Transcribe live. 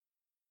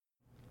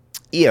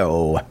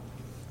Yo.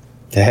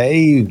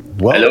 Hey,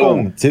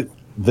 welcome to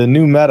the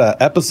new meta,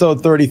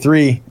 episode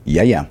 33.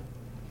 Yeah.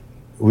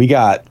 We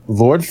got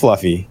Lord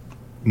Fluffy,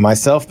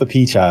 myself, the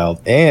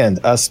ThaPchild, and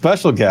a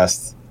special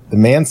guest, the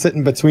man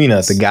sitting between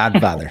us. The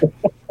Godfather.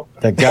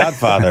 The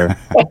Godfather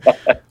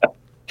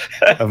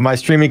of my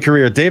streaming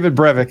career, David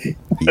Brevik.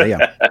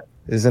 Yeah.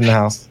 Is in the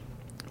house.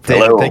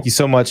 David, hello. thank you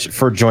so much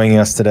for joining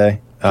us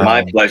today.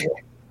 My pleasure.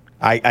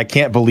 I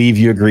can't believe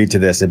you agreed to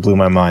this. It blew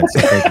my mind.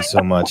 So thank you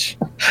so much.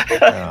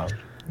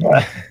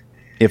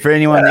 For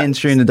anyone in the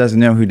industry that doesn't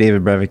know who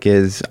David Brevik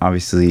is,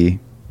 obviously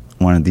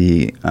one of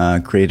the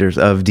creators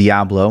of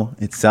Diablo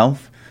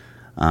itself.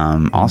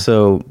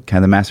 Also kind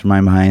of the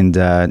mastermind behind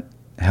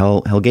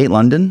Hellgate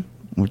London,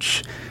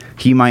 which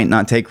he might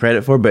not take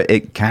credit for, but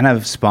it kind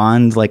of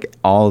spawned like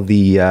all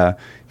the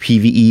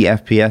PvE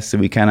FPS that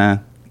we kind of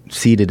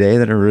see today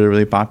that are really,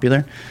 really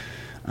popular,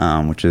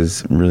 which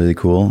is really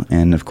cool.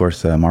 And of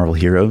course, Marvel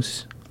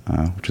Heroes,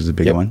 which is a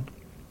big one.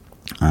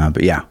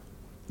 But yeah,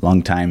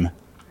 long time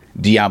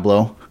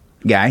Diablo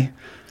guy.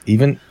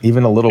 Even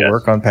a little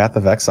work on Path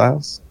of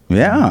Exiles.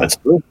 Yeah, that's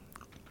true.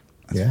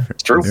 Yeah,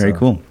 it's true. Very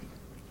cool.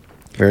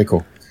 Very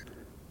cool.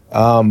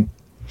 Man,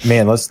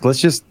 let's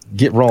just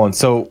get rolling.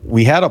 So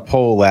we had a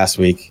poll last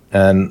week,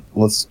 and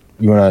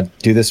you want to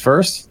do this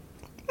first?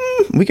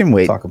 We can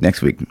wait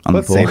next week on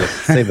the poll.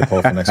 Save the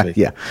poll for next week.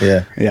 Yeah.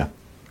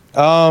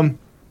 But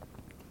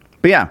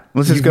yeah,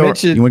 let's just go. You want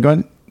to go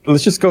ahead?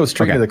 Let's just go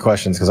straight to the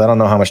questions because I don't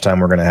know how much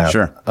time we're going to have.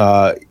 Sure.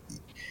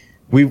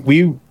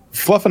 We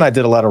Fluff and I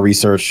did a lot of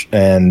research,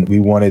 and we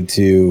wanted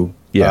to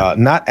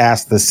not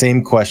ask the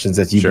same questions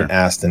that you've been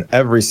asked in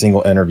every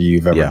single interview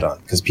you've ever done,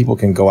 because people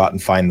can go out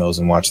and find those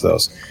and watch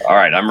those. All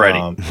right, I'm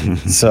ready.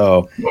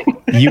 So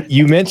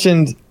you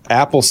mentioned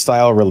Apple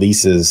style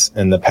releases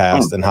in the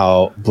past and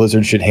how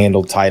Blizzard should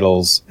handle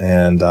titles,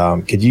 and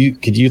could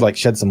you like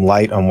shed some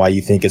light on why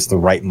you think it's the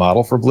right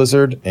model for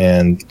Blizzard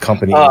and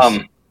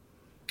companies?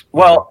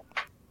 Well,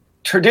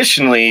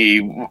 traditionally,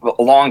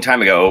 a long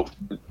time ago,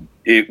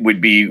 it would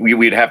be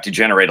we'd have to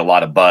generate a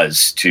lot of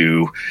buzz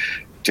to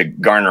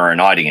garner an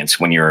audience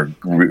when you're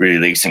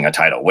releasing a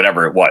title,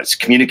 whatever it was.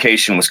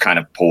 Communication was kind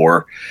of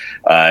poor.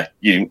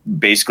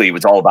 Basically, it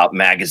was all about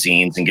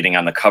magazines and getting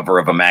on the cover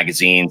of a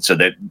magazine so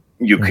that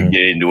you could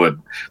get into a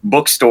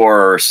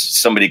bookstore or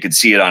somebody could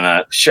see it on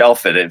a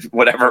shelf at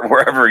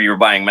wherever you were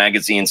buying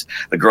magazines,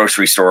 the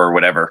grocery store or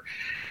whatever.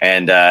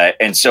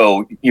 And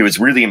so it was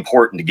really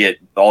important to get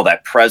all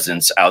that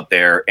presence out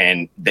there,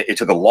 and it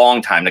took a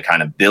long time to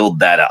kind of build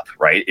that up,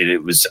 right?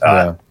 It was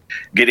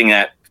getting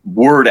that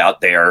word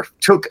out there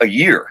took a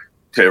year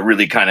to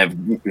really kind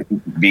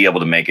of be able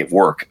to make it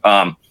work.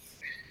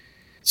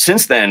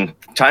 Since then,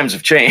 times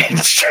have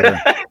changed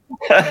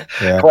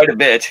quite a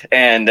bit,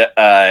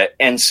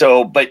 and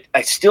so, but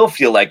I still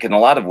feel like in a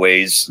lot of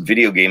ways,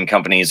 video game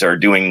companies are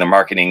doing the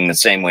marketing the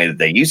same way that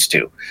they used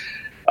to,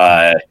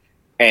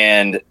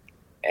 and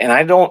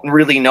I don't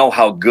really know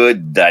how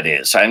good that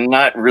is. I'm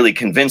not really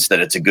convinced that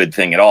it's a good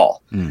thing at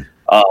all.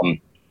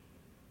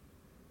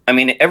 I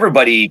mean,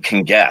 everybody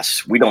can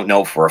guess. We don't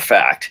know for a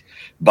fact,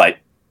 but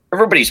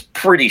everybody's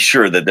pretty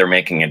sure that they're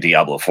making a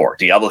Diablo 4.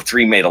 Diablo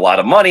 3 made a lot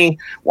of money.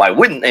 Why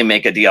wouldn't they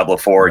make a Diablo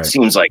 4? Right. It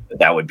seems like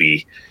that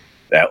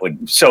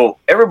would. So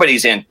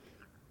everybody's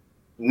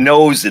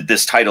knows that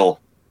this title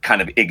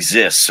kind of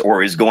exists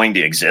or is going to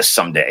exist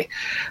someday.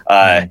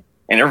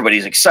 And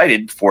everybody's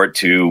excited for it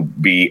to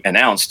be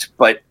announced,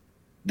 but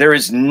there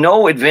is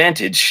no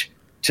advantage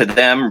to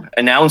them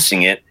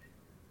announcing it,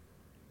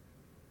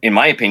 in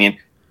my opinion,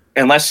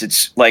 unless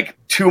it's like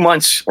 2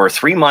 months or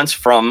 3 months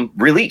from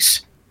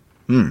release.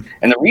 And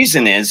the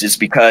reason is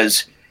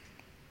because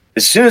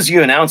as soon as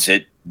you announce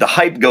it, the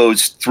hype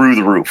goes through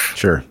the roof.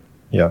 Sure.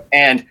 Yeah.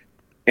 And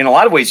in a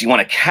lot of ways, you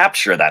want to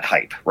capture that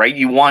hype, right?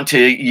 You want to,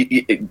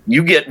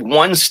 you get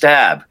one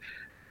stab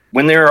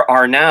when there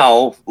are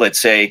now, let's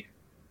say,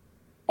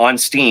 on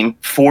Steam,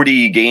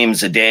 40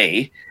 games a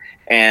day,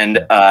 and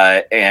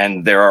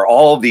there are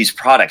all of these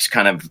products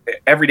kind of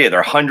every day.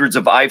 There are hundreds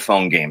of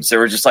iPhone games. There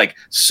are just like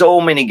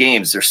so many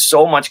games. There's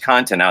so much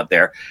content out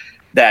there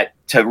that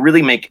to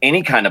really make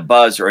any kind of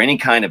buzz or any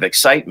kind of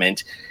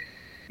excitement,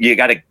 you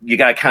gotta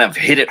kind of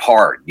hit it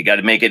hard. You got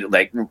to make it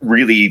like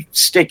really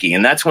sticky,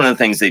 and that's one of the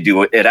things they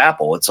do at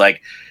Apple. It's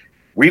like,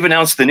 we've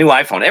announced the new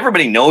iPhone.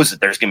 Everybody knows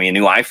that there's going to be a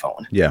new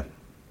iPhone. Yeah.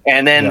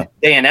 And then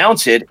they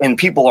announce it and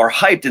people are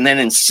hyped. And then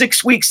in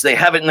 6 weeks, they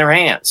have it in their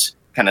hands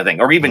kind of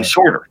thing, or even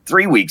shorter,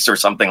 3 weeks or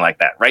something like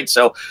that. Right.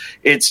 So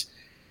it's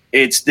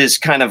this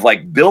kind of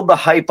like build the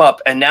hype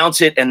up, announce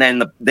it, and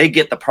then they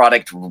get the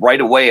product right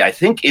away, I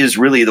think is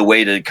really the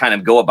way to kind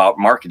of go about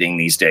marketing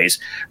these days,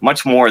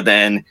 much more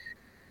than,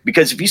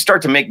 because if you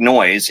start to make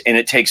noise and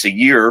it takes a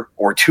year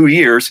or 2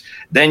 years,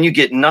 then you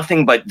get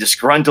nothing but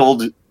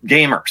disgruntled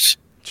gamers.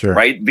 Sure.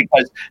 Right.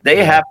 Because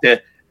they have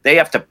to they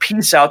have to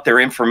piece out their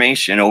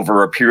information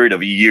over a period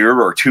of a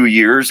year or 2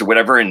 years or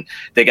whatever. And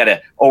they got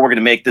to, we're going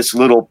to make this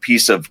little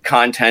piece of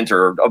content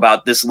or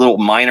about this little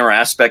minor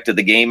aspect of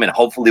the game. And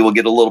hopefully we'll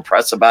get a little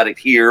press about it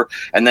here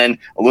and then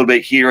a little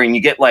bit here. And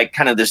you get like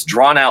kind of this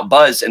drawn out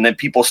buzz. And then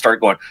people start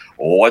going,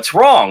 what's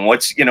wrong?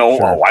 What's,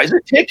 why is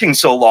it taking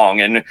so long?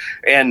 And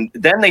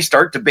then they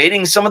start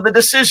debating some of the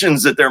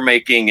decisions that they're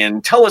making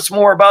and tell us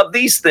more about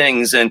these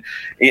things. And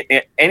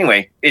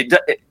anyway, it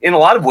in a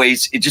lot of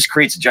ways, it just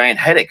creates a giant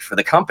headache for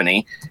the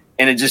company.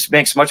 And it just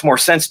makes much more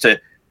sense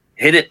to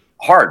hit it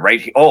hard,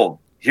 right?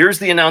 Here's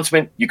the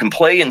announcement. You can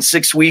play in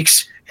 6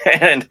 weeks.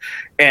 And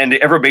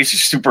everybody's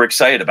just super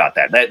excited about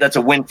that. That's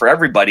a win for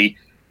everybody.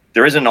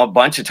 There isn't a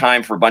bunch of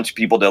time for a bunch of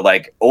people to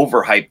like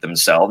overhype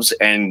themselves,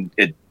 and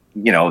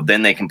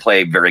then they can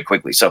play very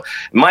quickly. So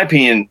in my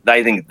opinion,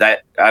 I think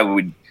that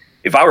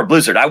if I were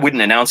Blizzard, I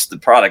wouldn't announce the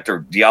product or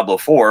Diablo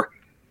 4.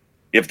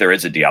 If there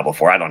is a Diablo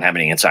 4, I don't have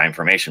any inside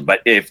information,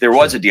 but if there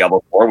was a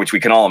Diablo 4, which we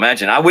can all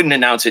imagine, I wouldn't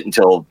announce it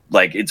until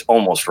like it's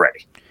almost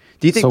ready.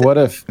 Do you think? So what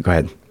if? Go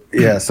ahead.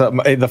 Yeah. So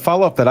the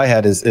follow up that I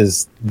had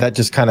is that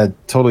just kind of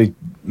totally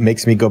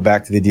makes me go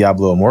back to the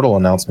Diablo Immortal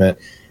announcement,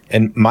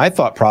 and my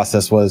thought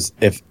process was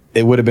if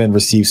it would have been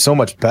received so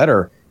much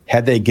better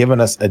had they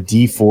given us a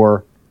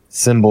D4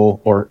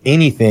 symbol or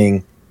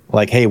anything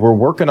like, hey, we're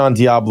working on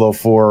Diablo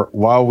 4.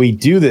 While we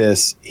do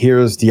this,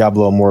 here's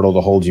Diablo Immortal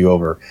to hold you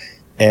over.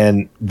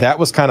 And that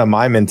was kind of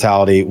my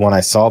mentality when I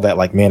saw that,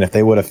 like, man, if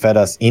they would have fed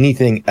us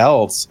anything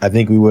else, I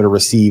think we would have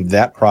received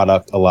that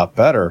product a lot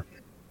better.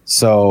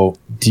 So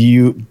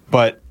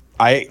but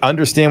I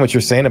understand what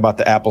you're saying about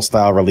the Apple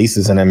style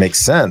releases, and it makes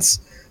sense.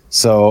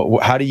 So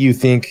how do you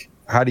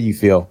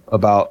feel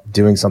about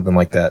doing something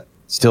like that?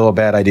 Still a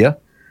bad idea?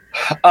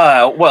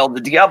 Well,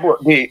 the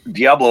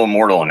Diablo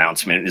Immortal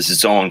announcement is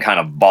its own kind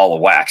of ball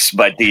of wax,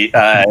 but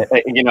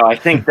I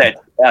think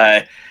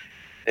that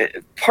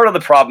part of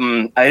the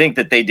problem, I think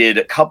that they did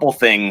a couple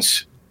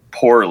things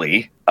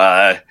poorly,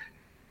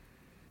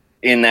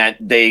 in that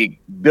they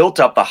built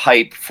up the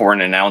hype for an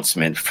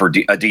announcement, for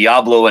a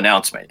Diablo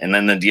announcement. And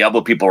then the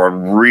Diablo people are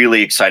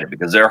really excited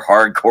because they're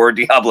hardcore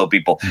Diablo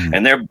people,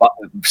 and they're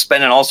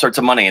spending all sorts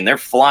of money, and they're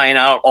flying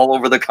out all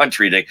over the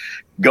country to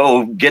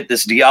go get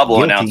this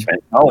Diablo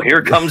announcement. Oh,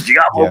 here comes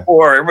Diablo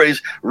 4.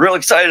 Everybody's real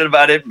excited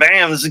about it.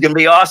 Bam, this is going to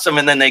be awesome.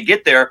 And then they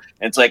get there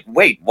and it's like,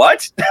 wait,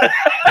 what?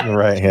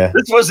 Right. Yeah.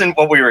 This wasn't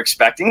what we were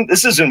expecting.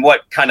 This isn't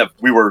what kind of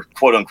we were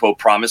quote unquote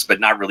promised, but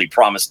not really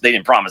promised. They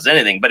didn't promise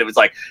anything, but it was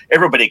like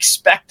everybody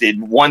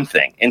expected one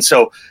thing. And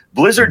so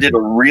Blizzard did a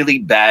really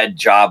bad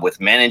job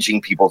with managing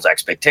people's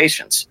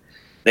expectations.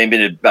 They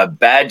did a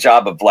bad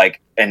job of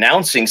like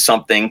announcing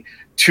something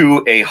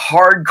to a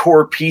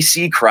hardcore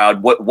PC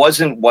crowd, what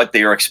wasn't what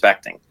they were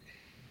expecting.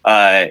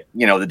 They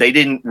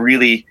didn't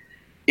really,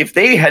 if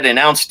they had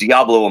announced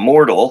Diablo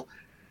Immortal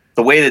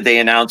the way that they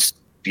announced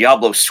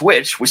Diablo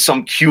Switch with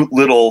some cute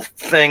little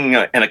thing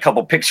and a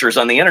couple pictures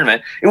on the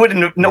internet,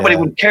 nobody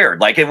would care.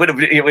 Like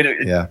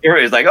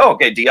everybody's like, oh,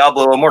 okay,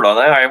 Diablo Immortal,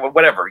 all right,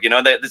 whatever.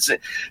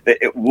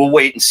 We'll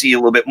wait and see a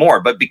little bit more.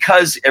 But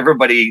because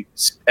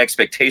everybody's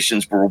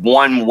expectations were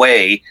one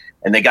way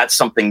and they got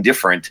something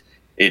different,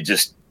 it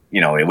just,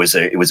 it was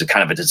a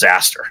kind of a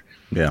disaster.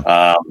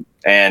 Yeah.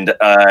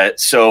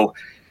 So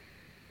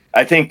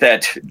I think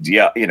that,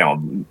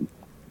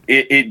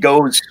 it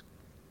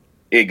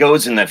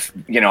goes in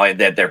the,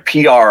 that their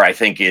PR, I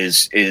think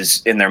is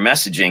in their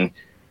messaging.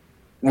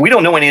 We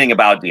don't know anything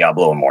about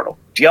Diablo Immortal.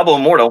 Diablo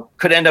Immortal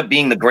could end up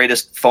being the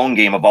greatest phone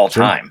game of all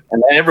time.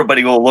 And then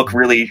everybody will look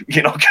really,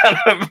 kind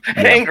of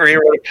angry.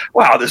 Like,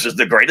 wow, this is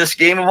the greatest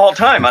game of all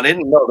time. I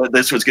didn't know that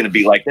this was going to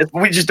be like this.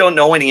 We just don't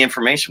know any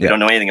information. We don't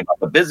know anything about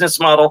the business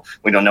model.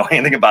 We don't know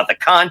anything about the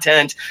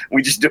content.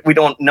 We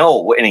don't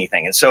know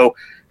anything. And so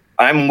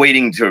I'm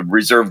waiting to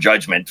reserve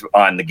judgment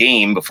on the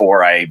game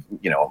before I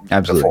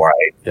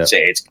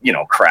say it's,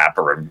 crap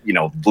or,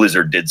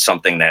 Blizzard did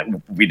something that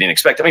we didn't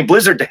expect. I mean,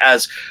 Blizzard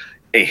has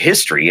a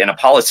history and a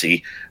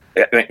policy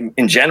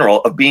in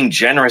general of being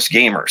generous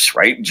gamers,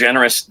 right?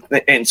 Generous.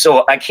 And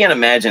so I can't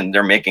imagine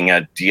they're making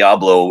a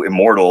Diablo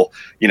Immortal,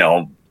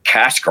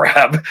 cash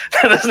grab.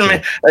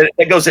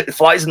 It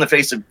flies in the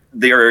face of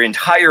their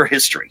entire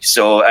history.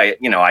 So I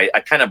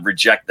kind of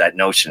reject that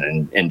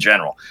notion in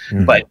general.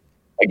 Mm-hmm. But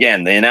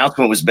again, the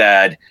announcement was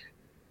bad.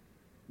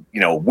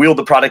 Will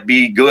the product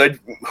be good?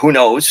 Who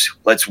knows?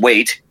 Let's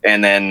wait.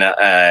 And then,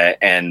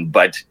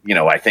 but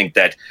I think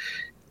that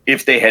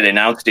if they had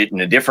announced it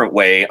in a different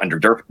way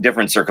under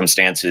different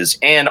circumstances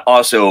and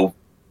also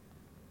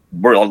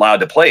were allowed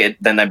to play it,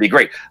 then that'd be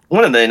great.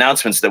 One of the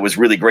announcements that was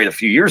really great a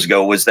few years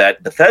ago was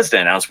that Bethesda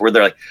announced where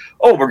they're like,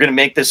 oh, we're going to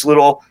make this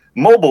little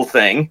mobile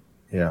thing.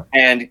 Yeah.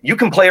 And you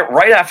can play it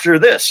right after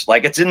this.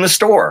 Like it's in the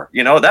store.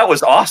 That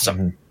was awesome.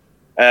 Mm-hmm.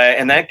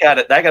 And that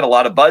got a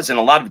lot of buzz and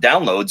a lot of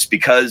downloads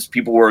because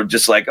people were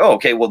just like, oh,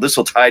 okay, well, this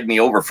will tide me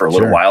over for a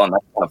little while. And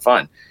that's kind of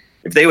fun.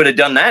 If they would have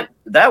done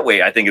that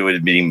way, I think it would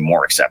have been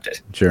more accepted.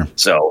 Sure.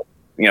 So,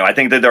 I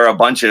think that there are a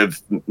bunch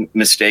of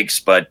mistakes,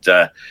 but,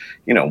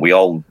 we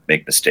all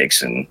make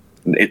mistakes and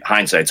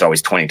hindsight's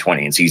always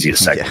 20/20. It's easy to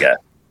second guess.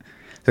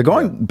 But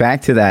going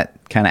back to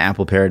that kind of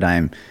Apple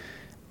paradigm,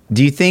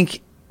 do you think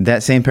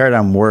that same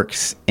paradigm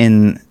works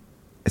in?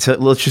 So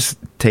let's just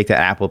take that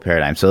Apple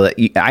paradigm. So that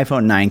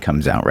iPhone 9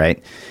 comes out, right?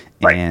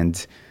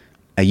 And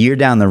a year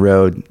down the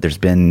road, there's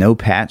been no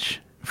patch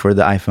for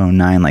the iPhone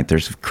 9. Like,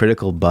 there's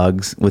critical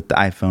bugs with the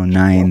iPhone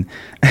 9.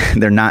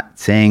 They're not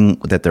saying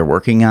that they're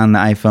working on the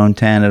iPhone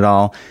 10 at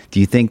all. Do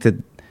you think that,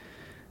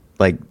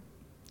 like,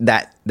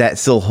 that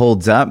still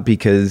holds up?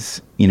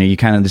 Because, you know, you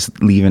kind of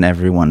just leaving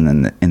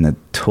everyone in the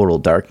total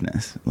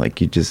darkness.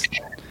 Like, you just...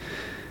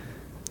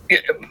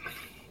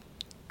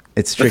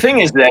 It's tricky. The thing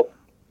is that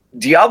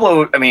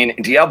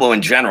Diablo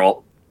in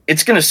general,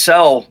 it's going to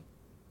sell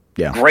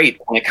great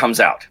when it comes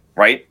out,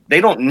 right?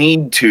 They don't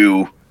need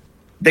to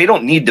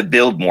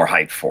build more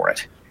hype for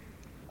it.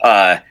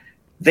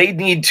 They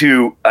need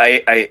to,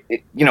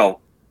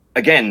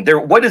 again,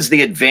 what is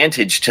the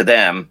advantage to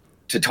them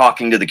to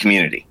talking to the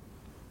community?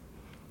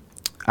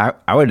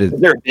 I would. Is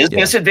there a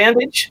business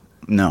advantage?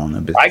 No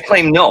business. I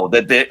claim no,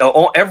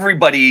 that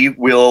everybody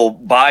will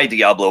buy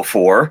Diablo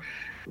 4,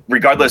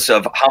 regardless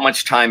of how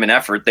much time and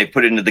effort they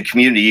put into the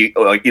community,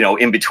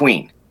 in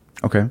between.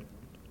 Okay.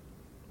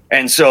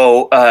 And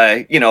so,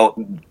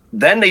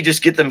 then they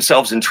just get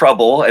themselves in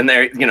trouble, and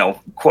they're,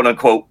 quote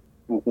unquote,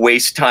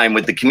 waste time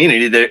with the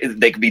community.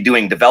 They could be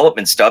doing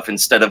development stuff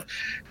instead of,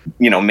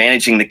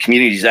 managing the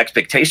community's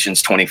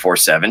expectations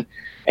 24/7.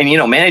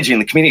 And, managing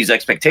the community's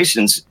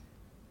expectations,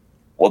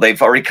 well,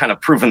 they've already kind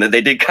of proven that they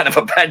did kind of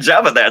a bad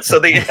job of that. So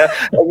they,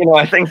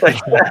 I think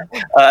that,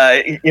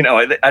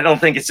 I don't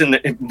think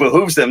it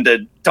behooves them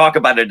to talk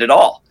about it at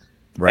all.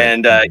 Right.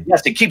 And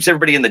yes, it keeps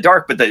everybody in the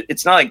dark, but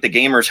it's not like the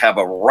gamers have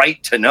a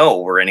right to know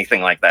or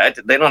anything like that.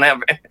 They don't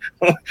have.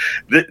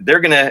 They're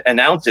going to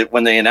announce it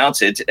when they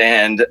announce it,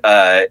 and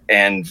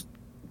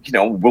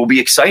we'll be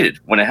excited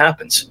when it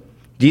happens.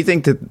 Do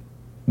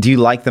you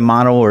like the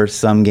model where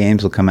some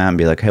games will come out and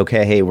be like,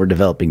 okay, hey, we're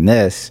developing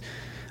this,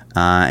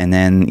 and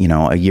then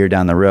a year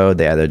down the road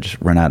they either just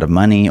run out of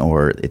money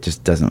or it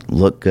just doesn't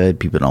look good,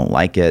 people don't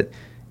like it,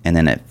 and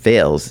then it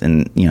fails,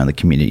 and the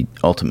community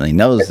ultimately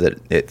knows that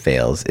it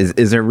fails.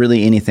 Is there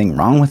really anything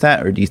wrong with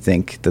that, or do you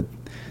think that?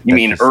 You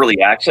mean early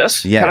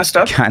access kind of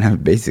stuff? Kind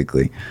of,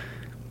 basically.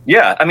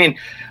 Yeah, I mean,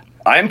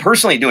 I'm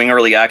personally doing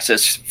early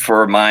access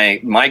for my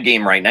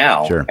game right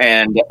now,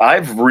 and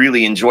I've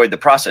really enjoyed the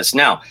process.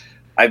 Now,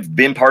 I've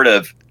been part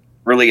of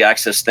early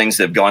access things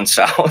that have gone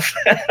south.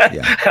 And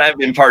I've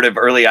been part of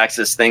early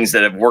access things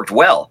that have worked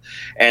well.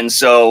 And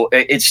so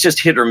it's just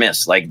hit or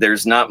miss. Like,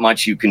 there's not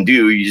much you can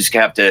do. You just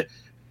have to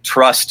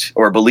trust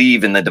or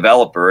believe in the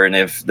developer. And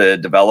if the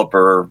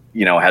developer,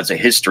 has a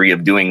history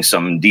of doing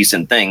some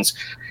decent things,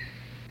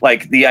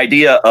 like the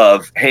idea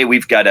of, hey,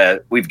 we've got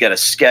a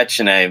sketch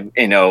and a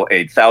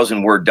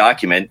 1,000-word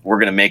document, we're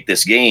going to make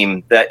this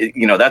game, that,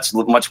 that's a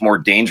much more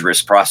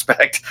dangerous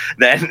prospect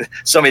than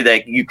somebody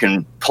that you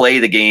can play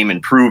the game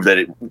and prove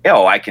that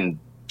I can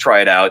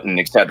try it out and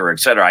et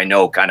cetera, I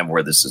know kind of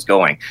where this is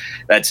going.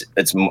 That's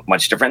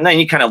much different. And then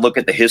you kind of look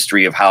at the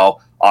history of how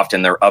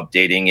often they're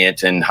updating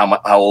it and how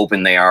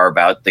open they are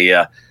about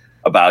the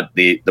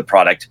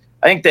product.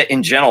 I think that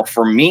in general,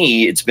 for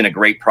me, it's been a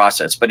great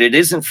process, but it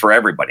isn't for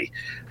everybody.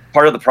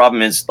 Part of the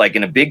problem is, like,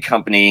 in a big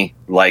company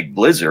like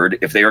Blizzard,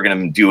 if they were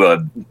going to do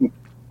a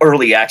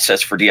early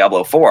access for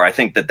Diablo 4, I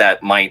think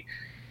that might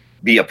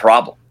be a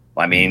problem.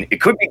 I mean,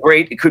 it could be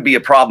great. It could be a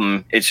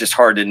problem. It's just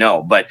hard to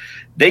know. But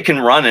they can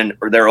run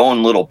their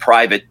own little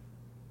private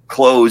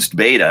closed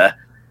beta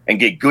and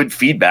get good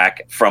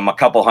feedback from a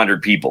couple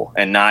hundred people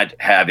and not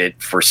have it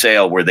for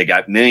sale where they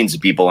got millions of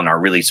people and are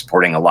really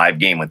supporting a live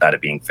game without it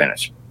being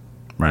finished.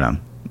 Right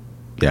on.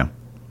 Yeah,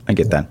 I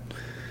get that.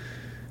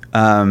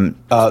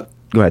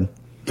 Go ahead.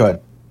 Okay.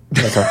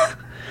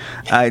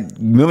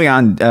 Moving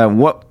on,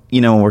 what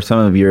were some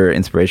of your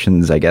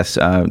inspirations, I guess,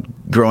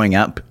 growing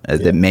up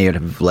that may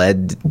have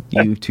led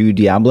you to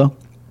Diablo?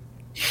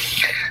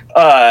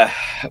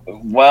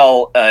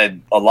 Well, a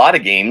lot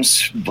of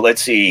games.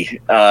 Let's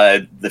see.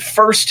 The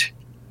first,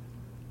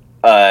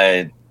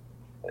 I'd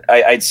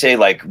say,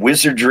 like,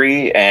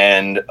 Wizardry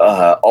and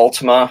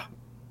Ultima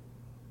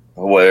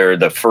were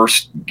the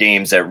first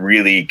games that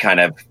really kind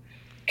of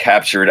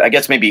captured, I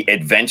guess maybe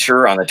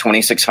Adventure on the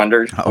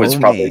 2600 was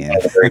probably one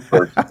of the very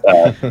first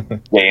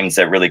games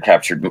that really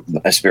captured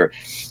my spirit.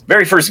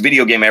 Very first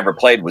video game I ever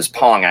played was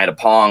Pong. I had a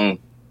Pong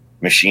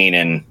machine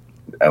in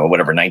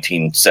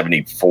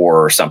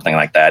 1974 or something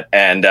like that.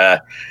 And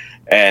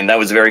that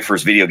was the very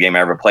first video game I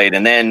ever played.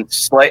 And then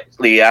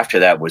slightly after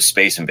that was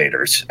Space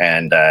Invaders.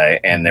 And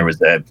there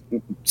was a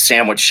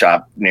sandwich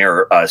shop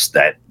near us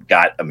that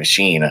got a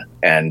machine,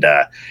 and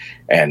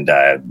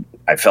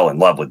I fell in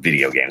love with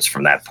video games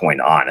from that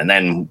point on. And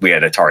then we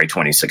had Atari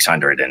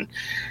 2600 and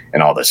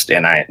all this.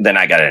 And I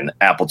got an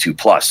Apple II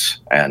Plus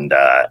and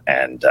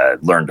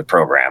learned to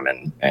program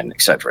and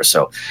et cetera.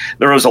 So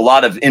there was a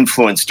lot of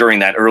influence during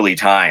that early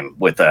time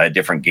with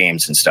different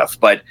games and stuff.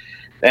 But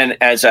then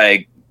as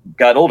I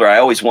got older, I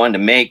always wanted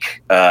to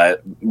make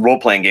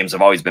role-playing games.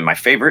 Have always been my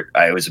favorite.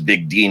 I was a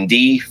big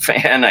D&D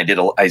fan.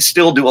 I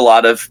still do a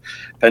lot of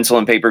pencil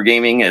and paper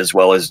gaming as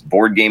well as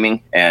board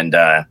gaming. And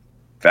in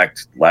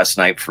fact, last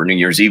night for New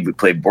Year's Eve, we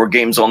played board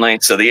games all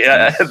night. So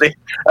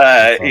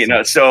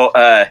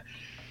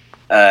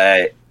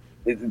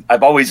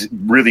I've always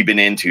really been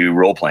into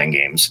role-playing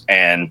games.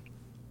 And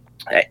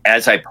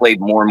as I played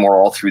more and more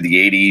all through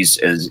the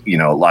 80s, as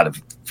a lot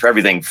of, for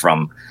everything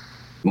from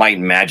Might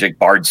and Magic,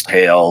 Bard's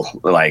Tale,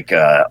 like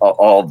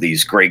all of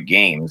these great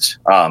games,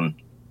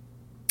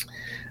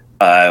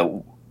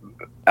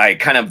 I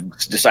kind of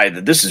decided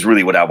that this is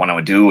really what I want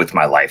to do with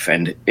my life.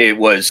 And it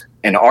was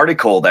an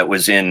article that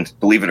was in,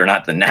 believe it or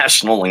not, the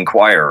National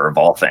Enquirer of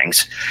all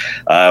things,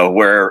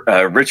 where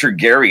Richard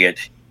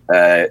Garriott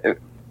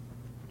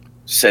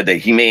said that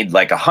he made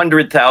like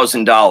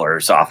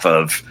 $100,000 off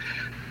of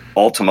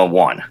Ultima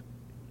 1,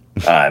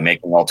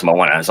 making Ultima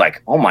 1. I was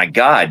like, oh my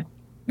God,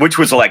 which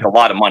was like a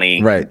lot of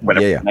money, right?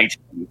 Whatever,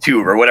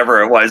 1992 or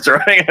whatever it was,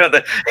 right?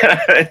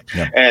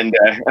 And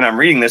I'm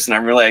reading this and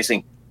I'm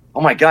realizing,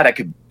 oh my God, I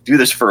could do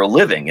this for a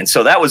living. And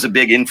so that was a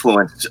big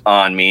influence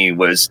on me,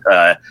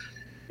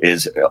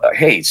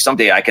 hey,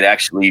 someday I could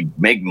actually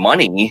make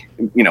money,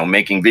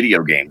 making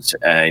video games.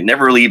 It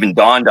never really even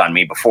dawned on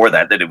me before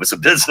that it was a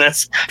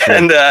business.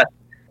 Sure.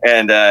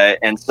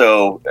 And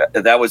so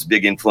that was a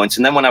big influence.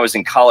 And then when I was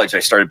in college, I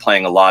started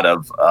playing a lot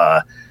of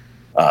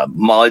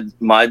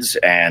MUDs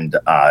and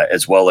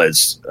as well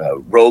as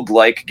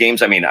roguelike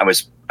games. I mean, I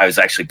was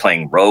actually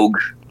playing Rogue,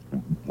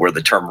 where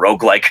the term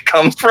roguelike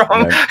comes from.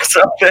 Right.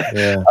 So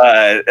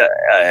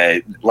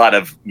a lot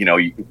of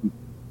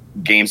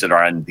games that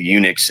are on the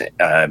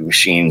Unix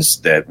machines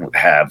that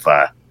have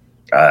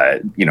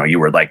you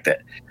were like the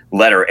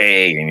letter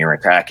A and you're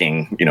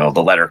attacking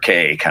the letter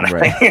K kind of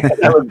thing.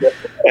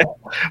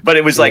 But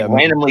it was like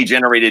randomly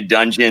generated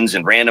dungeons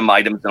and random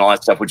items and all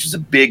that stuff, which is a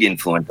big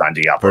influence on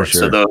Diablo.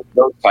 Sure. So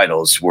those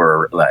titles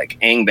were like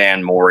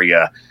Angband,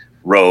 Moria,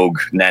 Rogue,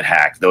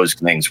 NetHack. Those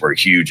things were a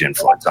huge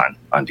influence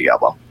on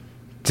Diablo.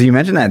 So you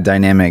mentioned that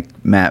dynamic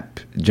map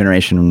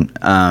generation.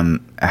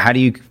 How do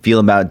you feel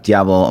about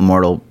Diablo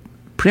Immortal?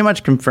 Pretty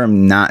much confirmed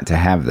not to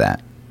have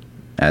that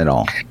at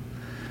all.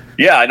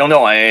 Yeah, I don't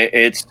know.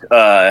 It's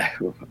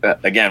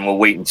again, we'll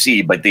wait and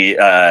see. But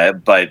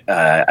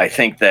I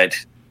think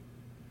that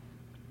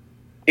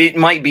it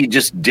might be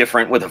just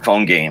different with a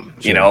phone game.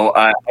 Sure.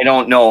 I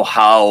don't know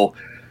how.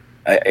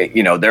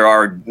 There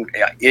are.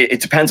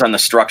 It depends on the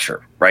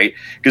structure, right?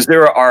 Because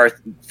there are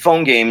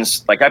phone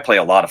games. Like I play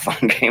a lot of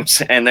phone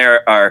games, and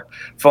there are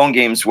phone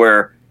games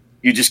where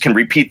you just can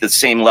repeat the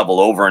same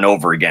level over and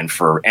over again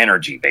for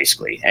energy,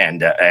 basically.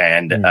 And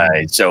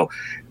so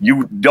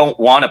you don't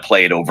want to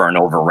play it over and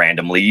over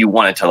randomly. You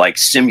want it to like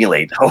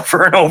simulate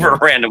over and over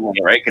randomly,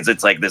 right? Because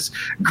it's like this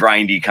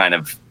grindy kind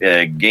of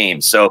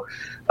game. So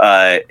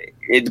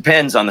it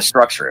depends on the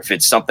structure. If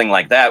it's something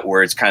like that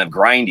where it's kind of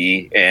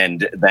grindy,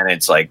 and then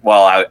it's like,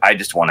 well, I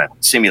just want to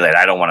simulate.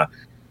 I don't want to.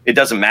 It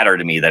doesn't matter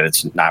to me that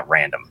it's not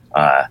random.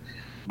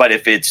 But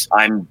if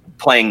I'm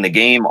playing the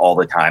game all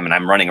the time and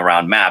I'm running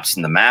around maps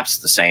and the map's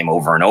the same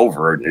over and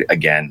over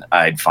again,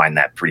 I'd find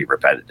that pretty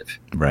repetitive.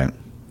 Right.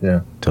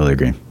 Yeah. Totally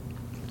agree.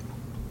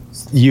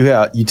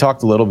 You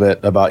talked a little bit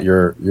about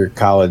your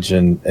college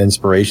and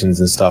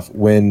inspirations and stuff.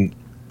 When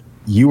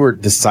you were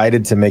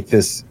decided to make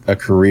this a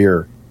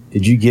career,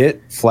 did you get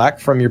flack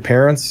from your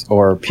parents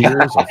or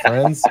peers or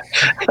friends?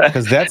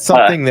 Because that's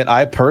something that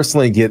I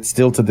personally get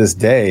still to this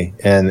day,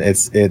 and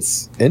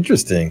it's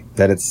interesting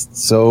that it's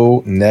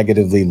so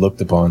negatively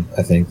looked upon,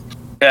 I think,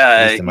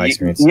 at least in my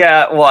experience.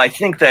 Yeah, well, I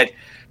think that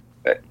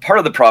part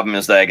of the problem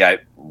is that I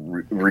got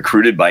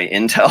recruited by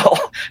Intel,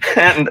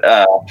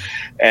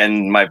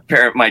 and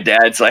my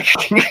dad's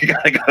like, you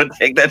gotta go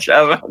take that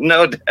job.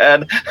 No,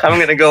 Dad, I'm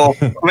gonna go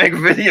make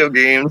video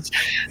games.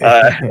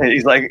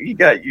 He's like, you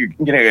got your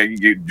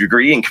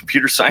degree in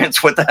computer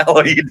science. What the hell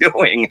are you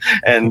doing?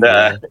 And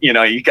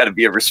you got to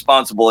be a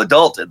responsible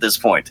adult at this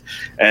point.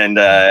 And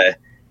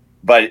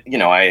but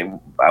I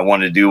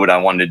wanted to do what I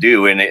wanted to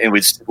do, and it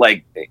was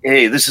like,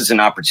 hey, this is an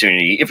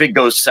opportunity. If it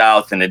goes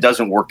south and it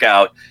doesn't work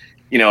out,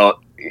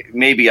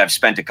 maybe I've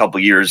spent a couple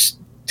years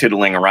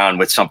tiddling around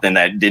with something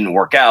that didn't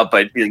work out,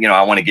 but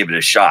I want to give it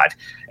a shot.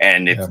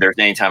 And if there's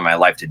any time in my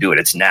life to do it,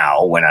 it's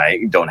now, when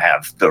I don't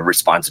have the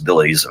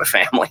responsibilities of a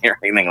family or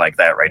anything like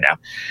that right now.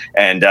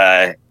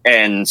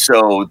 And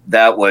so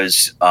that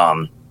was,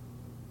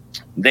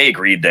 they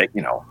agreed that,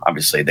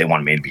 obviously they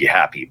wanted me to be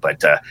happy,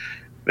 but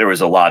there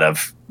was a lot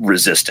of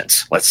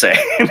resistance, let's say,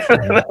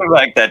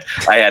 like that.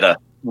 I had a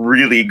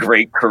really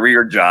great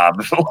career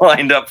job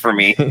lined up for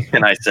me,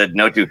 and I said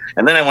no to.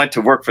 And then I went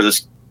to work for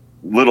this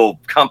little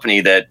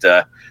company that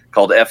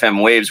called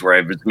FM Waves, where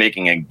I was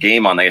making a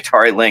game on the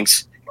Atari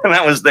Lynx, And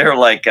that was there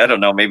like, I don't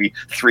know, maybe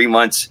 3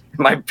 months.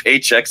 My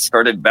paycheck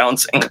started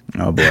bouncing.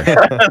 Oh boy.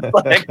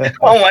 Like,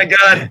 oh my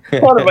God,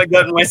 what have I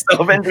gotten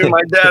myself into?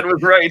 My dad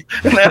was right.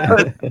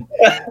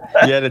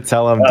 You had to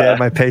tell him, Dad,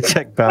 my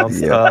paycheck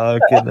bounced. Yeah.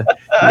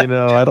 I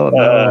don't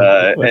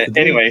know.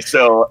 Anyway,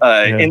 so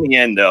in the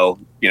end, though,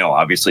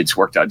 obviously it's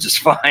worked out just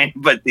fine.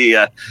 But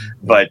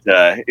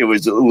it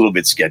was a little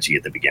bit sketchy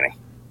at the beginning.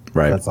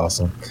 Right. That's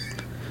awesome.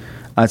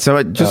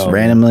 So just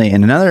randomly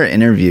in another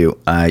interview,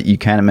 you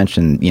kind of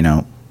mentioned,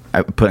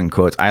 I put in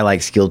quotes, I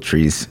like skill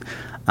trees.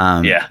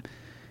 Yeah.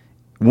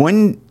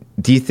 When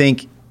do you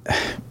think,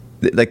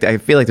 like, I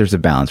feel like there's a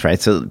balance,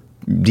 right? So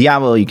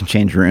Diablo, you can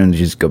change runes,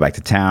 you just go back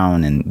to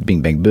town and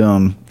bing, bang,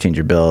 boom, change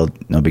your build,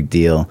 no big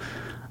deal.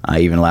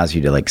 Even allows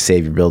you to like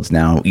save your builds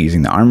now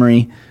using the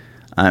armory.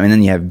 And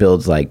then you have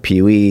builds like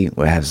PoE,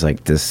 where it has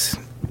like this,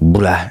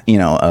 blah,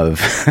 of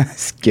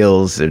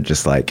skills. They're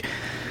just like,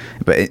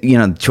 but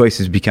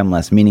choices become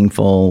less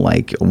meaningful,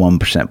 like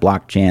 1%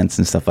 block chance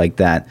and stuff like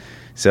that.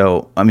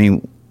 So, I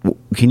mean,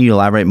 can you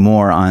elaborate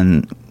more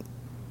on,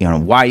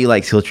 why you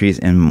like skill trees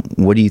and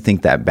what do you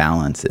think that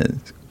balance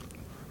is?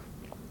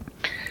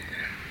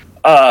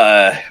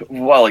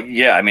 Well,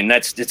 yeah, I mean,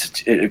 it's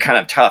kind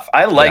of tough.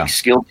 I like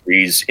skill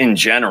trees in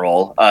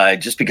general,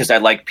 just because I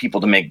like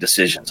people to make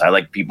decisions. I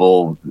like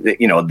people,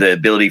 the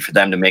ability for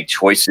them to make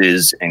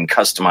choices and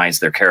customize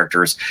their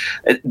characters.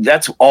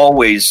 That's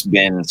always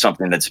been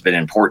something that's been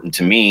important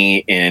to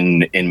me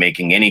in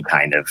making any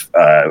kind of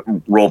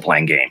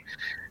role-playing game.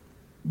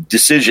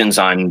 Decisions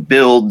on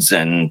builds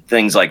and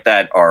things like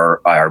that are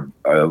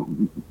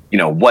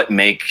what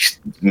makes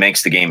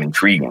the game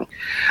intriguing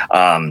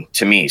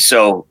to me.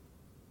 So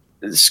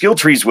skill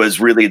trees was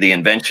really the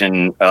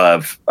invention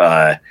of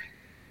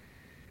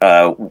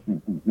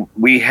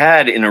we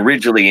had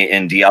originally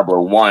in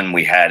Diablo 1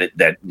 we had it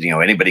that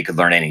anybody could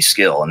learn any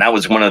skill, and that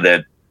was one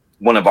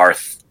of our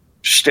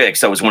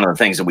shticks. That was one of the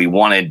things that we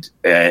wanted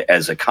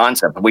as a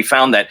concept. But we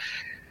found that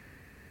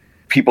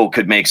people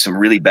could make some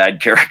really bad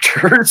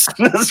characters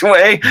this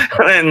way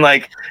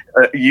and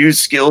use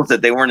skills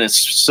that they weren't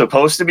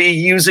supposed to be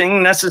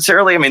using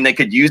necessarily. I mean, they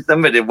could use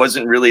them, but it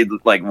wasn't really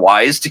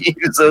wise to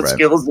use those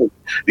skills,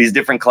 these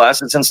different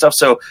classes and stuff.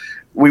 So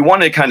we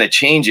wanted to kind of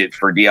change it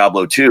for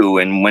Diablo 2.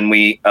 And when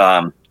we,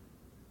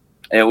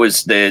 it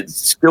was the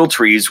skill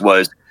trees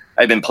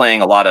I've been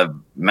playing a lot of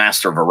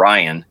Master of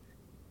Orion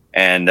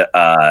and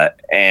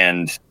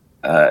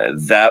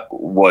that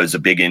was a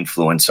big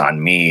influence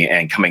on me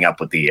and coming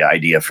up with the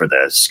idea for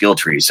the skill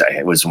trees.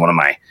 It was one of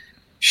my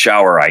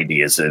shower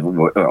ideas.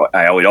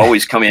 I would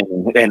always come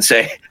in and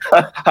say,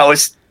 I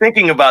was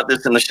thinking about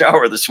this in the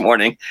shower this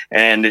morning,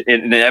 and it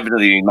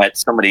inevitably met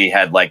somebody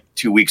had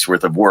 2 weeks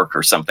worth of work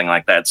or something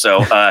like that. So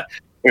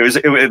no,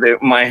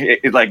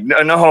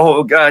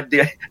 God,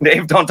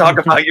 Dave, don't talk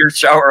about your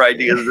shower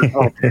ideas.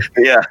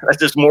 Yeah, that's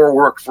just more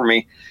work for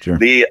me. Sure.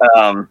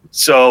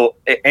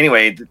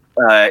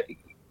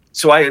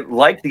 So I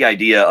like the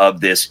idea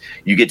of this.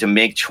 You get to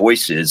make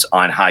choices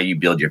on how you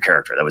build your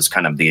character. That was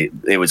kind of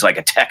it was like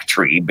a tech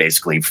tree,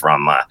 basically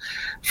from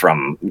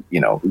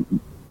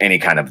any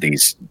kind of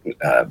these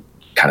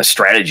kind of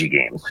strategy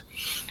games.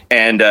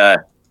 And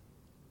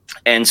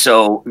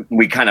so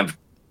we kind of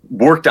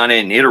worked on it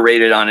and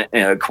iterated on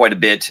it quite a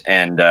bit.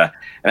 And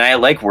I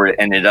like where it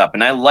ended up.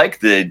 And I like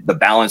the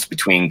balance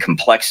between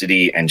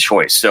complexity and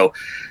choice. So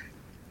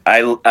I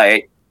don't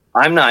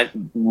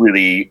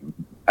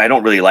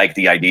really like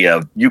the idea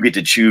of you get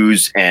to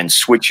choose and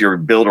switch your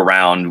build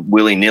around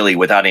willy-nilly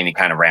without any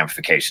kind of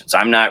ramifications.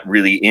 I'm not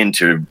really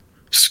into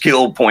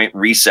skill point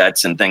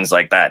resets and things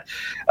like that.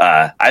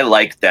 I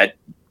like that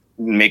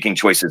making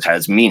choices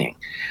has meaning.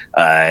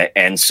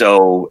 And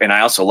I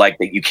also like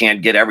that you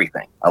can't get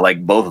everything. I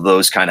like both of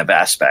those kind of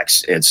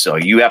aspects. So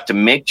you have to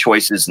make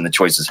choices and the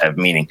choices have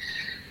meaning.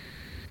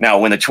 Now,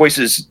 when the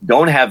choices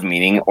don't have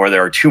meaning or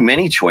there are too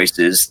many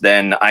choices,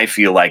 then I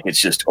feel like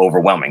it's just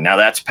overwhelming. Now,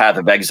 that's Path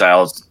of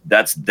Exiles.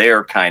 That's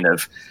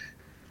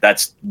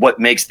what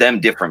makes them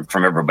different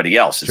from everybody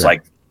else. It's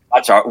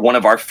that's one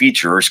of our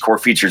core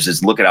features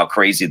is look at how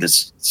crazy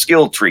this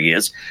skill tree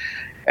is.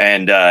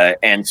 And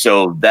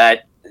so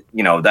that,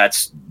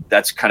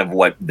 that's kind of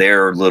what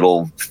their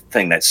little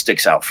thing that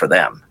sticks out for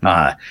them.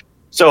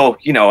 So,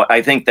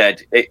 I think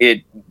that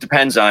it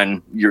depends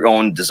on your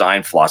own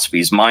design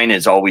philosophies. Mine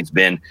has always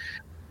been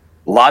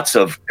lots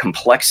of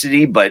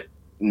complexity, but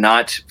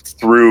not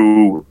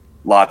through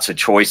lots of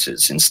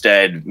choices.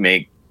 Instead,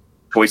 make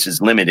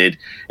choices limited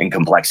and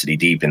complexity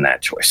deep in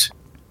that choice.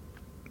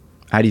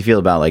 How do you feel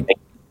about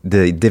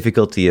the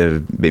difficulty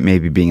of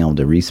maybe being able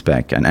to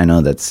respec? And I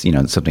know that's,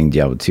 something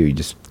Diablo 2,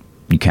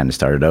 you kind of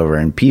started over.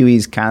 And PoE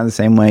is kind of the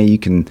same way. You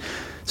can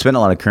spend a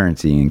lot of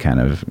currency and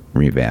kind of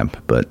revamp,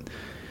 but...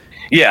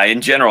 Yeah,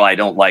 in general, I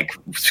don't like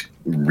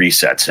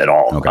resets at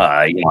all. Okay.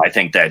 I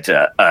think that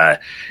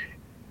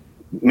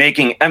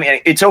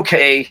it's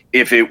okay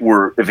if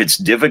it's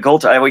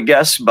difficult, I would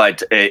guess,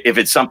 but if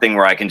it's something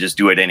where I can just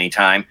do it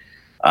anytime,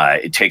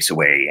 it takes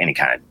away any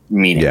kind of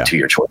meaning to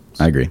your choice.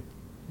 I agree.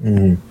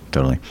 Mm-hmm.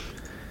 Totally.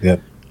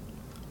 Yep.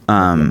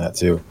 That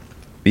too.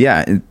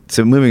 Yeah.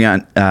 So moving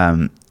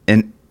on,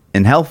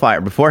 in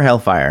Hellfire, before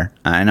Hellfire,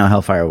 I know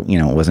Hellfire,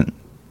 wasn't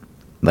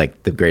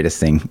like the greatest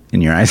thing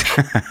in your eyes.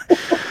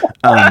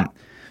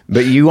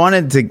 But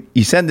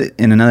you said that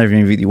in another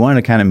interview, you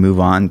wanted to kind of move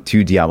on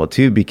to Diablo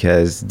 2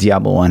 because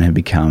Diablo 1 had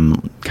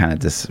become kind of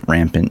this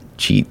rampant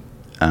cheat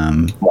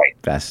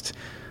fest.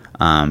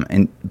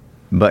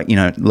 But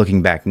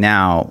looking back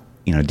now,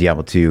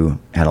 Diablo 2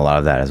 had a lot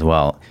of that as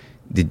well.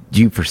 Did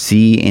you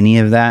foresee any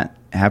of that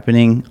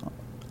happening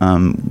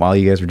while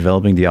you guys were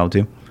developing Diablo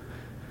 2?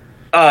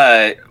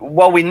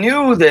 Well, we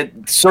knew that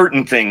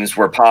certain things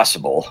were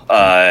possible,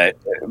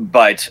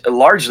 but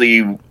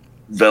largely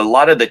a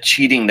lot of the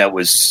cheating that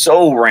was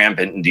so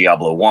rampant in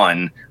Diablo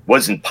 1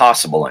 wasn't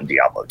possible in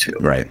Diablo 2.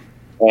 Right.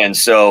 And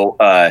so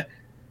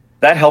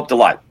that helped a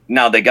lot.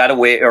 Now they got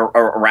away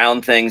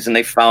around things, and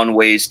they found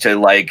ways to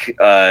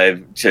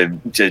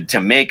to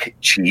make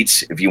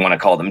cheats, if you want to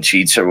call them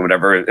cheats or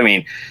whatever. I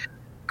mean,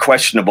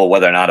 questionable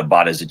whether or not a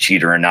bot is a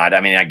cheater or not.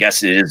 I mean, I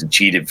guess it is a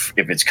cheat if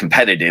it's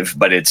competitive,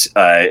 but it's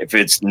if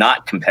it's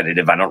not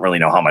competitive, I don't really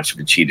know how much of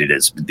a cheat it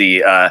is.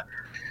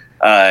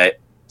 But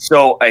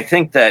so I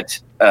think that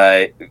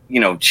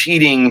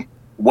cheating,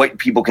 what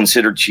people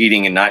consider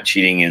cheating and not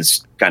cheating,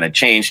 is kind of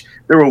changed.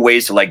 There were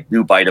ways to like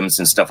dupe items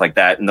and stuff like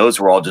that, and those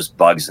were all just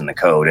bugs in the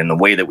code. And the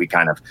way that we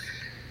kind of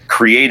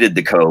created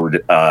the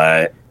code,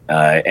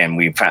 and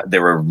we found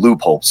there were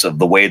loopholes of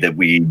the way that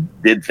we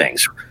did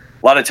things.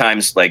 A lot of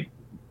times, like,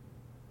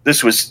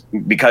 this was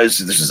because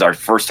this is our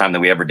first time that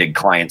we ever did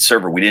client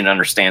server. We didn't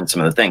understand some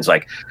of the things,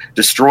 like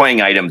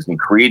destroying items and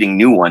creating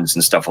new ones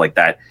and stuff like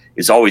that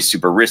is always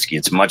super risky.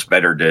 It's much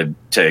better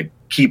to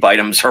keep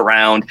items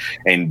around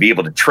and be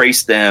able to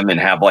trace them and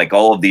have like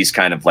all of these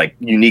kind of like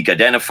unique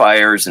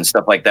identifiers and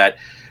stuff like that.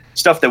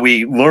 Stuff that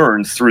we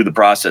learned through the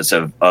process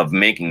of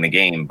making the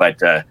game.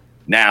 But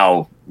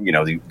now,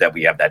 that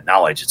we have that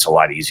knowledge, it's a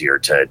lot easier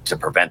to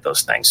prevent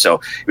those things. So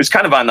it was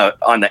kind of on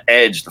the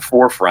edge, the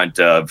forefront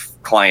of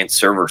client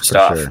server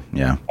stuff. Sure.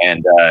 Yeah.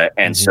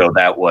 And so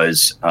that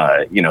was,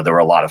 there were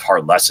a lot of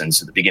hard lessons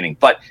at the beginning,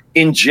 but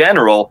in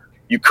general,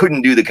 you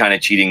couldn't do the kind of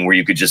cheating where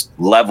you could just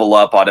level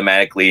up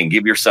automatically and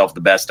give yourself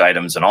the best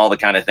items and all the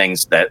kind of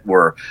things that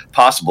were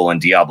possible in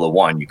Diablo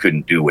 1. You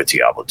couldn't do with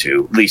Diablo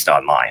 2, at least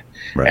online.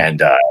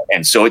 Right.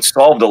 And so it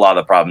solved a lot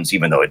of the problems,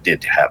 even though it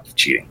did have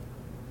cheating.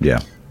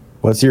 Yeah.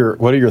 What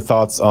are your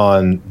thoughts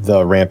on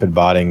the rampant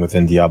botting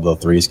within Diablo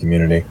 3's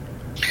community?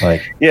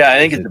 Yeah, I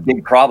think it's a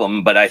big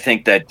problem, but I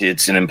think that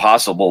it's an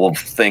impossible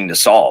thing to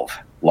solve.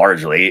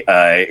 Largely,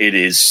 it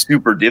is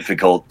super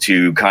difficult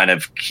to kind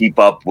of keep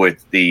up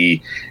with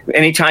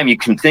anytime you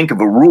can think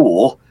of a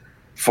rule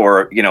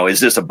for, is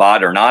this a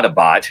bot or not a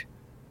bot,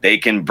 they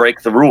can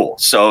break the rule.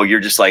 So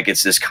you're just like,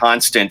 it's this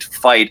constant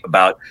fight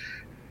about,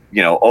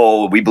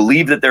 we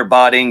believe that they're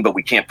botting, but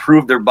we can't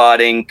prove they're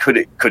botting. Could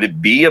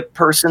it be a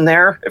person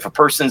there? If a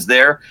person's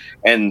there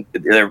and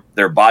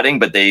they're botting,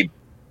 but they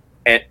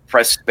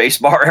press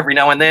spacebar every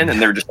now and then,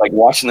 and they're just like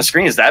watching the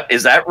screen. Is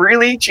that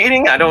really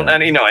cheating? I don't,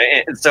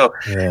 And so,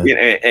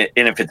 and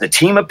if it's a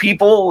team of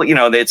people,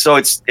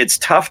 it's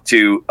tough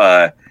to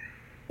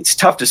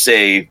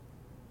say,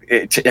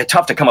 it's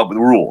tough to come up with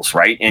rules,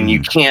 right? And you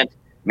can't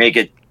make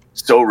it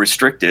so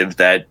restrictive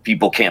that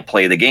people can't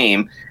play the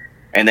game.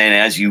 And then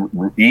as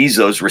you ease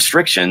those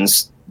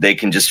restrictions, they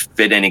can just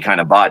fit any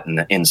kind of bot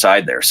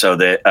inside there. So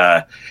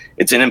that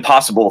it's an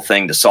impossible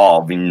thing to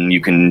solve, and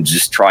you can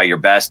just try your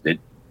best at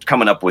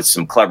coming up with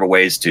some clever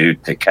ways to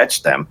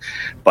catch them,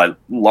 but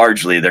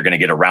largely they're going to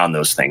get around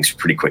those things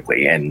pretty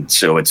quickly, and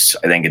so it's,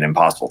 I think, an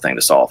impossible thing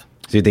to solve.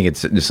 So you think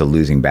it's just a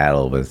losing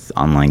battle with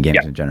online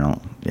games in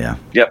general? Yeah.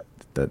 Yep.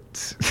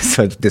 That's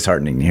so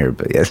disheartening to hear,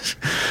 but yes,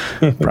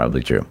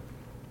 probably true.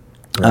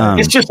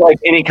 It's just like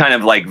any kind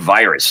of like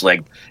virus,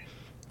 like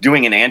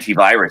doing an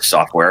antivirus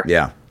software.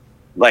 Yeah.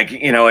 Like,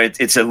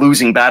 it's a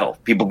losing battle.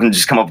 People can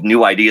just come up with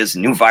new ideas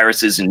and new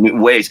viruses and new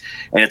ways.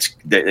 And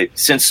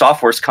since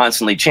software is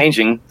constantly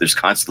changing, there's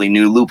constantly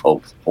new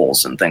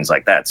loopholes and things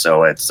like that.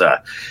 So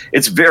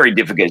it's very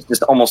difficult. It's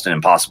just almost an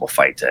impossible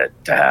fight to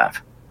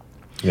have.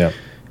 Yeah.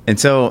 And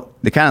so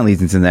that kind of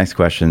leads into the next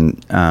question,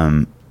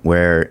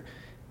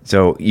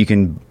 so you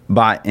can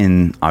bot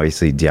in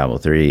obviously Diablo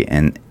 3,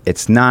 and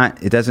it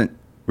doesn't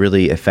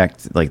really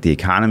affect like the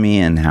economy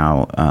and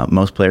how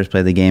most players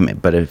play the game,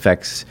 but it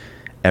affects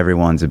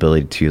everyone's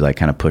ability to like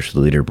kind of push the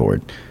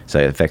leaderboard. So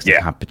it affects the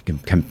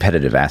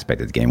competitive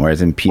aspect of the game.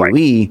 Whereas in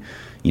PoE,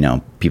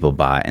 people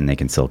buy and they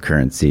can sell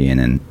currency, and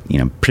then,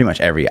 pretty much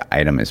every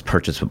item is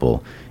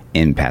purchasable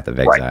in Path of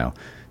Exile. Right.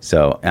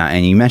 So,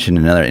 and you mentioned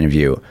in another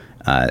interview,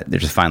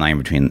 there's a fine line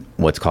between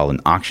what's called an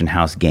auction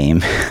house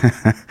game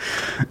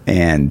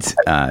and,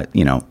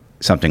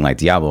 something like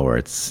Diablo where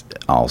it's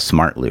all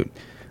smart loot.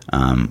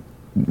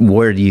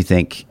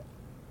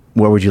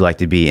 Where would you like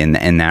to be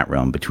in that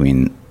realm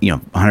between,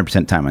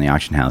 100% time on the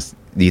auction house?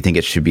 Do you think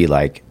it should be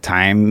like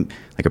time,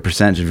 like a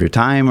percentage of your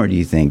time, or do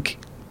you think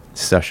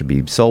stuff should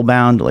be soul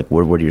bound? Like,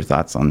 what are your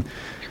thoughts on?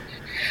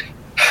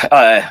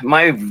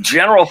 My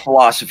general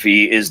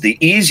philosophy is the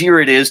easier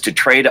it is to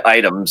trade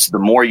items, the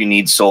more you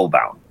need soul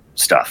bound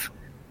stuff.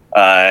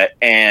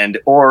 and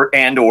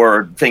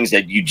or things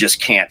that you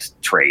just can't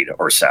trade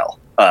or sell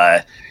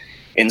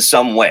in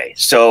some way.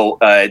 So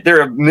there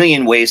are a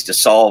million ways to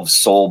solve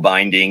soul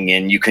binding,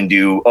 and you can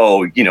do,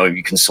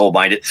 you can soul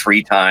bind it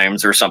 3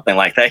 times or something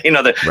like that.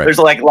 There's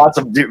like lots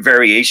of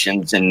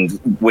variations and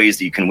ways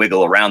that you can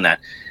wiggle around that.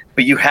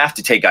 But you have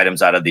to take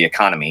items out of the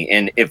economy.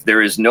 And if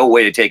there is no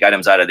way to take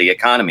items out of the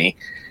economy,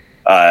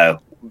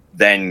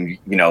 then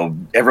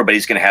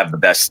everybody's going to have the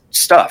best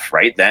stuff,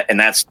 right?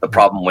 That's the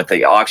problem with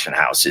the auction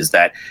house, is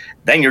that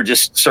then you're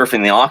just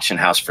surfing the auction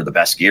house for the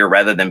best gear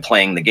rather than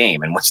playing the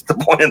game. And what's the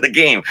point of the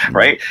game,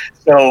 right?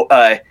 So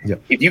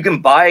if you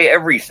can buy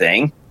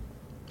everything,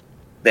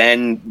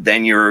 then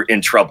you're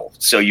in trouble.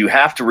 So you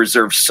have to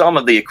reserve some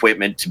of the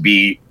equipment to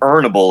be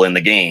earnable in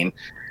the game.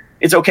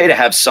 It's okay to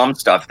have some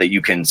stuff that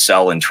you can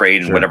sell and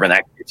trade and whatever. And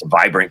that it's a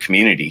vibrant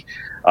community,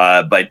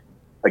 but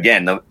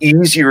again, the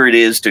easier it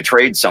is to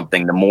trade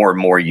something, the more and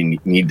more you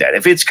need that.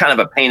 If it's kind of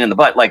a pain in the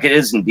butt, like it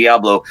is in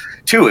Diablo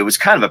 2, it was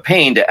kind of a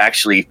pain to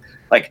actually,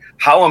 like,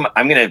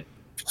 I'm going to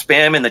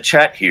spam in the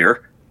chat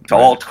here to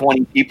all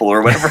 20 people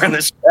or whatever in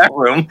this chat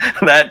room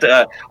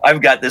that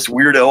I've got this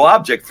weirdo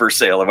object for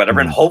sale or whatever,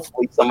 and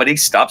hopefully somebody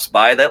stops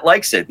by that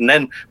likes it. And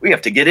then we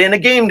have to get in a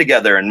game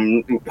together,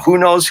 and who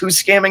knows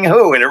who's scamming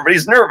who, and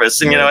everybody's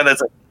nervous. And, and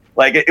that's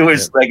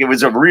it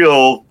was a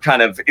real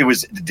kind of, it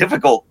was a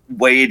difficult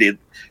way to,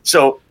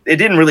 so it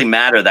didn't really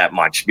matter that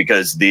much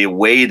because the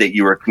way that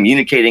you were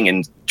communicating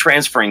and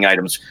transferring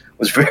items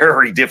was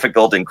very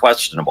difficult and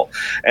questionable.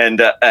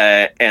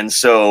 And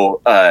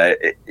so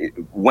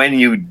when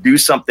you do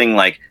something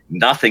like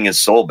nothing is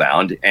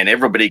soulbound and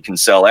everybody can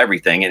sell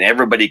everything and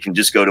everybody can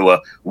just go to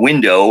a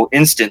window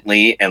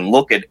instantly and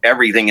look at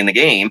everything in the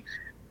game,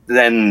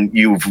 then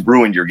you've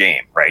ruined your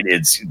game, right?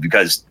 It's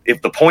because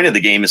if the point of the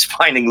game is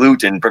finding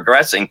loot and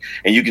progressing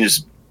and you can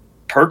just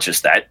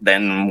purchase that,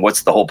 then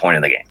what's the whole point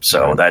of the game?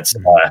 So that's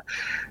I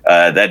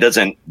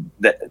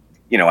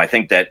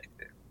think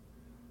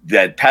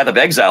that Path of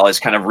Exile has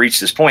kind of reached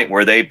this point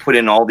where they put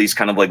in all these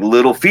kind of like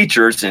little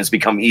features, and it's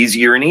become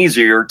easier and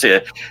easier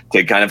to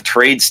kind of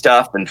trade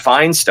stuff and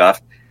find stuff.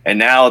 And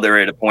now they're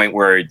at a point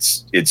where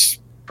it's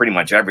pretty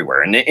much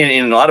everywhere. And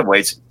in a lot of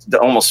ways, it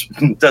almost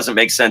doesn't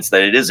make sense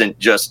that it isn't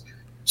just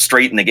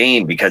straight in the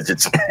game, because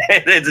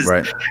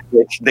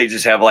they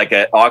just have like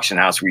an auction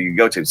house where you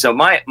go to. So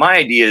my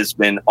idea has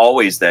been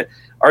always that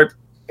our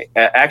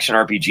action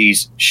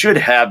RPGs should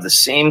have the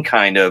same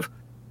kind of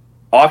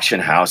auction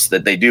house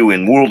that they do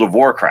in World of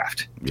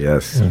Warcraft.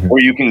 Yes.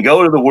 Where you can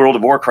go to the World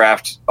of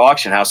Warcraft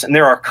auction house, and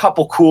there are a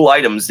couple cool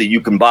items that you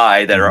can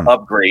buy that are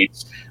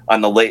upgrades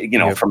on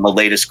the from the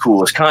latest,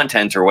 coolest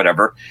content or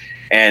whatever.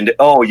 And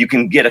you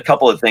can get a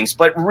couple of things,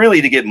 but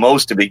really to get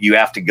most of it, you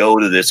have to go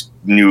to this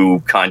new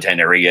content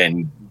area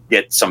and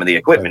get some of the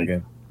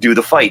equipment, do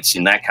the fights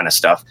and that kind of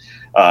stuff.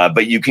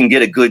 But you can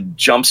get a good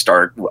jump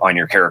start on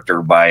your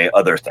character by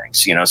other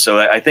things, So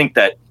I think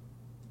that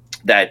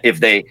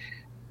if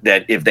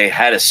they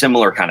had a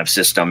similar kind of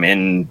system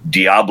in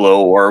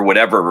Diablo or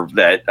whatever,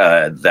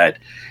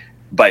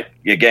 but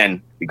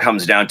again, it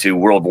comes down to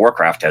World of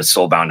Warcraft has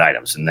soulbound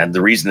items. And then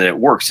the reason that it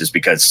works is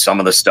because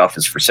some of the stuff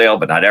is for sale,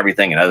 but not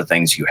everything. And other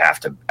things you have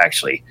to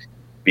actually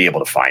be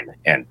able to find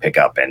and pick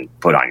up and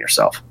put on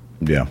yourself.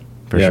 Yeah,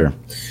 for sure.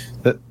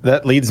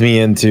 That leads me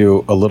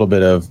into a little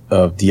bit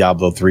of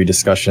Diablo 3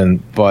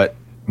 discussion, but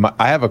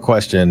I have a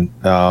question.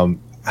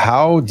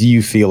 How do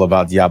you feel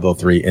about Diablo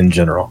 3 in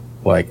general?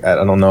 Like, I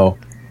don't know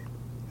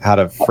how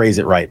to phrase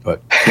it right,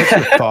 but what's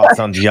your thoughts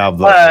on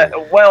Diablo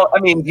 3? Well, I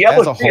mean,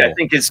 Diablo 3,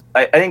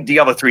 I think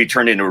Diablo 3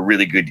 turned into a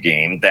really good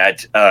game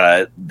that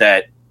a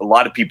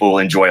lot of people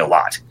enjoy a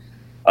lot.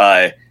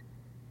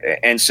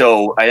 And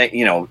so I think,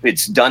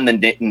 it's done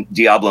the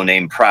Diablo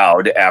name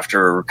proud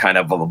after kind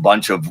of a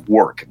bunch of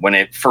work. When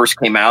it first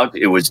came out,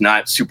 it was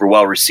not super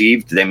well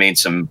received. They made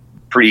some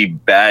pretty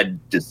bad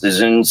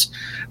decisions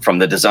from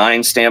the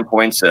design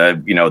standpoints.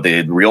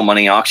 The real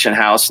money auction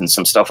house and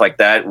some stuff like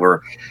that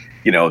were,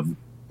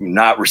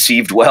 not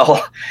received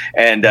well.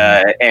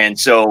 And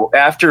so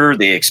after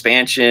the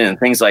expansion and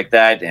things like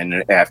that,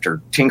 and after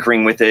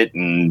tinkering with it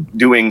and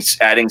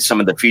adding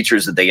some of the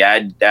features that they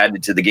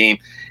added to the game,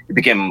 it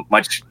became a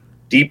much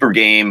deeper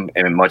game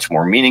and much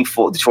more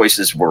meaningful. The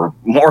choices were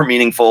more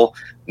meaningful,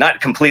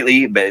 not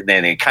completely, but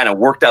then it kind of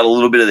worked out a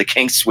little bit of the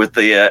kinks with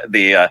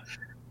the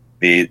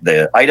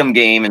item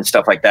game and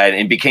stuff like that,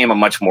 and it became a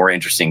much more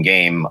interesting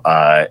game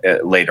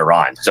later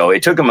on. So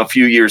it took them a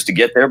few years to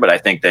get there, but I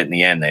think that in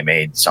the end they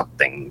made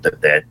something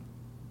that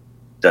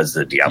does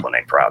the Diablo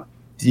name proud.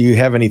 Do you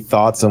have any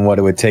thoughts on what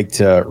it would take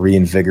to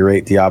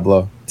reinvigorate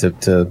Diablo,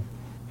 to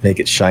make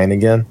it shine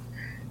again?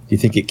 Do you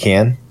think it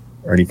can,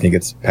 or do you think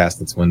it's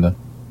past its window?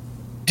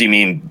 Do you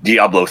mean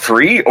Diablo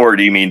 3, or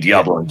do you mean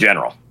Diablo in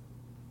general?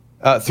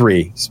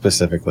 3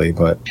 specifically,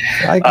 but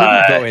I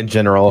could go in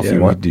general if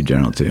you want. Do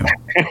general too.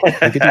 We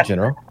could do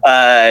general.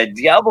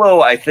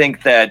 Diablo, I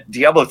think that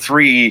Diablo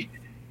 3,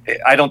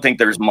 I don't think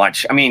there's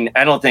much. I mean,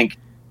 I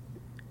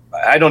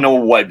don't know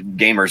what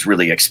gamers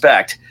really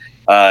expect.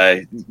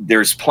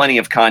 there's plenty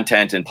of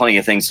content and plenty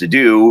of things to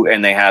do,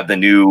 and they have the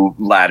new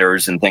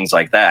ladders and things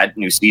like that,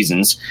 new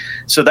seasons.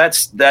 So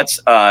that's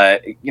I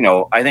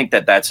think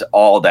that's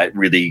all that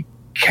really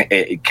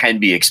can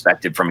be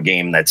expected from a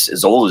game that's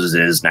as old as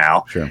it is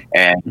now, sure.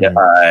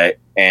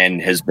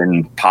 And has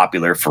been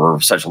popular for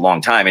such a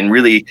long time. And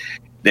really,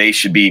 they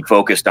should be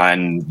focused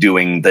on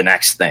doing the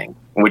next thing,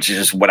 which is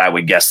just what I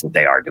would guess that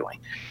they are doing.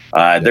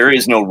 There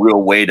is no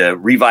real way to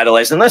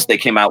revitalize unless they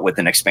came out with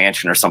an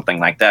expansion or something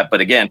like that.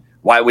 But again,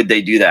 why would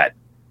they do that?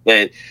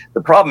 The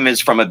problem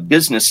is, from a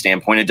business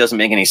standpoint, it doesn't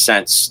make any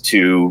sense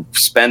to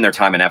spend their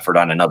time and effort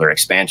on another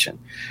expansion.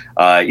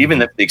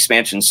 Even if the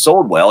expansion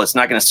sold well, it's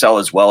not going to sell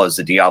as well as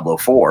the Diablo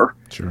 4.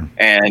 Sure.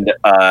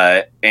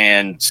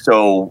 And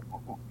so,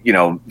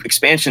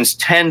 expansions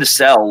tend to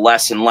sell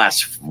less and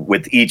less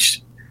with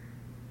each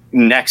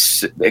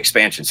next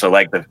expansion. So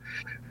like the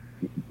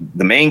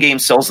main game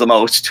sells the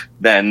most,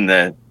 then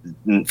the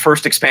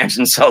first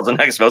expansion sells the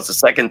next most, the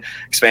second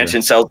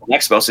expansion sells the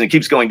next most, and it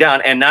keeps going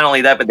down. And not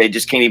only that, but they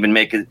just can't even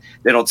make it.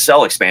 They don't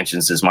sell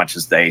expansions as much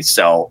as they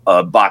sell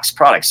box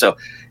products. So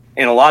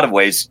in a lot of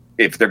ways,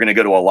 if they're going to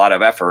go to a lot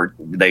of effort,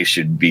 they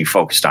should be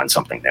focused on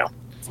something new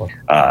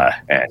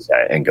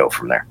and go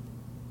from there.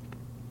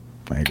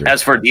 I agree.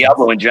 As for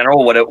Diablo in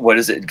general, what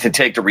does it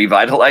take to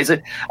revitalize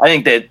it? I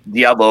think that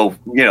Diablo,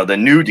 the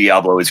new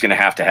Diablo is going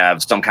to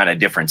have some kind of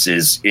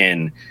differences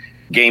in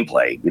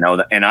gameplay,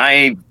 and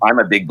I'm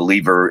a big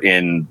believer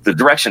in the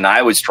direction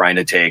I was trying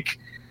to take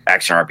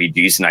action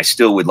RPGs, and I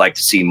still would like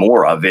to see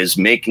more of, is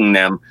making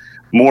them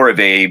more of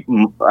a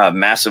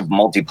massive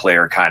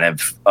multiplayer kind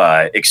of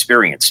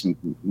experience,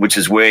 which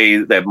is way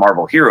that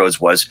Marvel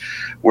Heroes was,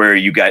 where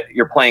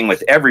you're playing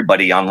with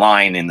everybody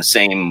online in the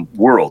same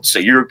world. So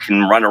you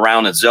can run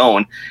around a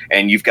zone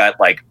and you've got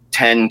like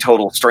 10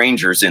 total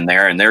strangers in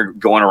there, and they're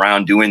going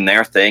around doing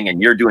their thing and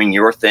you're doing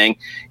your thing.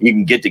 You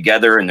can get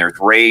together and there's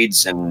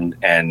raids and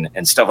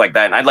stuff like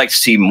that. And I'd like to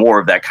see more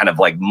of that kind of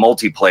like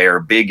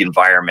multiplayer, big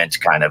environment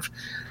kind of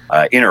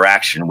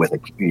interaction with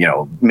it,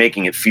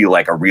 making it feel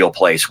like a real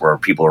place where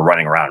people are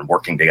running around,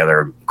 working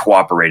together,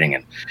 cooperating,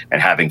 and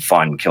having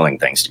fun, killing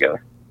things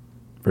together.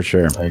 For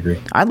sure. I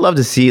agree. I'd love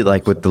to see,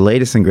 like, with the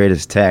latest and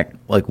greatest tech,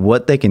 like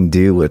what they can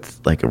do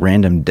with like a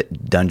random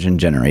dungeon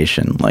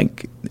generation,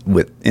 like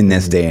in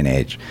this day and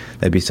age.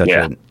 That'd be such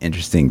an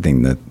interesting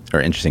thing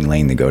interesting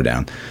lane to go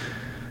down.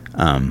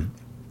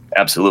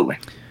 Absolutely.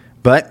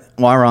 But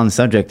while we're on the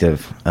subject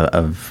of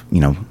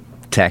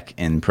tech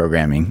and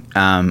programming,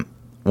 I'm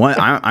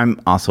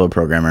also a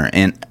programmer,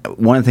 and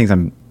one of the things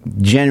I'm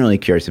generally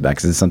curious about,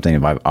 because it's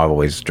something I've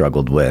always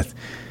struggled with,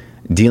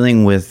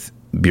 dealing with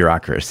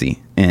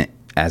bureaucracy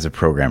as a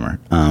programmer.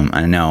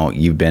 I know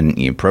you've been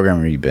a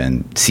programmer, you've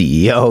been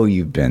CEO,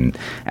 you've been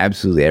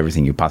absolutely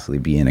everything you possibly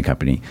be in a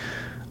company.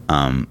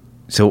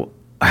 So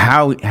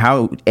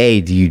how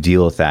A, do you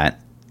deal with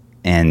that,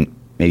 and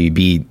maybe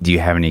B, do you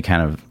have any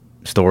kind of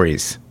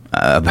stories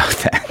about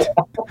that?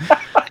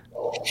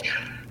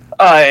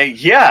 I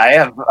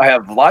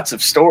have lots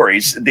of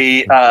stories.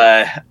 The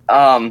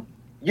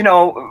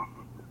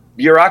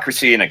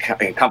bureaucracy in a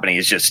company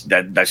is just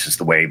that's just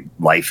the way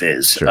life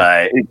is. Sure.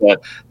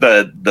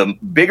 The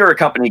bigger a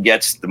company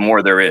gets, the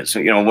more there is.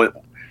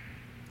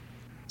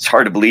 It's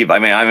hard to believe. I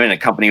mean, I'm in a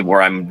company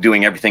where I'm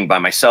doing everything by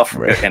myself,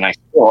 right, and I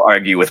still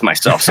argue with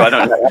myself. So I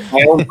don't know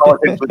my own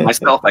politics with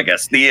myself, I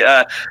guess.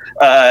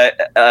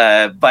 But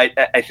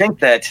I think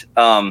that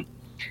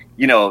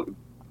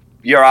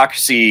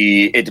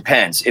bureaucracy, it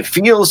depends. It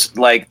feels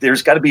like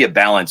there's got to be a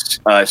balance,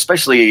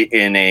 especially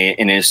in an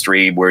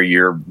industry where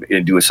you're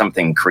doing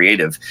something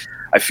creative.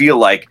 I feel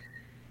like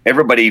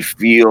everybody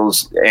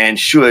feels and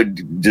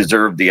should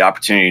deserve the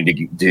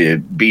opportunity to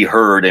be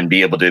heard and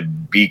be able to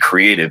be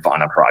creative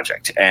on a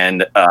project.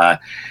 And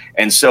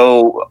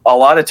so a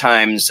lot of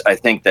times I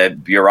think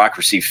that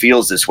bureaucracy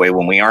feels this way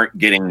when we aren't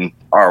getting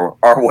our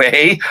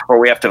way, or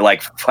we have to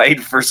like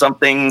fight for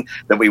something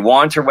that we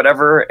want or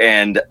whatever.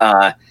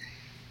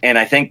 And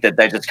I think that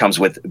just comes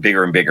with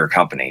bigger and bigger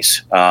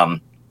companies.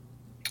 And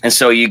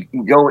so you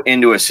go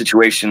into a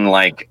situation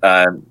like,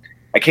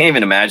 I can't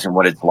even imagine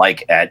what it's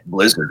like at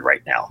Blizzard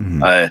right now.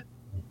 Mm-hmm.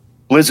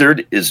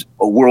 Blizzard is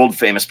a world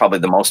famous, probably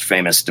the most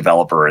famous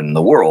developer in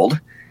the world.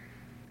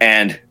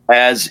 And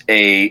as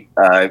a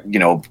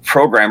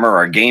programmer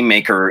or a game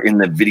maker in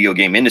the video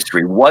game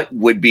industry, what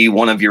would be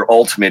one of your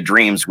ultimate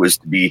dreams was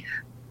to be,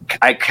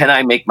 can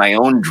I make my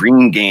own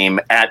dream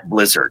game at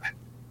Blizzard?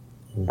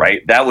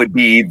 Right, that would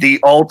be the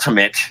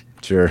ultimate.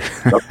 Sure,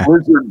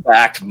 Blizzard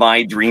backed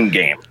my dream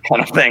game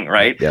kind of thing,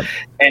 right? Yep.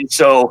 And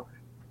so,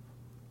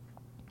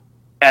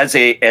 as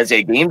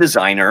a game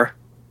designer,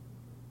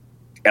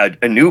 a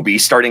newbie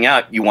starting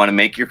out, you want to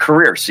make your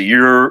career, so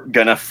you're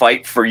gonna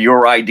fight for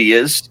your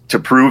ideas to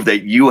prove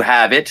that you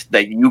have it,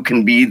 that you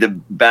can be the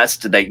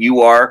best, that you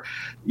are,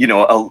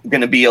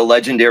 going to be a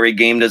legendary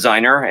game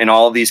designer, and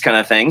all of these kind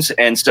of things,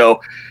 and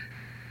so.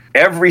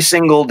 Every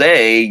single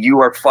day, you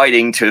are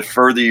fighting to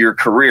further your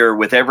career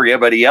with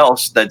everybody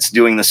else that's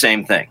doing the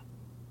same thing.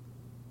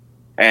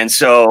 And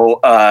so,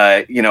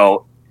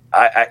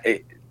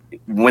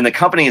 when the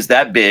company is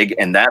that big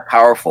and that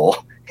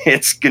powerful,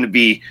 it's going to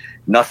be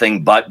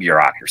nothing but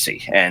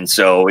bureaucracy. And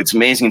so it's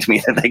amazing to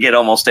me that they get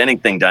almost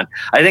anything done.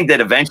 I think that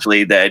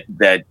eventually that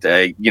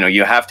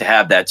you have to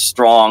have that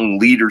strong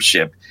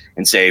leadership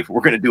and say,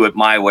 we're going to do it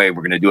my way.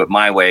 We're going to do it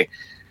my way.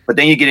 But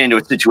then you get into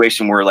a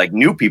situation where like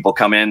new people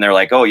come in, they're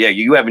like, oh yeah,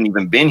 you haven't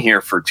even been here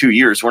for 2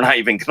 years. We're not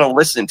even going to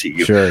listen to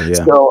you. Sure, yeah.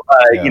 So,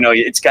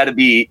 there's got to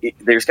be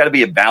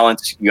a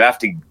balance. You have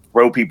to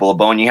throw people a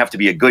bone. You have to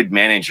be a good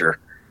manager.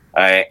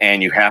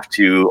 And you have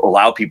to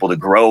allow people to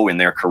grow in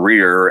their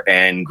career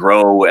and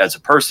grow as a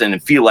person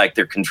and feel like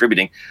they're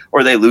contributing,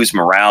 or they lose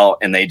morale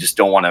and they just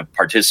don't want to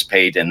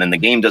participate. And then the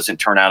game doesn't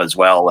turn out as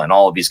well and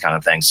all of these kind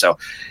of things. So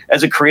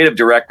as a creative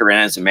director and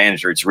as a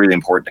manager, it's really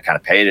important to kind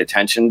of pay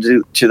attention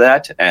to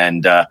that.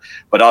 And,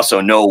 but also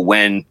know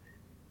when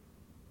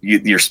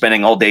you're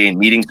spending all day in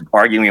meetings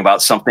arguing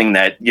about something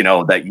that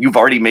that you've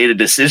already made a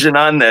decision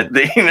on, that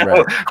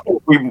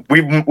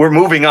right. we're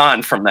moving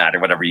on from that or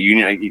whatever.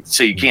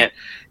 So you can't.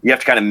 You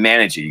have to kind of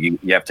manage it.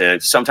 You have to.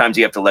 Sometimes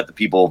you have to let the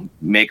people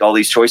make all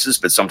these choices,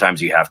 but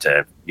sometimes you have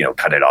to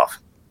cut it off.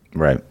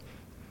 Right.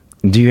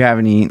 Do you have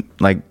any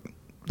like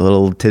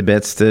little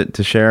tidbits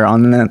to share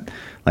on that?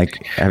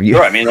 Like, have you?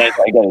 Sure. I mean, I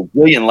got a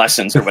billion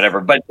lessons or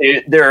whatever, but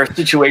there are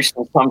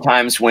situations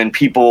sometimes when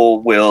people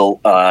will.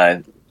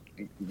 I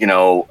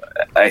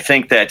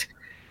think that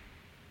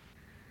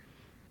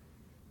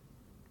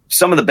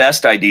some of the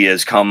best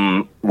ideas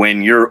come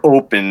when you're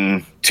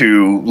open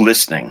to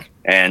listening.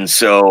 And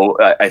so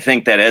I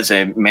think that as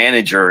a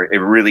manager, it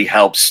really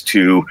helps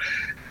to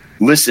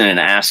listen and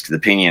ask the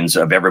opinions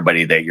of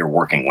everybody that you're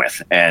working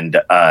with and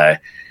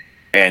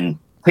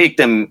take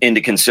them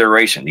into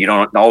consideration. You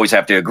don't always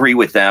have to agree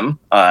with them,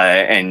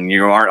 and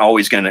you aren't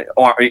always going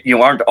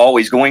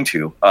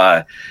to,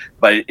 but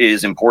it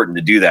is important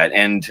to do that.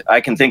 And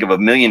I can think of a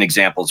million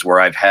examples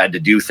where I've had to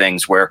do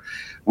things where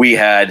we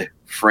had,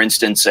 for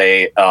instance,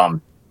 we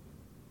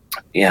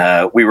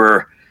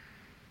were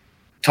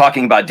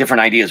talking about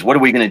different ideas. What are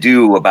we going to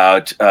do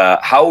about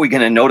how are we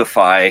going to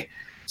notify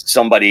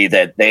somebody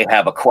that they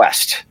have a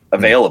quest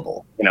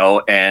available?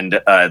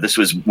 And this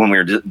was when we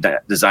were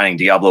designing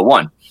Diablo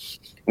 1.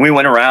 We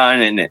went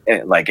around and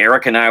like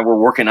Eric and I were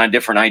working on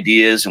different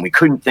ideas, and we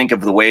couldn't think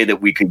of the way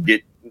that we could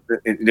get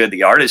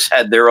the artists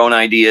had their own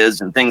ideas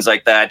and things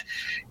like that.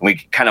 And we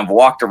kind of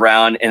walked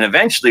around, and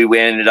eventually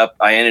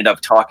I ended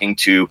up talking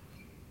to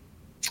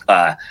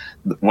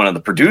one of the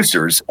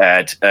producers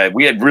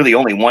we had really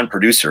only one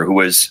producer who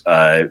was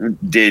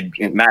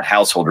Matt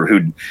Householder,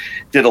 who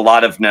did a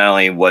lot of, not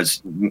only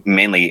was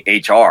mainly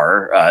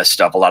HR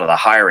stuff, a lot of the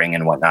hiring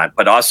and whatnot,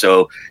 but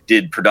also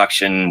did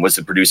production, was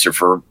the producer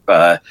for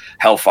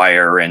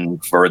Hellfire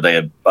and for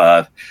the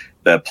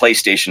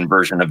PlayStation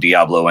version of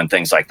Diablo and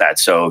things like that.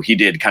 So he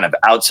did kind of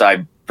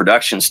outside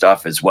production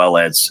stuff as well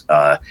as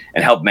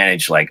and helped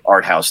manage like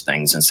art house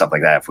things and stuff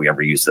like that if we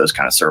ever use those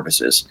kind of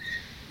services.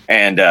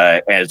 And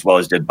as well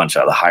as did a bunch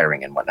of the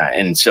hiring and whatnot.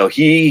 And so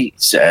he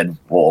said,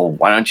 well,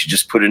 why don't you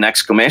just put an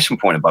exclamation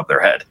point above their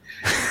head?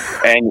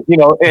 And,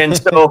 and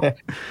so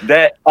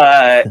that,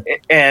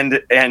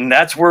 and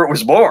that's where it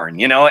was born,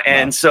 and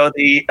wow. So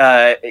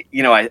I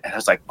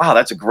was like, wow,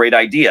 that's a great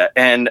idea.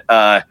 And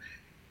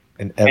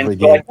every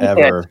game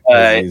ever.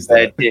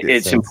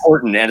 It's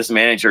important as a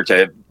manager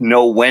to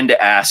know when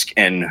to ask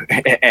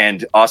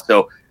and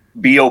also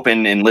be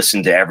open and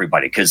listen to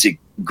everybody, because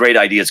great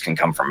ideas can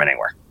come from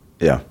anywhere.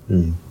 Yeah,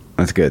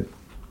 That's good.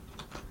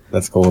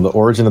 That's cool. The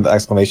origin of the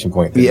exclamation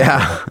point.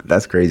 Yeah,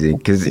 that's crazy,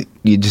 because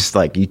you just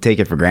you take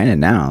it for granted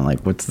now.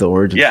 Like, what's the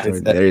origin? Yeah,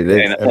 there it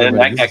is. And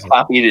that got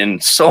copied in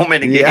so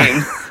many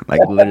games. Like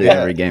literally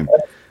every game.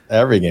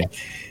 Every game.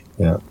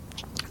 Yeah.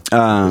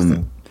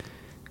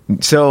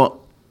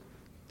 So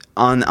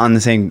on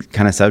the same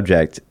kind of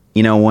subject,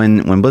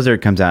 when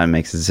Blizzard comes out and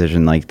makes a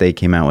decision, like they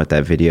came out with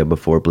that video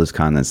before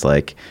BlizzCon that's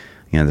like,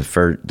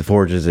 the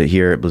forges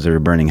here at Blizzard are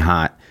burning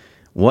hot.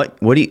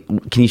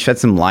 Can you shed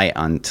some light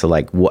on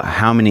to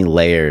how many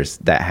layers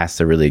that has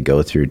to really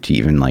go through to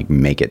even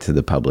make it to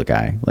the public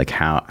eye? Like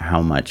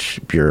how much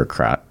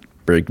bureaucratic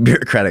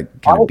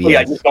Honestly,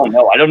 I just don't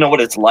know. I don't know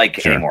what it's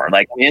like anymore.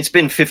 It's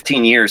been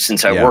 15 years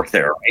since I worked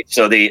there, right?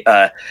 So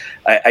I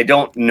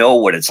don't know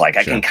what it's like.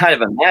 I can kind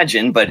of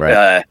imagine, but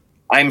right.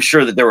 I'm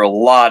sure that there were a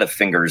lot of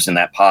fingers in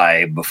that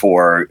pie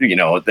before,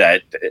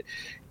 that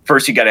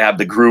first you got to have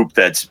the group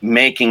that's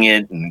making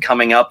it and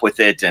coming up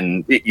with it.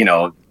 And,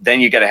 then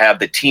you got to have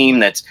the team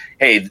that's,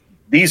 hey,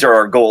 these are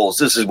our goals.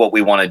 This is what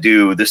we want to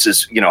do. This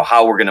is,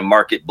 how we're going to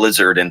market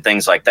Blizzard and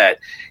things like that.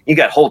 You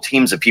got whole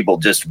teams of people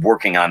just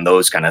working on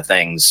those kind of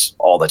things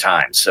all the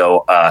time.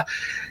 So,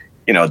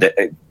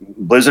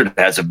 Blizzard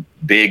has a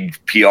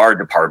big PR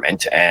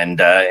department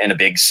and a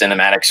big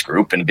cinematics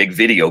group and a big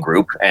video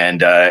group.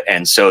 And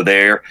so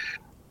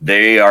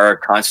they are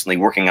constantly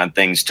working on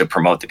things to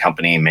promote the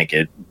company and make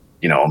it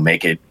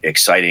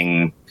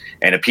exciting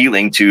and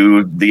appealing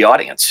to the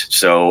audience.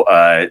 So,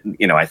 I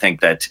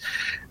think that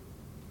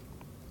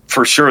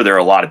for sure there are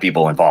a lot of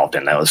people involved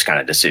in those kind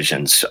of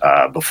decisions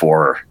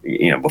before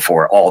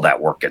all that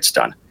work gets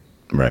done.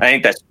 Right. I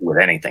think that's with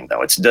anything,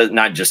 though. It's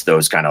not just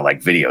those kind of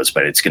like videos,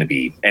 but it's going to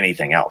be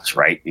anything else,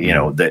 right? You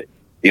know, the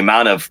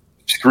amount of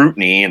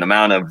scrutiny and the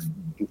amount of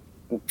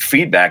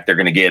feedback they're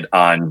going to get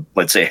on,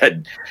 let's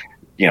say,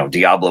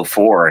 Diablo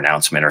 4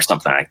 announcement or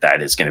something like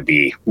that is going to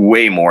be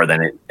way more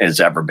than it has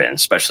ever been,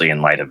 especially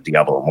in light of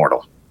Diablo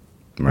Immortal.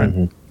 Right.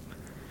 Mm-hmm.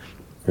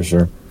 For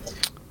sure.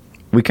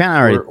 We kind of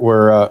already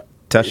we're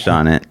touched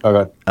on it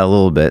a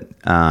little bit.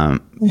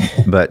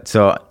 But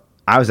so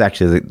I was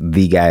actually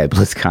the guy at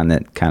BlizzCon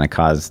that kind of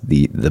caused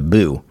the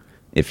boo,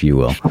 if you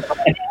will.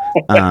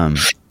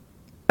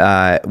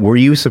 Were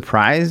you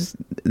surprised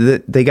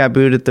that they got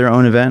booed at their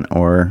own event,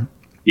 or?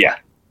 Yeah,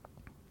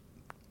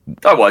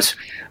 I was.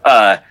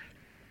 But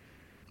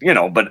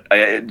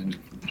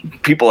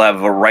people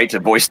have a right to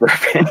voice their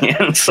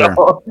opinion. So,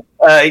 Sure.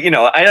 I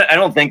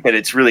don't think that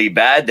it's really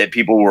bad that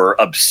people were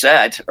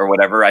upset or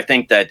whatever. I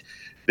think that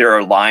there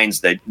are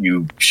lines that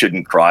you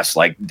shouldn't cross,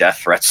 like death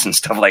threats and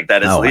stuff like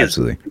that.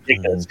 Absolutely.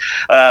 Ridiculous.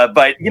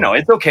 But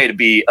it's okay to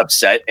be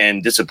upset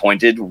and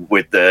disappointed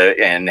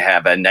and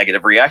have a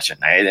negative reaction.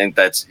 I think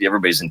that's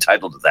everybody's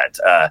entitled to that.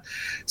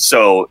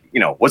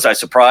 Was I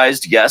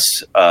surprised?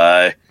 Yes.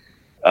 Do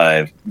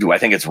I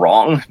think it's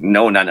wrong?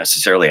 No, not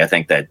necessarily. I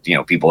think that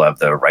people have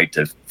the right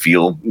to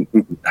feel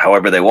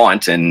however they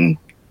want, and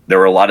there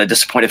were a lot of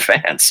disappointed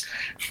fans.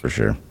 For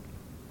sure.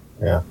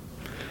 Yeah,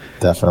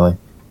 definitely.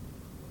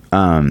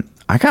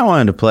 I kind of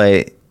wanted to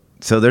play.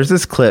 So there's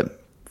this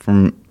clip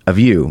of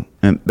you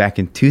back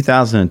in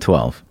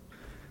 2012.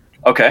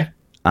 Okay.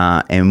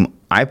 And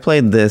I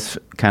played this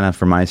kind of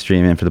for my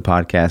stream and for the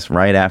podcast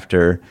right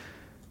after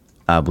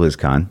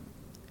BlizzCon,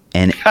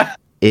 and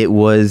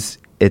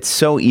it's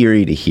so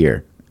eerie to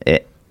hear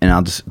it. And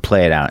I'll just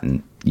play it out,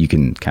 and you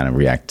can kind of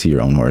react to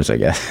your own words, I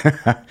guess.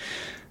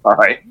 All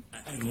right.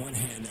 On one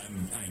hand,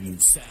 I'm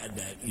sad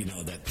that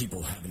that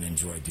people haven't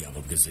enjoyed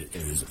Diablo because it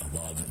is a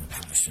love and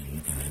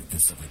passion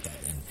and stuff like that,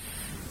 and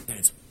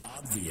it's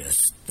obvious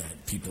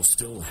that people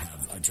still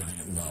have a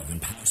giant love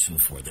and passion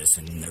for this,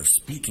 and they're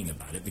speaking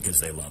about it because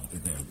they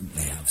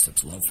have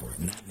such love for it,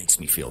 and that makes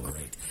me feel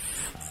great.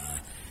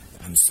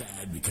 I'm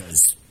sad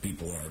because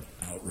people are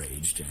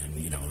outraged,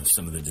 and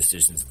some of the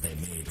decisions that they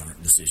made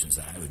aren't decisions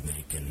that I would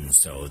make, and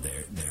so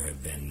there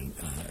have been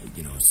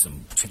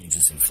some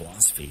changes in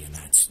philosophy, and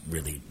that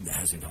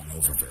hasn't gone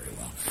over very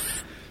well.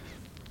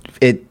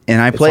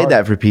 And I played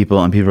that for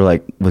people, and people are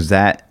like, "Was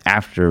that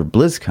after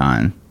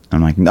BlizzCon?"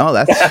 I'm like, "No,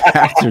 that's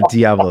after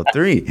Diablo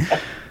 3."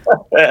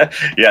 Yeah,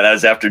 that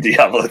was after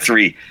Diablo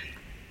 3.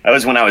 That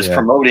was when I was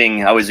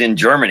promoting. I was in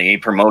Germany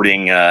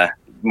promoting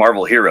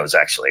Marvel Heroes,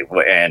 actually,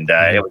 and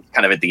it was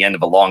kind of at the end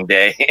of a long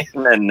day.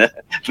 And then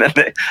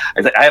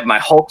I have my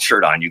Hulk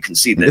shirt on. You can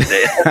see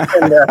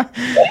that.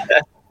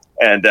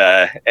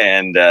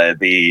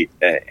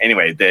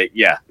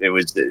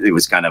 It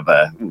was kind of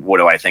a what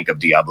do I think of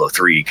Diablo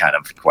 3 kind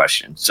of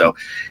question. So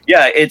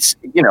yeah, it's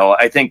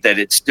I think that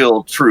it's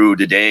still true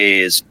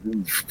today, is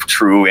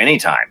true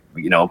anytime.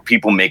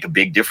 People make a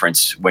big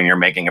difference when you're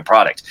making a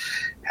product.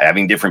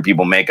 Having different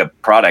people make a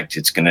product,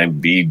 it's going to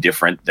be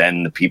different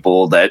than the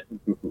people that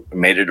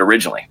made it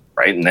originally,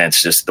 right? And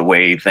that's just the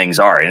way things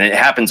are, and it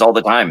happens all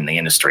the time in the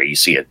industry. You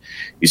see it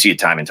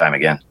time and time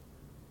again.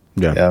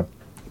 Yeah.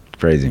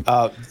 Crazy.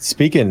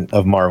 Speaking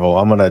of Marvel,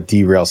 I'm going to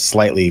derail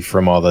slightly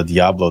from all the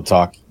Diablo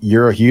talk.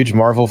 You're a huge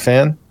Marvel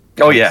fan?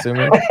 Oh, yeah.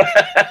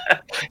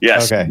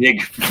 Yes, okay.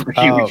 Big,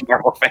 huge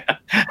Marvel fan.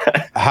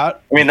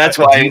 That's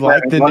why do you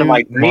like the one of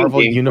my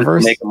Marvel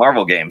universe? Make a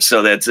Marvel game,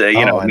 so that's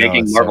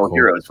making Marvel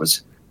Heroes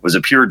was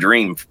a pure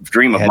dream of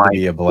mine.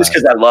 Just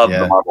because I love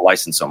the Marvel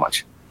license so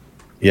much.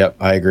 Yep,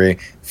 I agree.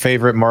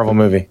 Favorite Marvel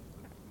movie?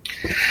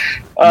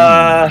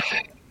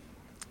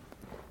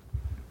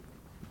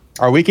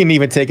 Or we can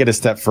even take it a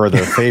step further.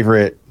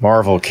 Favorite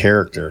Marvel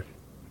character?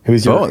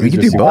 Who's your? You can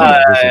do both.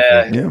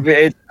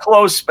 It's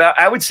close.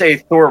 I would say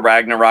Thor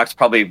Ragnarok's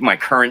probably my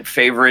current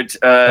favorite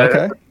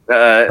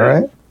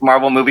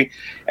Marvel movie,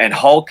 and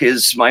Hulk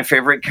is my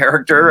favorite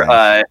character.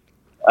 Nice.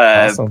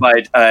 Awesome.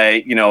 But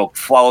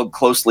followed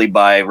closely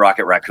by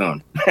Rocket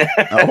Raccoon.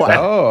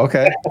 Oh,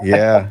 okay.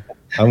 Yeah,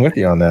 I'm with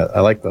you on that.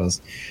 I like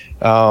those.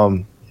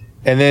 And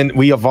then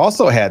we have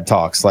also had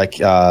talks like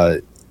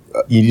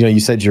you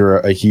said you're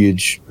a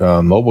huge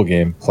mobile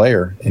game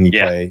player, and you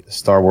play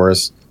Star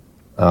Wars.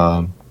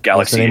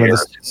 Galaxy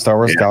Heroes. Star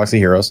Wars Galaxy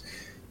Heroes.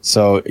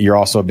 So you're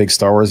also a big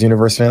Star Wars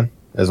universe fan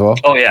as well?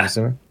 Oh yeah,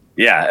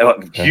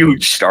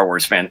 huge Star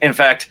Wars fan. In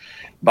fact,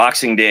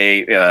 Boxing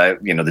Day,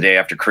 the day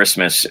after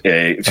Christmas,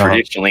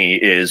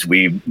 traditionally is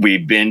we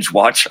binge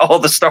watch all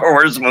the Star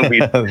Wars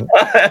movies.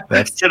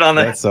 sit on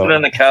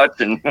the couch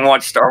and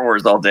watch Star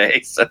Wars all day.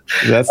 So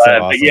that's so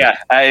awesome. But yeah,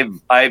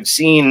 I've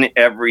seen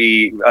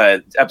every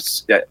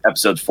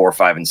episodes 4,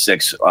 5, and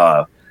 6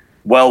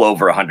 well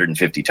over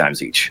 150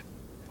 times each.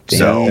 Damn.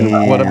 So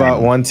what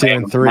about 1, 2,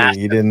 and 3?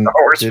 You didn't.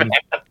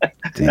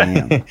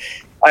 Damn.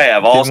 I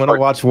have all. Didn't want to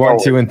watch 1,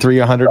 2, and 3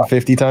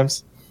 150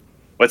 times.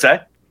 What's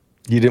that?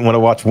 You didn't want to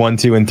watch 1,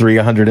 2, and 3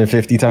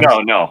 150 times?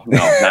 No,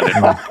 not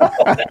at all.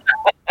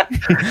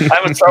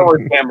 I'm a Star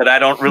Wars fan, but I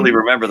don't really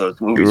remember those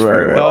movies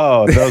very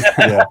well. Oh, those,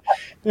 yeah.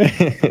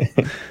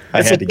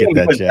 I had to get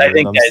that, Chad. I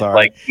think I'm that, sorry.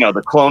 like,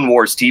 the Clone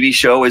Wars TV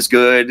show was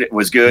good.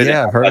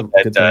 Yeah, I've heard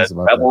good things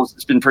about Rebels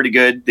has been pretty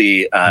good.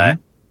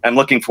 I'm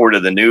looking forward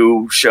to the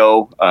new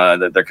show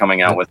that they're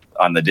coming out with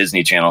on the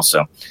Disney Channel.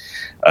 So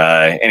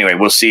anyway,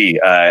 we'll see.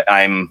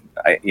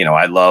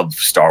 I love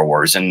Star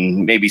Wars,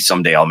 and maybe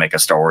someday I'll make a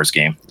Star Wars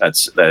game.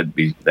 That'd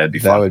be fun.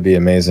 That would be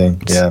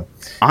amazing. Yeah.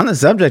 On the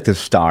subject of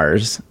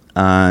stars,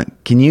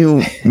 can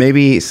you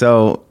maybe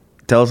tell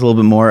us a little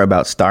bit more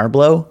about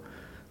Starblow?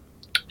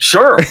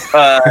 Sure.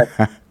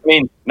 I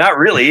mean, not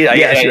really.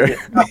 Sure.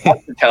 It's not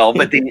hard to tell,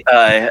 but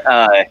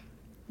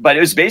but it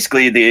was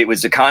basically it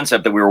was the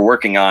concept that we were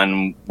working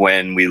on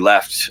when we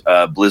left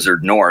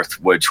Blizzard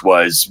North, which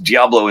was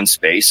Diablo in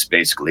space,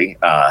 basically.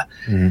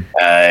 And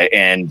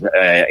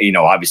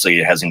obviously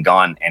it hasn't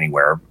gone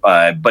anywhere.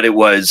 But it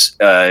was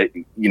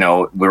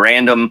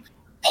random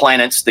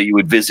planets that you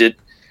would visit.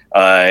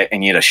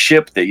 And you had a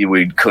ship that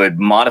you could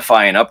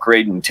modify and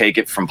upgrade and take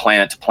it from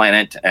planet to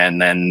planet, and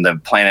then the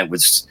planet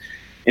was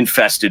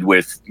infested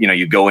with,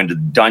 you go into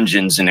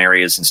dungeons and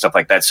areas and stuff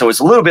like that. So it's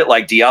a little bit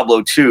like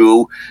Diablo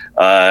 2,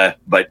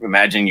 but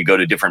imagine you go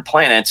to different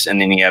planets,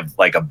 and then you have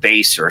like a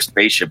base or a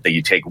spaceship that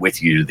you take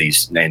with you to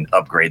these and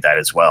upgrade that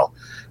as well.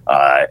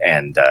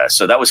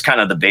 So that was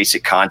kind of the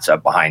basic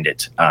concept behind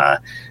it.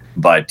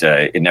 But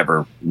it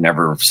never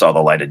saw the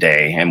light of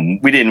day,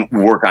 and we didn't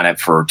work on it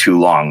for too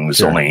long. It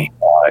was only,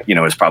 it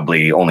was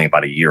probably only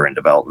about a year in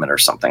development or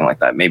something like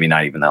that. Maybe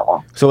not even that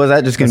long. So was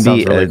that just going to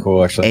be really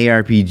cool, actually.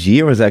 ARPG,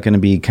 or was that going to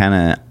be kind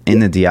of in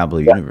the Diablo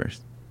universe?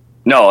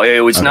 No, it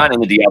was not in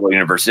the Diablo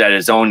universe. It had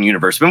its own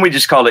universe. But we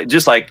just called it,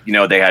 just like,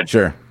 they had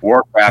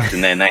Warcraft,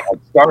 and then they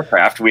had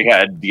StarCraft. We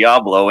had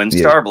Diablo and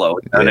Starblow.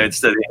 And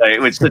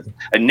it was just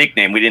a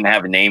nickname. We didn't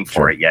have a name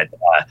for it yet.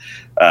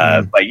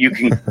 But you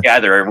can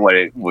gather what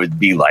it would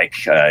be like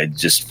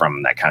just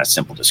from that kind of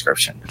simple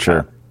description.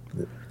 Sure.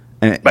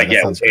 But yeah,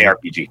 it was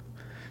ARPG.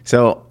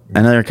 So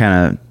another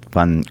kind of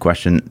fun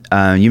question.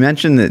 You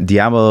mentioned that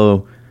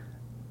Diablo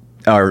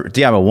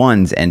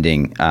 1's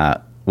ending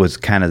was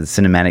kind of the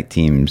cinematic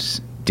team's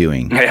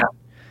doing.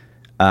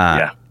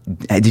 Yeah.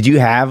 Did you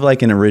have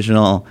like an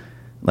original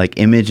like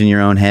image in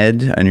your own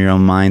head, in your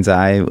own mind's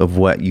eye, of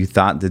what you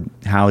thought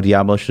how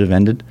Diablo should have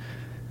ended?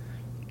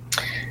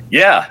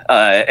 Yeah,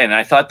 and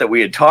I thought that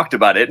we had talked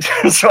about it,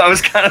 so I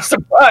was kind of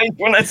surprised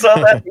when I saw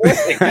that.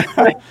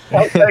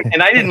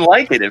 And I didn't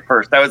like it at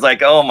first. I was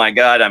like, "Oh my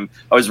god!" I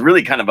was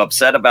really kind of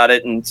upset about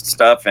it and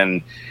stuff.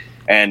 And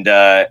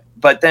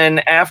but then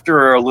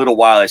after a little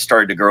while, it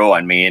started to grow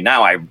on me. And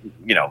now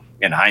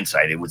in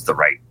hindsight, it was the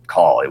right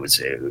call. It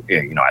was,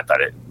 I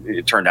thought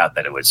it turned out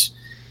that it was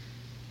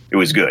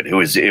good. It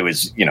was,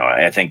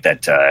 I think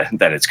that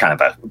it's kind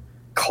of a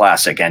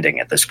classic ending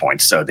at this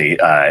point. So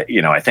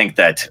I think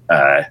that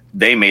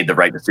they made the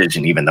right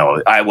decision, even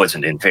though I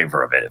wasn't in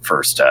favor of it at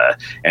first,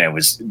 and it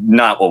was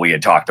not what we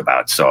had talked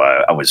about. So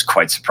I was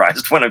quite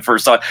surprised when I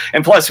first saw it.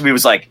 And plus, we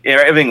was like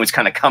everything was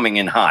kind of coming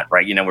in hot,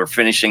 right? We're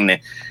finishing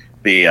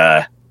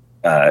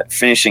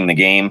finishing the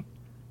game.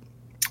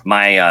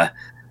 My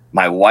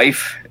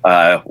wife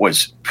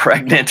was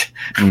pregnant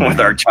with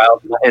our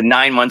child,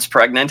 9 months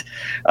pregnant.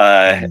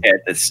 At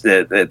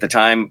the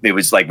time, it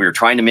was like we were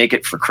trying to make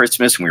it for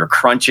Christmas, and we were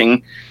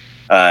crunching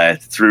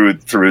through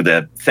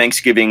the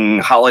Thanksgiving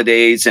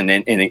holidays and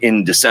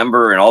in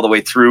December and all the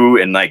way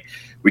through. And like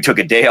we took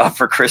a day off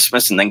for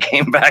Christmas and then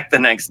came back the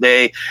next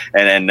day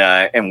and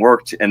then and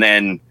worked and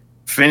then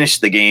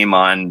finished the game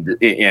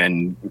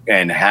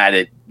and had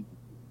it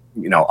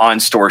on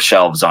store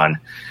shelves on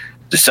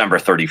December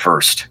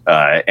 31st.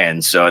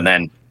 And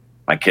then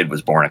my kid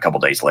was born a couple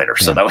days later.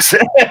 So that was,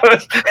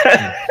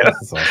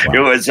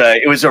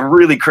 it was a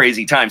really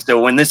crazy time.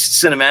 So when this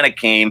cinematic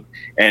came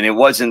and it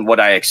wasn't what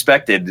I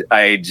expected,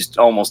 I just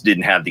almost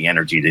didn't have the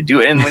energy to do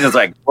it. And it was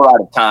like, we're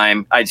out of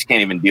time. I just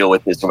can't even deal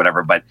with this or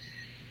whatever. But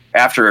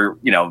after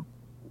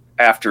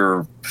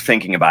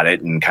thinking about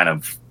it and kind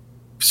of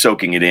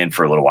soaking it in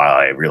for a little while,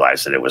 I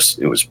realized that it was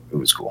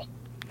cool.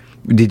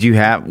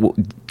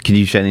 Can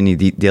you shed any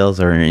details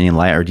or any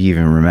light, or do you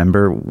even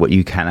remember what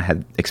you kind of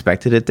had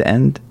expected it to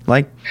end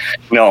like?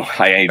 No,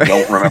 I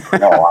don't remember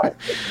at all.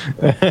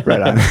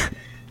 Right on.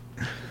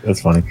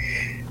 That's funny.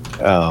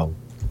 So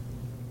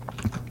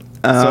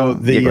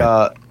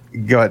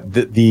go ahead.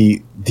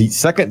 The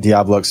second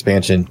Diablo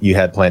expansion you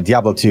had planned,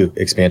 Diablo 2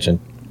 expansion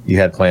you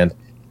had planned.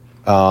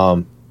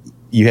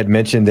 You had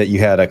mentioned that you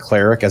had a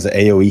cleric as an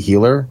AoE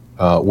healer.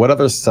 What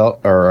other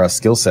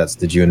skill sets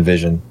did you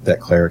envision that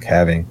cleric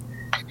having?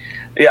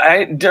 Yeah,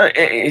 I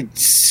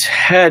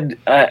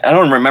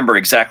don't remember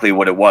exactly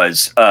what it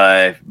was,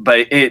 but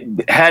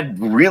it had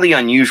really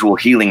unusual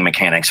healing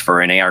mechanics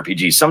for an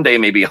ARPG. Someday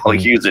maybe I'll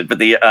use it, but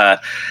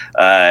that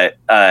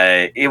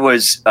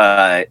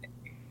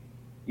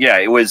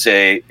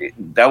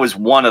was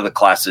one of the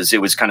classes.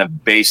 It was kind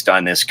of based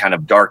on this kind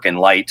of dark and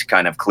light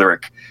kind of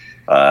cleric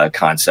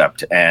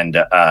concept, and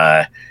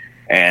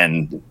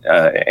And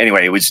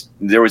anyway,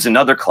 there was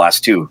another class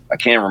too. I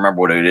can't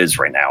remember what it is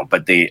right now,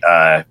 but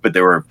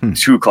there were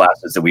two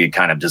classes that we had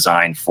kind of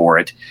designed for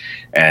it,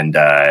 and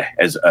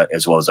as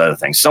well as other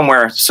things.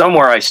 Somewhere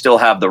I still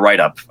have the write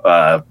up,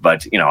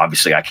 but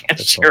obviously I can't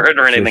share it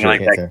or anything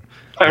like that.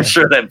 I'm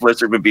sure that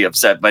Blizzard would be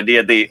upset. But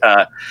there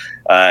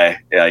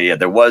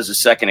was a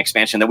second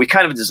expansion that we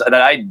kind of that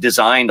I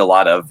designed a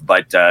lot of,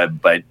 but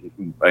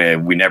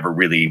we never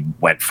really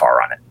went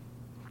far on it.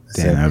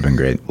 Damn, that would have been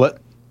great.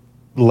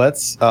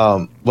 Let's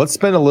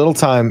spend a little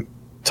time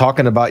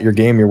talking about your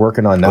game you're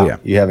working on now.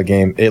 You have a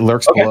game. It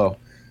lurks below.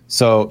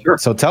 So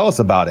tell us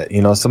about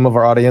it. Some of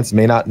our audience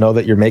may not know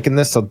that you're making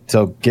this.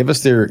 So give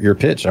us your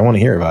pitch. I want to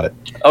hear about it.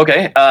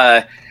 Okay.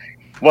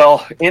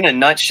 Well, in a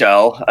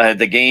nutshell,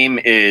 the game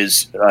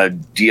is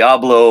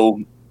Diablo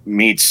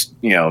meets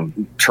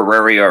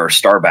Terraria or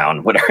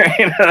Starbound,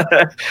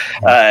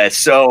 whatever.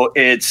 So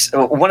it's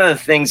one of the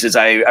things is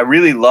I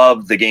really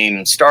love the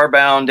game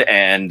Starbound,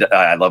 and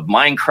I love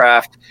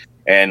Minecraft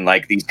and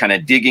like these kind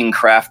of digging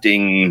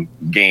crafting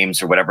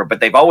games or whatever,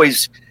 but they've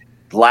always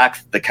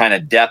lacked the kind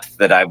of depth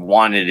that I've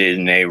wanted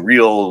in a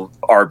real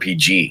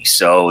RPG.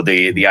 So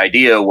the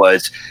idea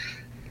was,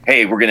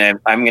 hey,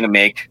 I'm gonna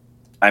make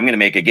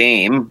a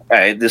game.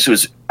 I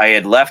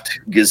had left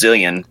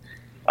Gazillion,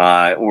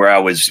 where I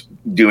was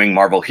doing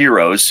Marvel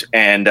Heroes,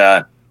 and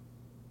I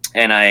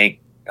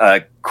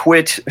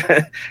quit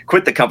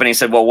the company and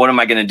said, well, what am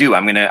I going to do?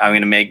 I'm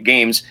going to make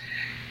games.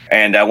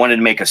 And I wanted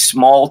to make a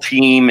small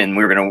team, and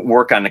we were going to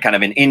work on kind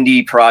of an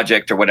indie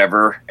project or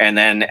whatever. And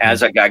then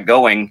as I got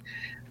going,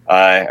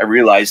 I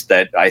realized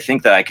that I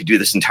think that I could do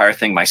this entire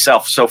thing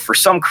myself. So for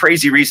some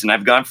crazy reason,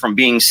 I've gone from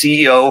being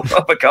CEO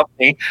of a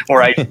company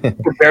where I could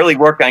barely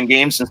work on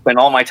games and spend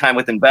all my time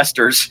with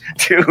investors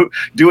to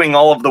doing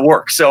all of the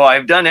work. So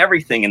I've done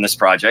everything in this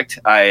project.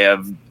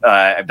 I've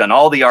done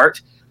all the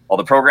art, all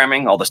the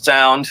programming, all the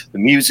sound, the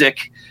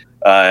music,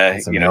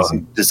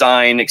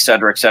 design, et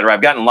cetera, et cetera.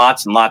 I've gotten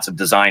lots and lots of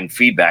design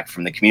feedback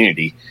from the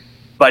community,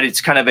 but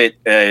it's kind of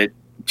a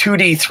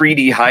 2D,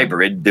 3D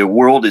hybrid. The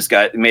world is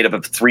made up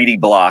of 3D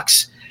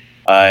blocks,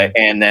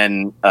 and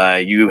then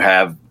you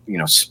have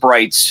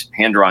sprites,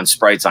 hand-drawn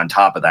sprites on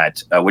top of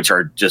that, which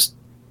are just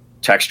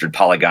textured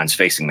polygons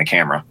facing the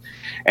camera,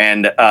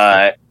 and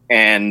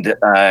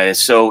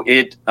so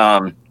it's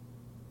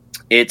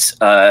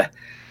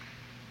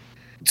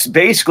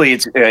basically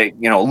a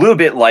little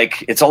bit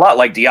like, it's a lot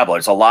like Diablo.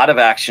 There's a lot of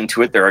action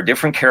to it. There are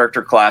different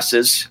character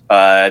classes.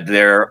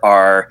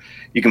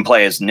 You can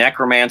play as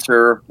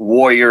Necromancer,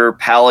 Warrior,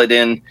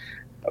 Paladin,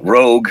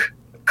 Rogue,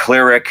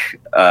 Cleric,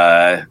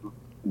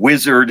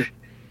 Wizard,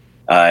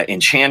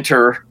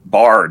 Enchanter,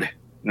 Bard.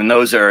 And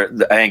those are,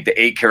 I think, the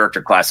 8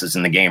 character classes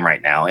in the game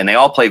right now. And they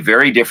all play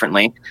very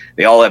differently.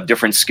 They all have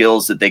different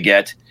skills that they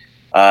get.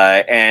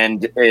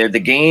 And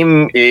the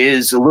game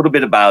is a little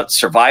bit about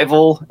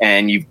survival,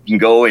 and you can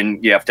go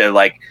and you have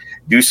to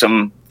do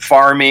some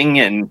farming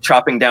and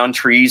chopping down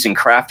trees and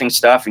crafting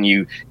stuff, and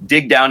you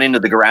dig down into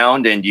the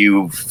ground and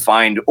you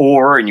find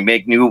ore and you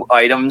make new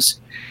items,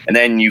 and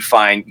then you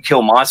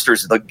kill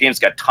monsters. The game's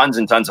got tons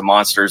and tons of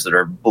monsters that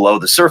are below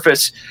the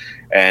surface,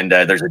 and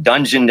there's a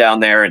dungeon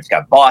down there. It's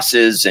got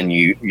bosses, and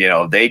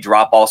they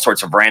drop all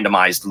sorts of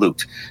randomized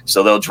loot.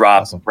 So they'll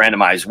drop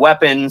randomized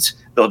weapons.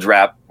 They'll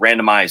drop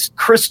randomized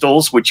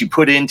crystals, which you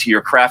put into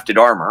your crafted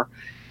armor,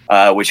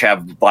 which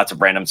have lots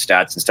of random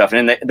stats and stuff.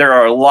 And there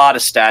are a lot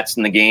of stats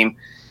in the game,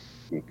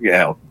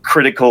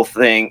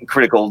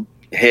 critical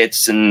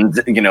hits and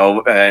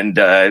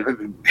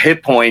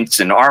hit points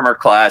and armor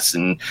class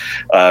and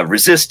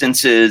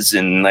resistances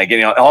and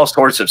all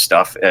sorts of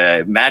stuff,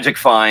 magic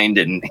find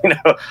and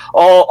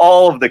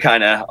all of the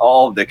kind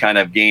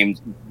of game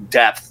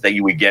depth that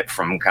you would get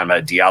from kind of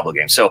a Diablo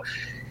game. So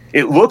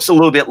it looks a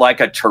little bit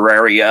like a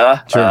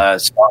Terraria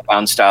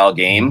Starbound style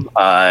game,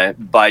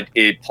 but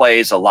it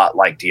plays a lot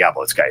like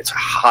Diablo. It's a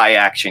high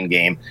action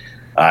game.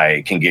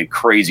 It can get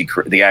crazy.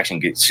 The action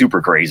gets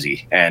super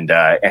crazy, and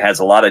it has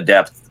a lot of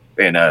depth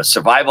in a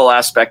survival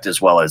aspect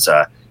as well as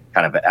a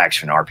kind of an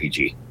action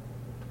RPG.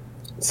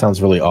 Sounds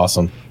really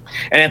awesome.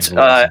 And it's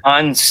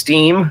on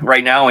Steam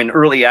right now in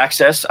early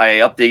access. I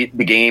update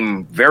the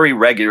game very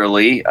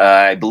regularly.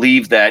 I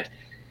believe that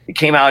it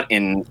came out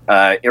in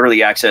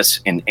early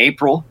access in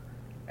April,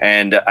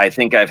 and I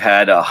think I've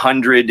had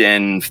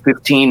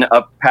 115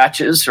 up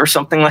patches or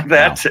something like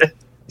that to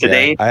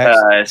date.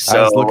 I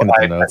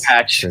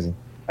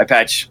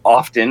patch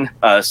often.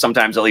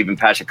 Sometimes I'll even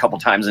patch a couple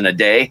times in a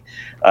day,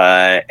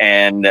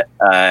 and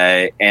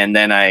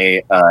then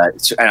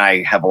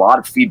I have a lot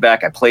of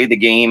feedback. I play the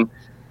game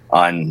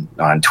on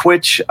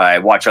Twitch. I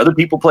watch other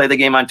people play the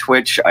game on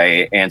Twitch.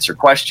 I answer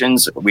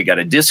questions. We got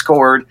a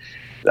Discord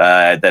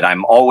that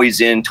I'm always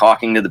in,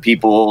 talking to the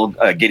people,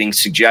 getting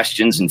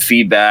suggestions and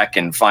feedback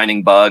and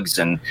finding bugs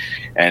and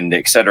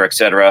et cetera, et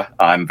cetera.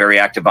 I'm very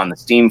active on the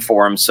Steam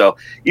forum. So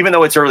even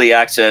though it's early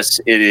access,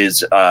 it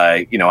is,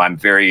 I'm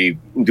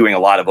doing a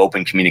lot of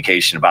open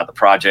communication about the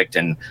project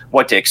and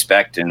what to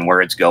expect and where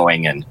it's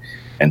going and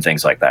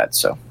things like that.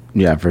 So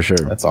yeah, for sure.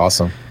 That's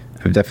awesome.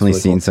 I've definitely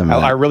seen some.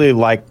 I really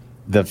like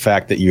the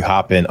fact that you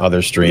hop in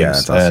other streams,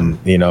 that's awesome. and,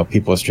 you know,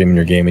 people are streaming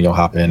your game and you'll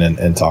hop in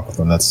and talk with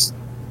them.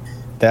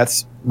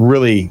 That's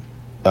really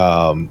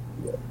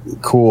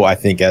cool, I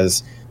think,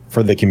 as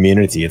for the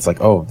community. It's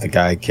like, oh, the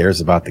guy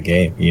cares about the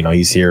game. You know,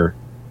 he's here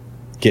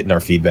getting our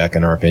feedback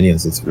and our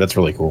opinions. That's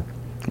really cool.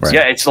 Right.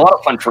 Yeah, it's a lot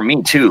of fun for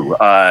me too.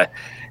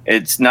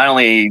 It's not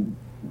only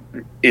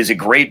is it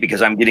great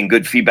because I'm getting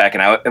good feedback,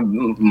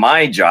 and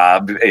my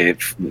job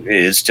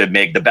is to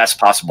make the best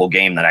possible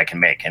game that I can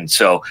make. And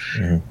so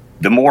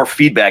the more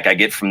feedback I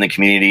get from the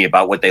community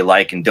about what they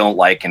like and don't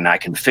like, and I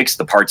can fix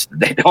the parts that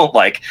they don't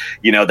like,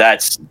 you know,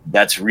 that's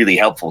really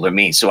helpful to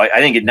me. So I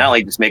think it not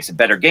only just makes a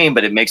better game,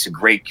 but it makes a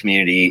great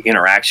community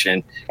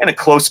interaction and a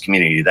close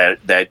community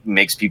that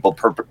makes people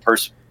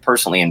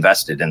personally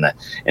invested in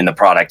the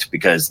product,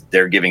 because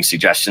they're giving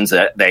suggestions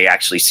that they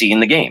actually see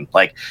in the game.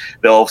 Like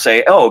they'll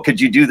say, oh,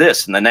 could you do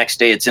this? And the next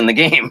day it's in the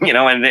game, you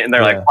know, and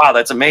they're like, wow,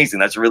 that's amazing.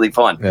 That's really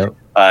fun.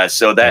 Yeah.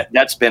 So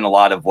that's been a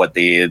lot of what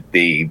the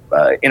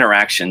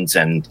interactions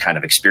and kind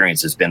of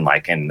experience has been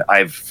like. And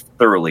I've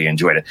thoroughly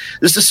enjoyed it.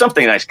 This is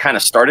something that I kind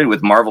of started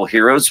with Marvel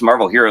Heroes.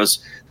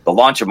 The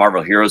launch of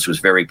Marvel Heroes was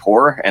very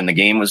poor and the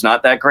game was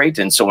not that great.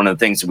 And so one of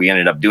the things that we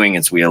ended up doing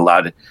is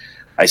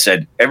I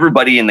said,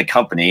 everybody in the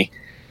company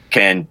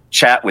can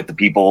chat with the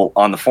people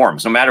on the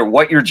forums. No matter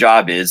what your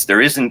job is,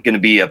 there isn't going to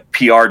be a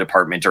PR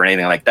department or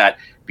anything like that.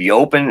 Be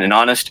open and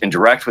honest and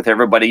direct with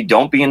everybody.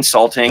 Don't be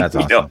insulting. That's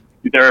awesome. You know,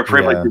 there are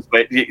privileges,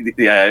 but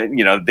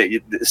you know,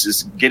 this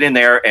is get in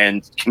there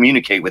and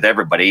communicate with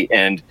everybody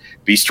and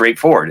be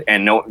straightforward.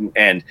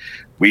 And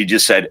we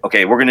just said,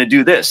 okay, we're going to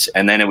do this,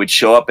 and then it would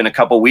show up in a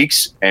couple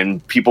weeks,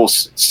 and people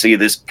see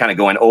this kind of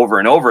going over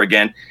and over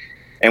again,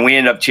 and we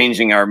ended up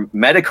changing our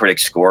Metacritic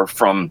score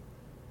from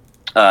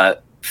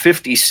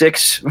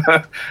 56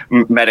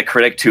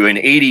 Metacritic to an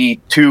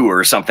 82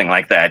 or something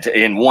like that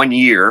in 1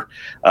 year,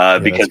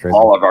 because of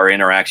all of our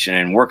interaction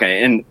and working.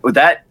 And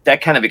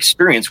that kind of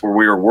experience where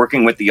we were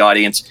working with the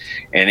audience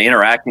and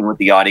interacting with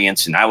the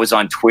audience, and I was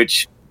on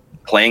Twitch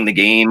playing the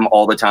game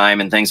all the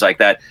time and things like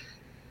that,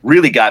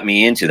 really got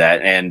me into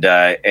that. And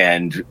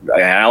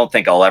I don't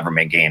think I'll ever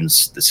make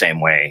games the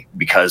same way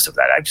because of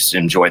that. I just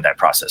enjoyed that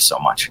process so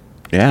much.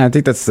 Yeah, I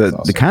think that's the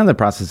kind of the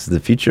process of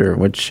the future,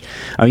 which,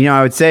 you know,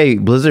 I would say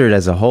Blizzard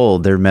as a whole,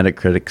 their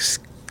Metacritic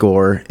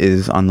score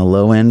is on the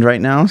low end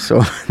right now. So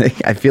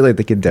I feel like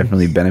they could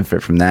definitely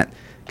benefit from that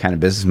kind of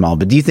business model.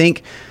 But do you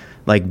think,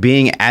 like,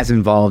 being as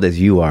involved as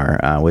you are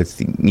with,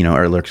 you know,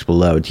 Earth Lurks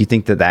Below, do you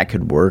think that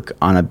could work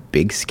on a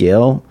big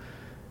scale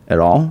at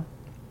all?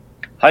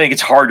 I think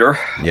it's harder.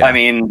 Yeah. I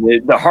mean,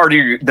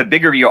 the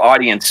bigger your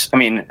audience. I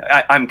mean,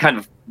 I'm kind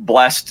of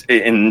blessed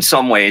in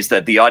some ways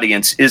that the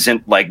audience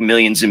isn't like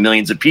millions and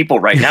millions of people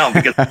right now,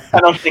 because I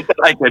don't think that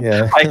I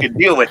could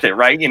deal with it,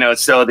 right? You know,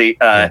 so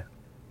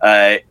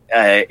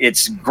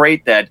it's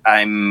great that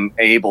I'm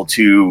able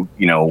to,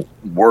 you know,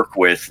 work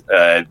with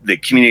the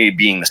community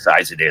being the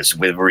size it is,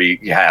 where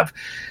you have,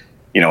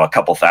 you know, a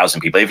couple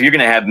thousand people. If you're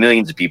going to have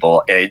millions of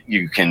people,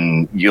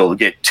 you'll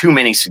get too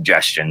many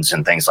suggestions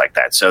and things like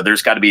that. So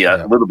there's got to be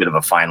a little bit of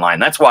a fine line.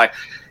 That's why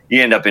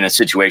you end up in a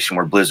situation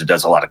where Blizzard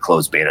does a lot of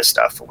closed beta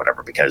stuff or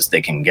whatever, because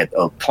they can get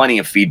plenty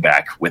of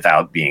feedback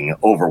without being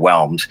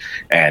overwhelmed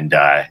and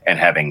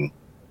having,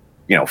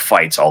 you know,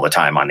 fights all the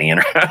time on the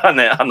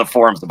internet, on the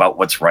forums about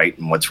what's right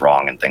and what's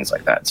wrong and things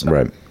like that. So.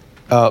 Right.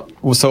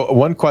 So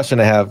one question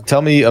I have: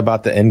 tell me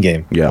about the end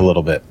game a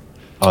little bit.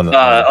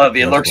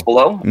 It Lurks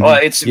Below.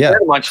 Mm-hmm. It's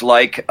very much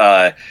like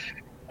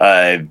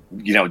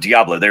you know,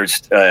 Diablo.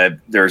 There's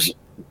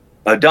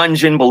a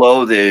dungeon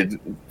below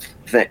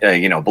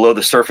below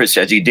the surface.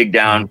 As you dig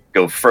down,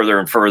 go further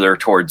and further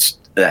towards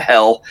the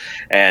hell,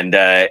 and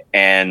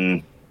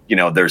you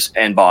know, there's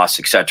end boss,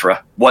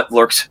 etc. What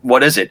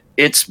is it?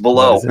 It's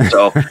below.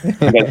 So you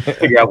got to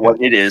figure out what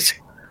it is.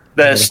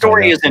 The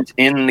story isn't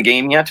in the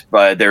game yet,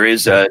 but there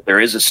is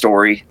a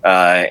story,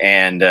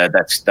 and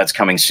that's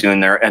coming soon.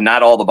 There, and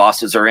not all the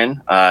bosses are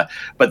in,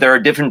 but there are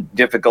different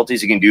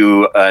difficulties. You can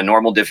do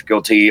normal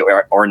difficulty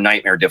or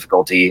nightmare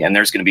difficulty, and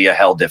there's going to be a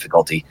hell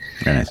difficulty.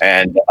 Nice.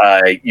 And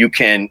you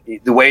can,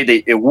 the way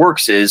that it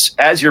works is,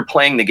 as you're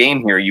playing the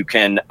game here, you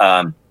can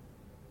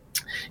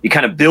you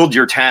kind of build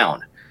your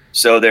town.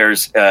 So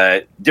there's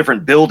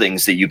different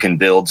buildings that you can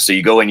build. So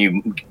you go and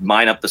you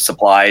mine up the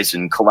supplies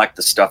and collect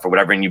the stuff or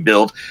whatever, and you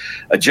build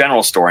a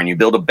general store and you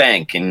build a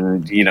bank,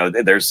 and you know,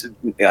 there's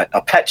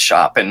a pet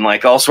shop and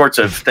like all sorts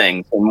of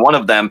things. And one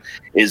of them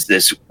is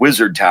this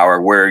wizard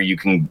tower where you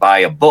can buy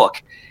a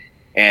book,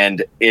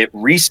 and it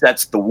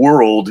resets the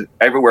world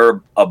everywhere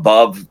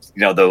above.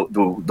 You know,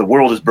 the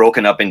world is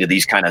broken up into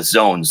these kind of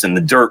zones, and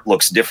the dirt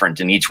looks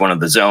different in each one of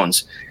the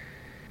zones.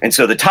 And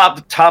so the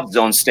top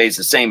zone stays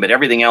the same, but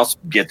everything else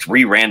gets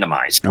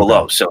re-randomized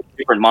below. So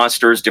different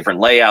monsters, different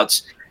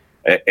layouts,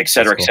 et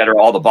cetera, et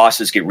cetera. All the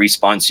bosses get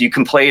respawned. So you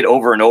can play it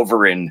over and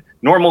over in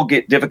normal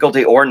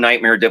difficulty or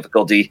nightmare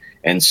difficulty.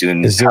 And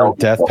soon is there a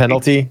death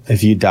penalty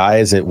if you die?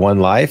 Is it one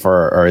life,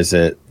 or is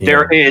it?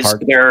 There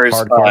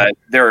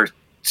are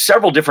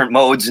several different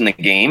modes in the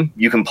game.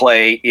 You can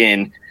play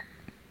in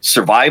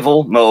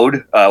survival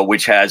mode,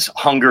 which has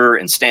hunger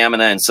and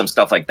stamina and some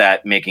stuff like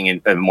that, making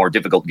it a more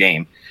difficult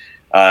game.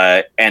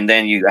 And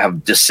then you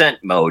have descent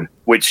mode,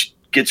 which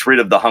gets rid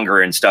of the hunger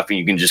and stuff, and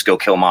you can just go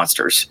kill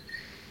monsters.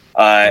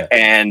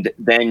 And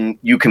then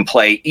you can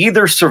play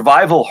either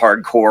survival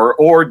hardcore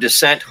or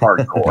descent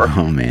hardcore.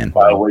 Oh man,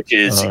 which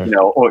is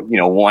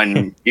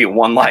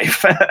one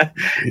life.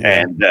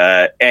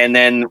 And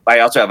then I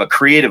also have a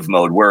creative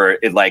mode where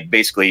it like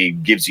basically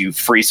gives you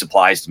free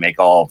supplies to make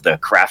all of the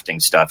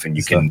crafting stuff, and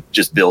you can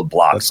just build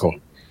blocks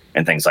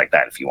and things like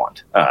that if you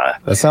want.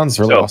 That sounds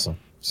really awesome.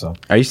 So,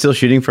 are you still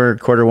shooting for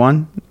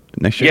Q1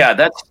 next year?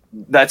 Yeah,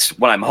 that's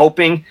what I'm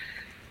hoping.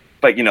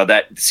 But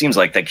that seems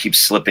like that keeps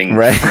slipping.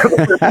 Right.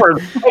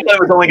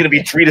 It was only going to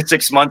be 3 to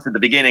 6 months at the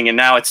beginning, and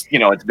now it's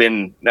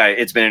been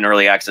in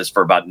early access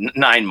for about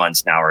 9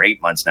 months now or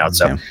 8 months now.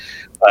 So,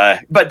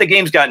 but the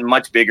game's gotten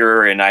much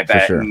bigger, and I've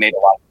made a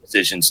lot of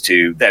decisions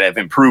that have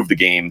improved the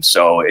game.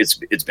 So it's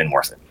been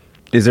worth it.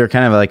 Is there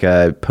kind of like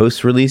a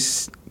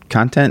post-release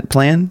content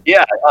plan?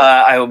 Yeah,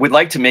 I would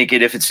like to make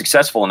it, if it's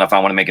successful enough, I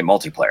want to make it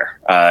multiplayer,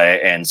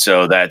 and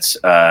so that's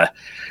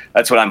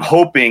what I'm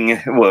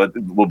hoping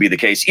will be the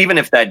case. Even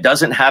if that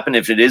doesn't happen,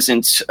 if it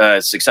isn't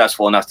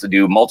successful enough to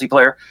do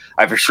multiplayer,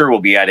 I for sure will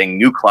be adding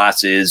new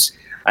classes.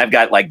 I've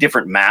got like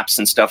different maps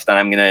and stuff that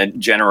I'm going to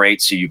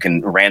generate, so you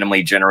can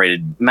randomly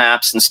generated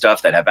maps and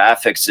stuff that have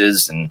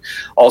affixes and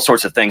all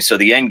sorts of things. So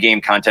the end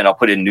game content, I'll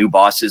put in new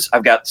bosses.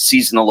 I've got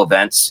seasonal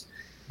events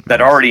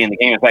that are already in the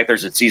game. In fact,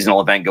 there's a seasonal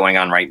event going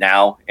on right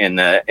now in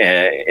the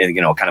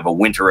kind of a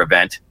winter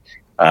event.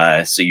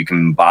 So you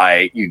can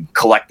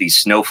collect these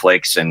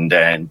snowflakes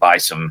and buy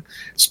some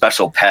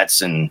special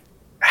pets and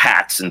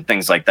hats and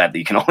things like that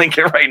you can only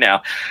get right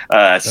now.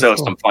 So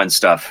cool. Some fun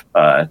stuff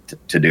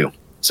to do.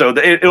 So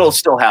it'll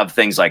still have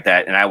things like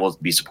that, and I will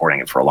be supporting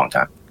it for a long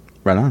time.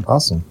 Right on.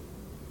 Awesome.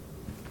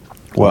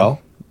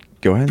 Well,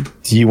 go ahead.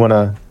 Do you want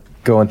to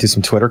go into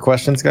some Twitter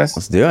questions, guys?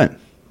 Let's do it.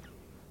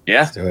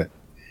 Yeah. Let's do it.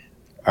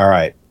 All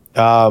right.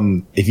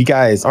 If you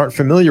guys aren't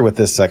familiar with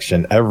this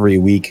section, every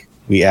week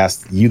we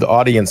ask you, the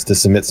audience, to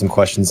submit some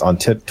questions on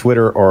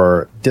Twitter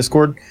or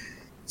Discord.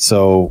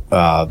 So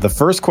the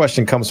first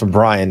question comes from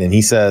Brian, and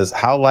he says,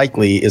 "How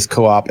likely is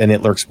co-op and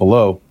It Lurks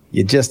Below?"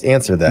 You just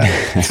answered that.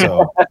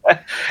 So,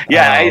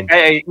 yeah,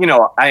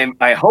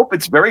 I hope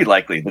it's very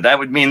likely. That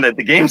would mean that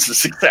the game's a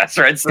success,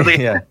 right? So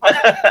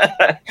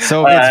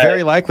so it's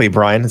very likely,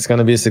 Brian. It's going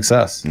to be a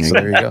success. So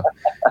there you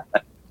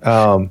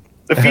go.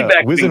 The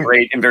feedback's been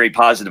great and very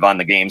positive on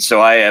the game,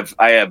 so I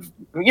have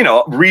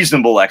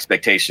reasonable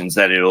expectations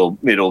that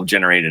it'll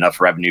generate enough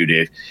revenue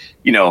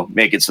to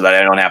make it so that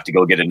I don't have to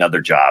go get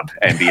anotother job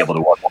and be able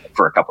to work on it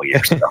for a couple of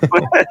years. So.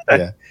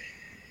 Yeah.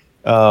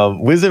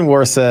 Wiz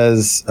War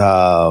says,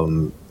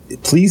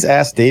 please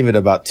ask David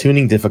about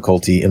tuning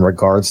difficulty in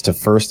regards to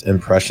first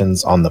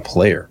impressions on the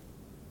player.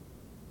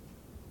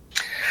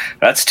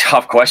 That's a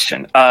tough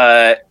question.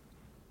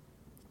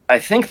 I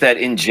think that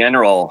in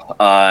general,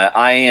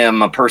 I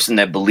am a person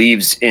that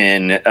believes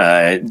in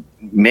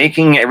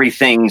making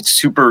everything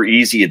super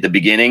easy at the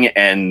beginning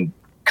and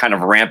kind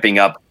of ramping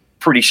up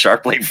pretty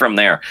sharply from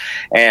there,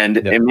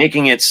 and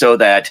making it so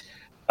that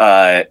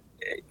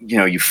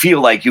you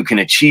feel like you can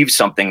achieve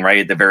something right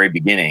at the very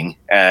beginning,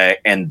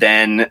 and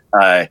then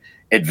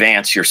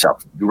advance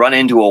yourself. You run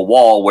into a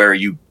wall where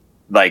you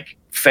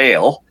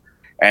fail,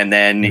 and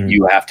then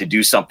you have to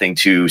do something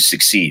to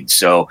succeed.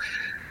 So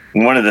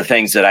one of the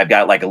things that I've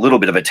got a little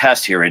bit of a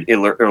test here at It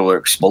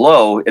Lurks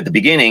Below at the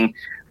beginning,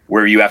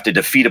 where you have to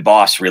defeat a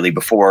boss really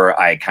before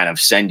I kind of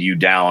send you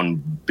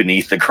down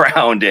beneath the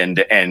ground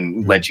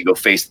and let you go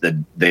face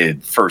the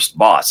first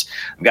boss.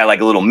 I've got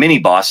a little mini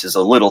boss as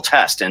a little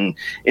test, and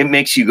it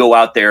makes you go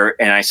out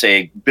there and I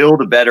say,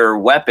 build a better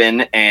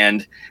weapon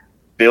and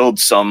build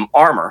some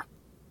armor.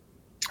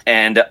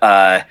 And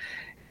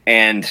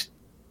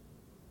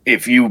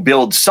if you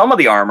build some of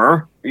the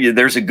armor,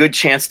 there's a good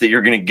chance that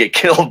you're going to get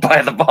killed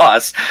by the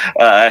boss.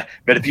 But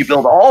if you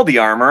build all the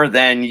armor,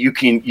 then you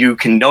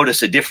can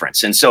notice a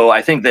difference. And so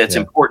I think that it's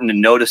important to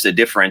notice a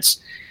difference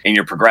in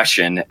your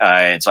progression.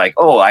 It's like,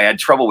 oh, I had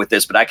trouble with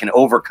this, but I can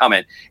overcome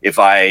it if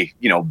I,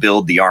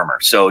 build the armor.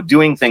 So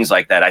doing things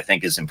like that, I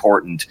think, is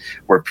important,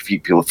 where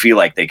people feel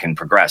like they can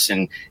progress.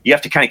 And you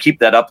have to kind of keep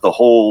that up the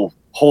whole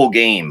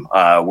game,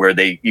 where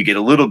you get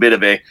a little bit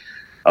of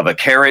a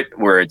carrot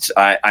where it's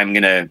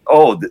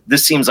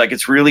this seems like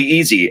it's really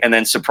easy, and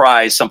then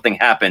surprise, something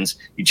happens,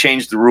 you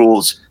change the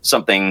rules,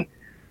 something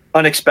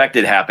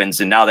unexpected happens,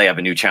 and now they have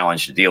a new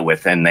challenge to deal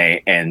with,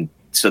 and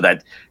so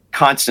that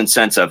constant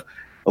sense of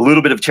a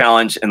little bit of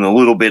challenge and a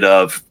little bit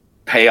of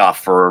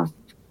payoff for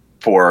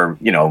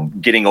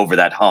getting over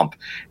that hump,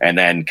 and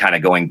then kind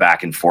of going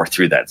back and forth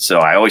through that. So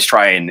I always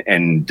try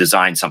and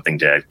design something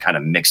to kind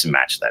of mix and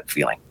match that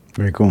feeling.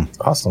 Very cool.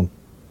 Awesome.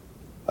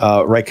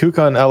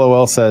 Raikukan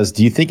LOL says,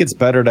 do you think it's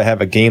better to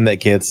have a game that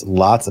gets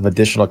lots of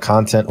additional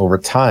content over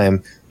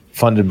time,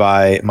 funded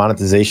by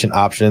monetization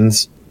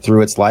options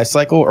through its life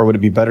cycle, or would it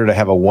be better to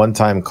have a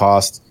one-time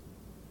cost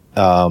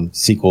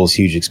sequels,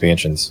 huge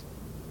expansions?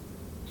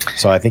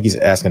 So I think he's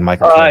asking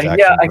microtransactions.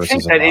 Yeah, I versus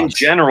think a that in box.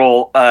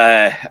 general,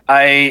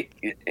 I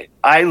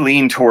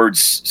lean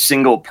towards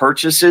single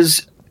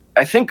purchases.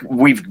 I think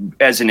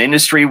as an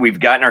industry, we've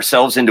gotten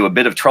ourselves into a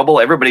bit of trouble.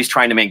 Everybody's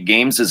trying to make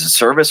games as a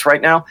service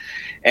right now.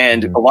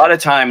 And a lot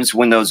of times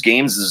when those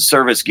games as a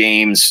service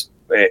games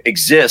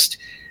exist,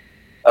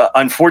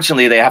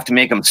 unfortunately, they have to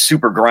make them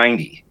super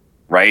grindy,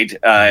 right?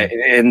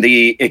 And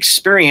the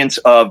experience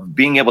of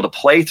being able to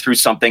play through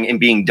something and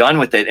being done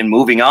with it and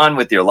moving on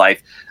with your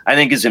life, I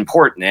think is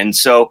important. And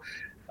so,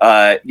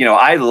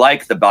 I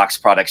like the box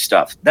product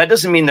stuff. That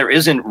doesn't mean there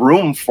isn't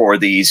room for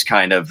these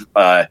kind of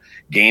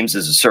games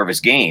as a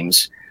service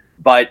games,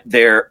 but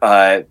they're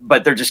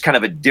just kind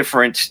of a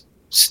different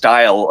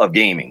style of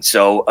gaming.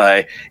 So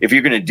if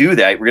you're going to do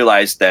that,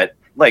 realize that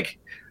like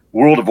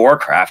World of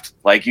Warcraft,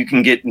 like you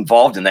can get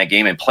involved in that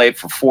game and play it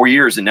for 4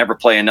 years and never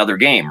play another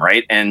game,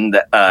 right? And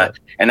that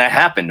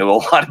happened to a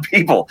lot of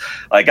people.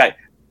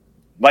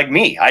 Like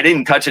me, I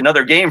didn't touch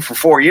another game for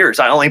 4 years.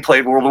 I only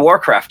played World of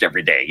Warcraft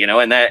every day,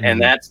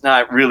 and that's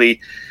not really.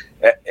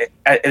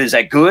 Is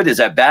that good? Is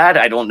that bad?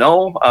 I don't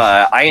know.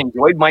 I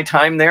enjoyed my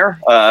time there,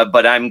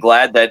 but I'm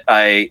glad that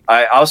I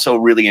also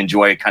really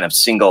enjoy kind of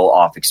single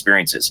off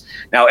experiences.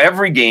 Now,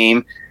 every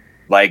game,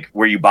 like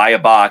where you buy a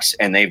box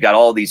and they've got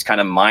all these kind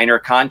of minor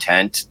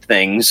content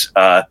things,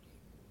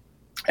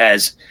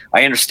 as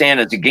I understand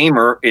as a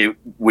gamer, it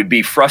would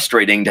be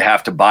frustrating to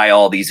have to buy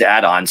all these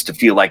add-ons to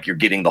feel like you're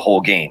getting the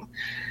whole game.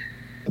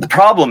 The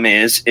problem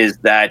is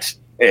that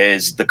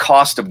the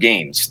cost of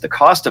games. The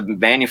cost of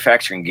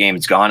manufacturing games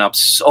has gone up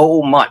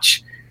so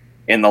much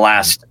in the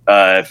last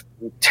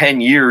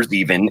 10 years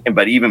even,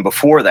 but even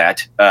before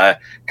that,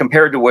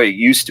 compared to what it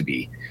used to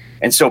be.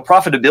 And so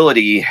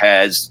profitability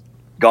has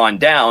gone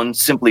down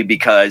simply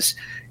because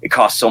it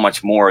costs so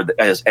much more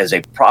as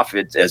a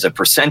profit, as a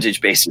percentage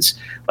basis.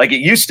 Like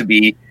it used to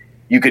be,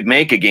 you could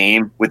make a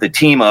game with a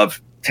team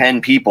of 10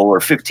 people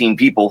or 15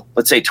 people,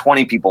 let's say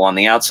 20 people on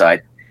the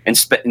outside, and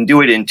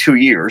do it in 2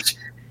 years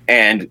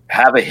and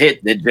have a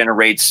hit that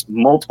generates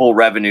multiple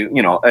revenue,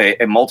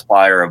 a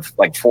multiplier of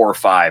like 4 or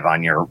 5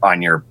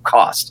 on your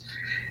cost.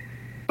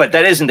 But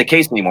that isn't the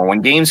case anymore.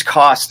 When games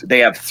cost, they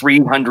have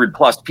 300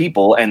 plus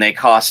people and they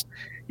cost,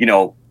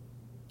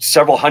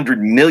 several $100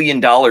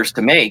 million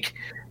to make.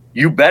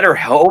 You better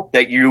hope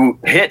that you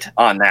hit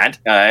on that,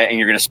 and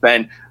you're going to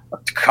spend a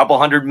couple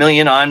 $100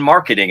 million on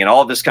marketing and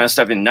all this kind of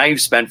stuff. And now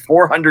you've spent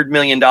 $400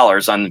 million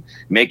on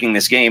making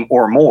this game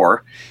or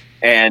more.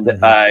 And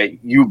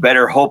you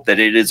better hope that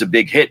it is a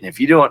big hit. And if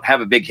you don't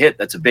have a big hit,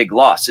 that's a big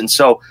loss. And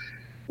so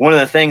one of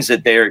the things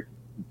that they're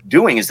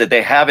doing is that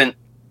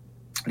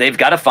they've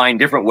got to find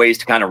different ways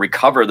to kind of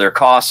recover their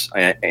costs.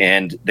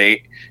 And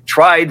they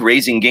tried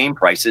raising game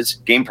prices.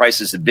 Game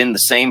prices have been the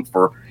same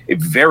for a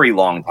very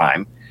long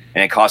time,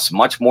 and it costs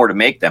much more to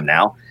make them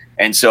now.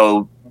 And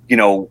so,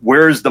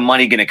 where's the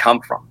money going to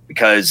come from?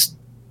 Because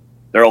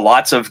there are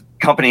lots of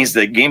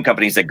game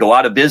companies that go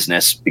out of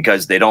business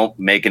because they don't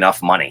make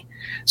enough money.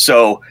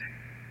 So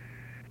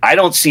I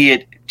don't see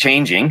it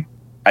changing.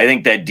 I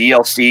think that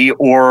DLC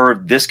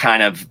or this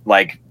kind of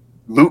like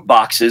loot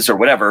boxes or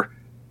whatever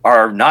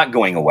are not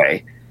going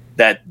away,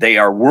 that they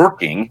are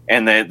working.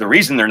 And the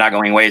reason they're not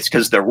going away is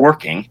because they're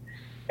working.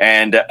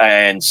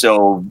 And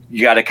so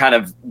you got to kind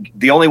of,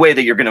 the only way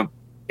that you're going to,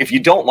 if you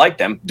don't like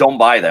them, don't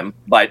buy them.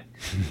 But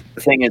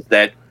the thing is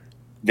that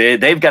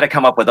they've got to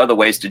come up with other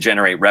ways to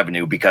generate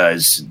revenue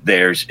because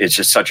it's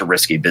just such a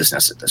risky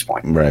business at this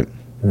point. Right.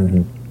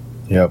 Mm-hmm.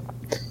 Yep.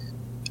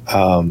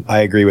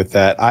 I agree with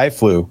that.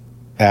 iFlew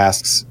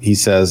asks, he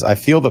says, I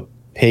feel the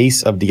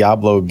pace of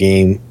Diablo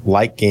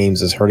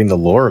games is hurting the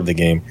lore of the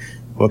game.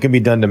 What can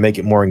be done to make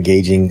it more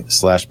engaging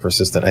 /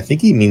 persistent? I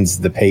think he means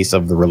the pace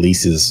of the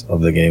releases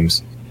of the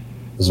games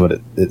is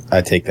what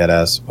I take that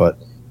as, but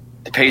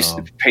the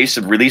pace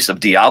of release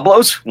of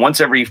Diablos once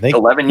every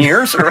 11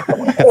 years, or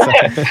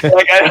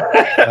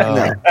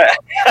I'm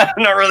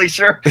not really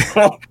sure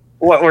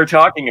what we're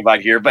talking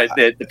about here, but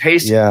the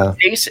pace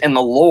and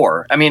the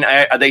lore. I mean,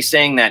 are they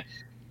saying that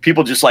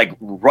people just like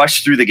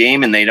rush through the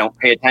game and they don't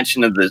pay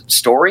attention to the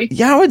story?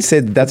 Yeah, I would say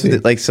that's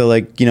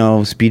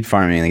what speed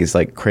farming, it's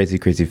like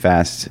crazy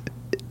fast.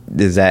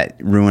 Does that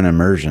ruin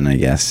immersion? I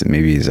guess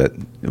maybe is that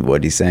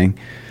what he's saying?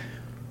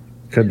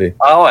 Could be.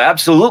 Oh,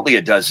 absolutely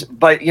it does.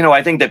 But,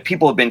 I think that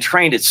people have been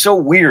trained. It's so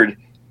weird.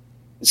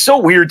 It's so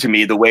weird to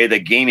me the way that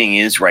gaming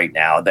is right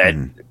now that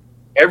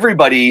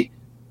everybody,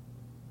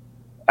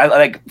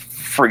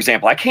 for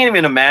example, I can't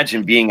even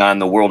imagine being on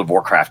the World of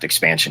Warcraft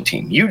expansion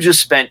team. You just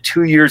spent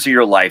 2 years of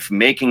your life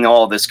making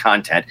all this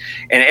content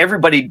and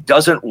everybody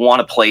doesn't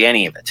want to play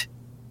any of it.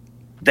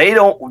 They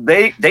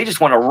just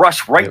want to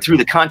rush through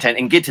the content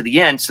and get to the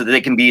end so that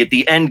they can be at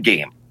the end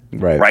game.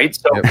 Right.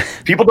 So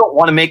people don't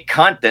want to make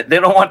content. They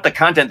don't want the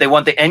content. They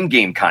want the end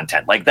game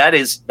content. Like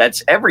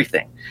that's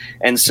everything.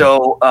 And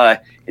so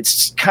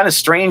it's kind of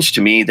strange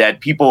to me that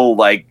people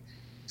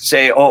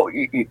say,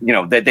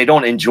 that they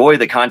don't enjoy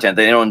the content.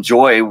 They don't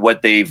enjoy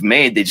what they've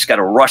made. They just got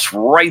to rush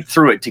right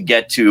through it to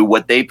get to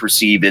what they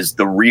perceive is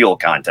the real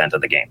content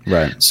of the game.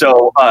 Right.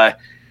 So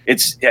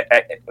it's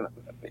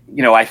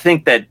I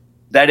think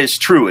that is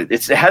true.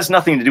 It has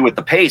nothing to do with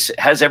the pace. It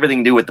has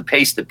everything to do with the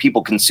pace that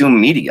people consume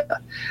media,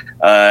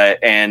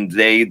 and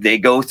they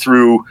go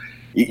through.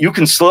 You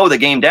can slow the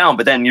game down,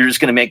 but then you're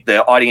just going to make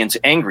the audience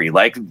angry.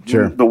 Like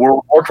the World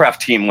of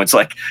Warcraft team was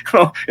like,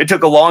 it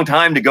took a long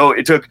time to go.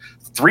 It took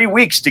 3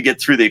 weeks to get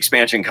through the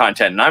expansion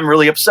content, and I'm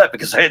really upset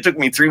because it took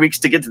me 3 weeks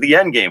to get to the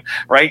end game,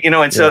 right?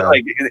 And so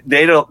like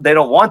they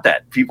don't want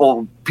that.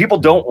 People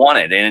don't want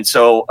it, and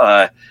so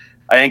I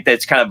think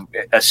that's kind of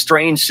a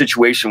strange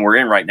situation we're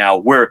in right now,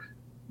 where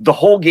the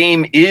whole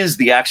game is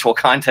the actual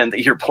content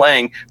that you're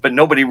playing, but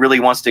nobody really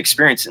wants to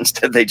experience it.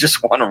 Instead, they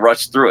just want to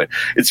rush through it.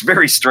 It's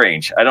very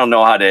strange. I don't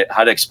know how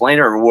to explain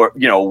it or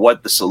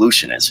what the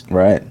solution is.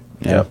 Right.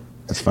 Yeah.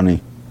 That's funny.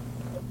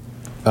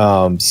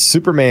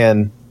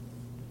 Superman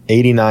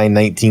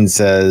 8919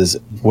 says,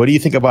 "What do you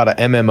think about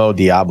an MMO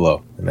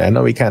Diablo?" And I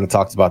know we kind of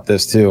talked about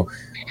this too.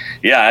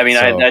 Yeah, I mean,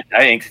 I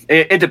think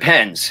it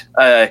depends.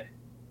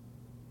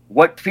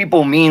 What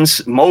people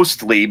means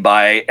mostly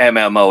by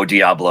MMO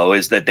Diablo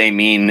is that they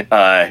mean,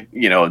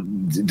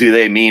 do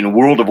they mean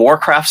World of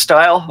Warcraft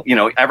style,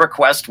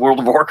 EverQuest World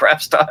of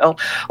Warcraft style,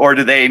 or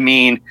do they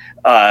mean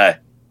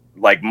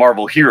like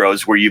Marvel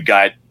Heroes, where you've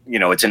got,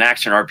 it's an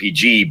action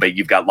RPG, but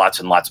you've got lots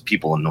and lots of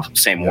people in the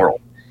same world?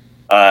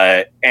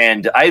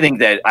 And I think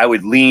that I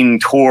would lean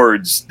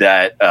towards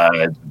that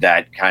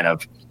kind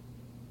of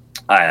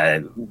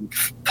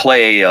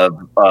play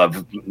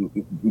of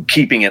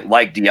keeping it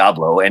like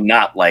Diablo and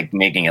not like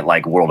making it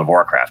like World of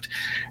Warcraft.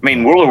 I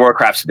mean, World of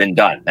Warcraft's been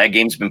done. That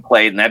game's been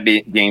played, and that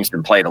game's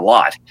been played a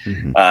lot.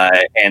 Mm-hmm.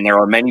 And there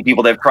are many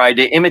people that have tried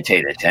to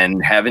imitate it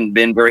and haven't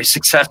been very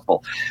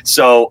successful.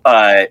 So,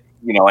 and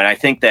I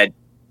think that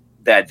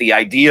the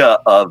idea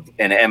of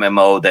an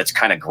MMO that's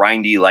kind of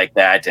grindy like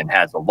that and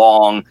has a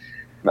long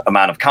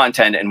amount of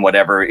content and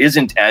whatever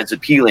isn't as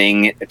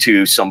appealing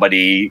to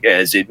somebody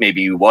as it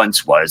maybe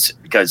once was,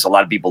 because a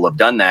lot of people have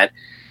done that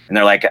and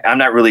they're like, I'm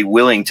not really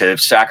willing to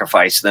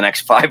sacrifice the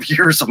next 5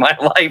 years of my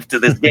life to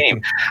this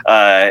game.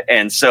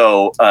 And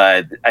so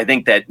I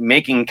think that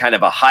making kind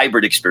of a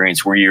hybrid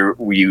experience where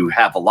you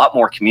have a lot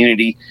more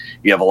community,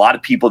 you have a lot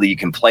of people that you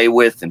can play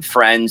with and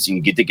friends, and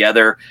you get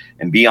together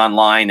and be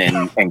online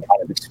and kind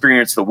of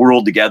experience the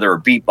world together or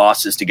beat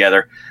bosses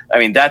together. I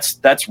mean,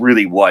 that's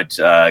really what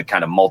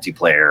kind of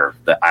multiplayer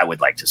that I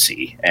would like to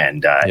see,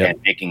 and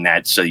making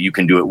that so you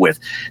can do it with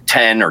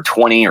 10 or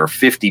 20 or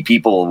 50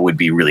 people would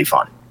be really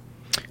fun.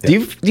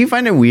 Do you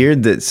find it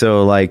weird that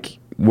like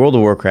World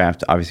of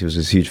Warcraft obviously was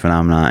this huge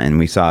phenomenon, and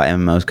we saw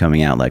MMOs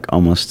coming out like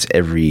almost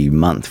every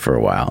month for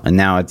a while, and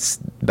now it's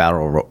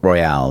battle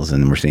royales,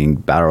 and we're seeing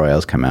battle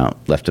royales come out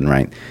left and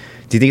right.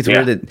 Do you think it's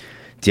weird that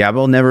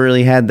Diablo never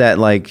really had that,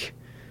 like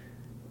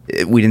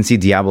we didn't see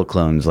Diablo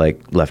clones like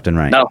left and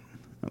right? No.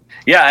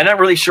 Yeah, I'm not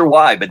really sure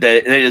why, but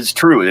that is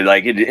true.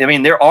 Like, I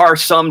mean, there are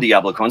some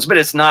Diablo clones, but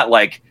it's not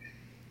like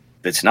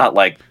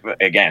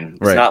again,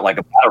 it's not like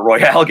a battle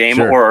royale game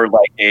or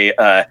like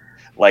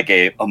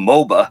a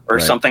MOBA or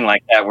something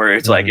like that, where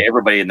it's like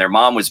everybody and their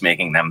mom was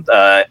making them.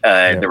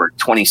 There were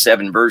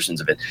 27 versions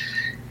of it,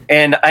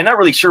 and I'm not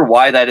really sure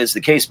why that is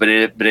the case, but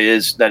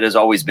that has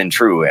always been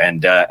true.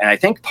 And I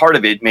think part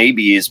of it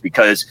maybe is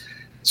because,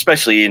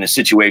 especially in a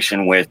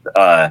situation with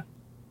a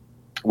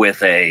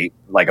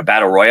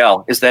battle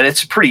royale, is that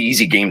it's a pretty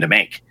easy game to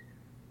make.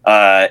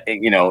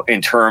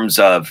 In terms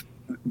of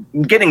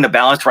getting the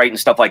balance right and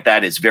stuff like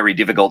that is very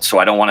difficult. So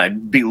I don't want to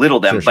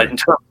belittle them, but in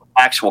terms of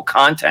actual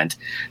content,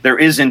 there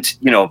isn't,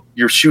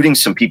 you're shooting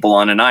some people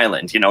on an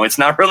island, it's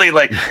not really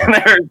like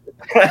there's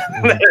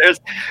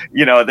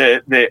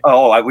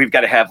we've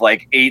got to have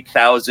like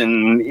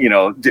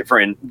 8,000,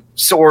 different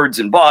swords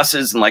and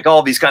bosses and like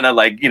all these kind of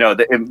like,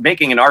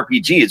 making an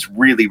RPG is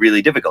really,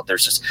 really difficult.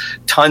 There's just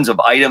tons of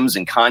items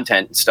and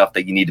content and stuff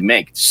that you need to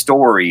make,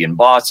 story and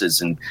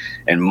bosses and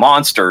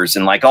monsters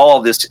and like all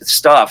of this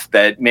stuff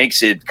that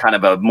makes it kind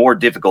of a more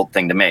difficult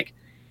thing to make.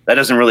 That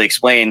doesn't really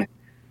explain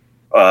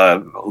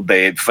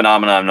the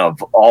phenomenon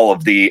of all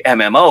of the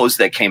MMOs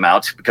that came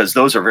out, because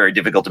those are very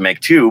difficult to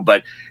make too,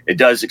 but it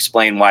does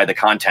explain why the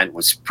content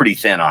was pretty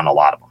thin on a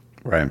lot of them.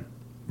 Right.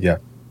 Yeah.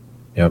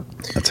 Yep.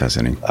 That's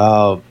fascinating.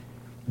 I'm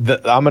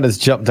going to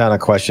jump down a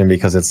question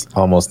because it's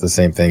almost the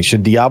same thing.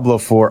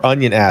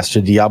 Onion asked,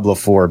 should Diablo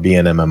 4 be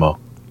an MMO?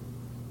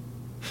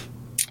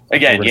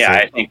 Again,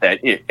 I think that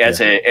as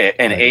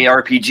an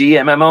ARPG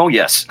MMO,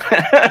 yes.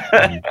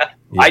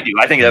 I do.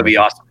 I think that would be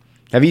awesome.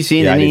 Have you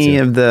seen any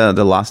of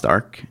the Lost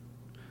Ark?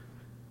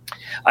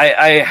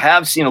 I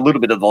have seen a little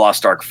bit of the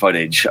Lost Ark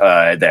footage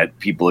that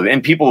people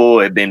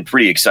have been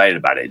pretty excited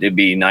about it. It'd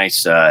be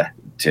nice to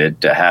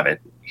have it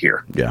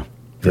here. Yeah,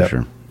 for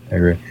sure. I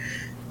agree.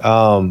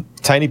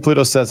 Tiny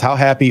Pluto says, how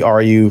happy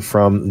are you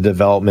from the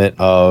development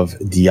of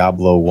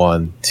Diablo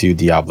 1 to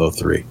Diablo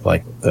 3?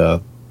 Like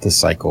the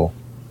cycle.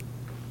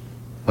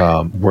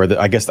 I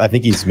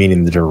think he's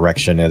meaning the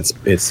direction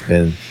it's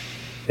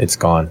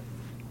gone.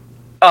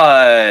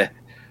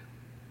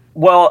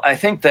 Well, I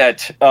think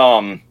that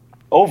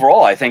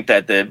overall, I think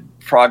that the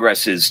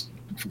progress is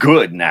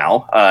good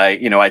now.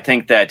 I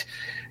think that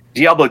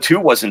Diablo 2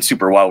 wasn't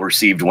super well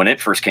received when it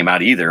first came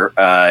out either.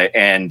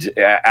 And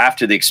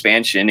after the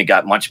expansion, it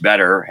got much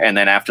better. And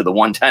then after the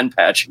 110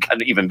 patch, it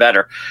got even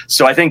better.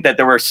 So I think that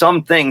there were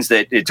some things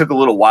that it took a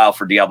little while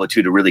for Diablo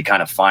 2 to really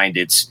kind of find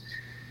its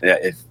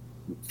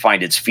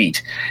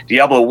feet.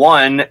 Diablo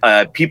 1,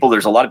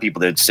 there's a lot of people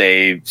that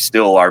say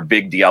still are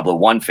big Diablo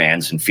 1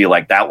 fans and feel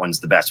like that one's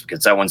the best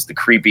because that one's the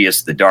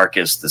creepiest, the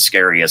darkest, the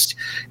scariest,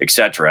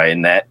 etc.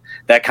 And that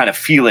kind of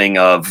feeling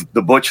of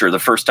the butcher, the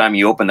first time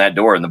you open that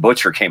door and the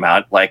butcher came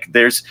out, like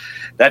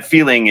that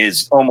feeling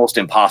is almost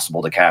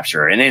impossible to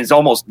capture. And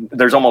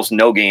there's almost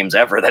no games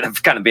ever that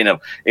have kind of been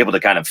able to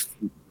kind of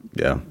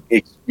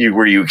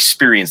where you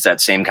experience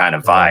that same kind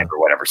of vibe or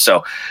whatever.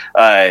 So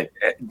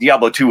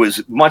Diablo 2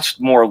 was much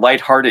more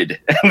lighthearted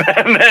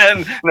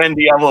than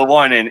Diablo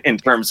 1 in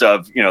terms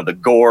of, the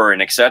gore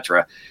and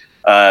etc.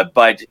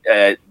 But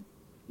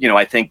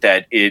I think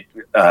that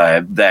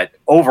that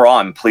overall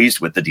I'm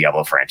pleased with the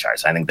Diablo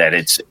franchise. I think that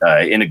it's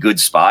in a good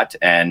spot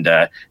and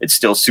it's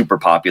still super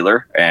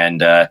popular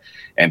and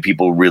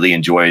people really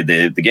enjoy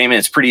the game. And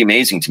it's pretty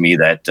amazing to me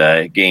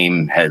that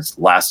game has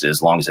lasted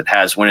as long as it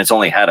has when it's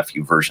only had a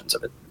few versions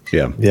of it.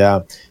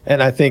 Yeah.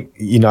 And I think,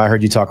 I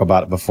heard you talk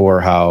about it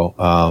before,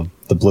 how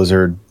the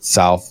Blizzard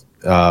South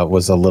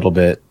was a little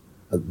bit,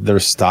 their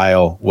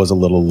style was a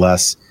little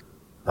less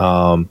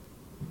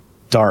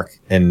dark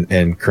and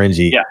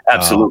cringy. Yeah,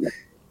 absolutely.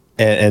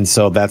 And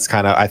so that's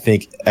kind of, I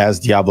think as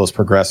Diablo's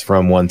progressed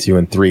from 1, 2,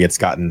 and 3, it's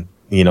gotten,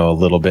 a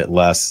little bit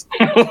less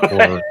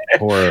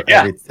for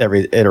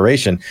every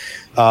iteration.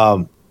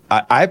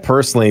 I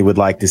personally would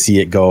like to see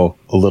it go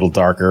a little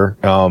darker.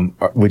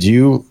 Do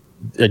you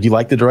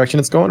like the direction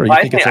it's going, or you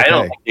think it's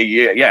okay?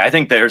 I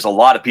think there's a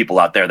lot of people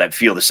out there that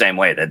feel the same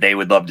way, that they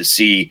would love to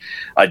see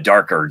a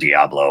darker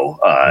Diablo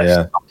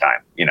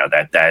sometime.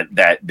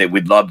 That they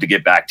would love to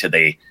get back to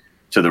the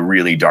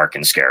really dark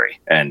and scary.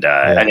 And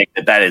I think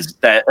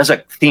that's a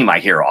theme I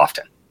hear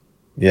often.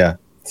 Yeah.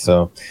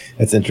 So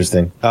it's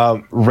interesting.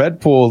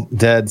 Red Pool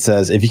Dead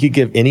says, if you could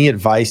give any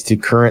advice to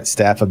current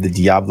staff of the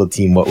Diablo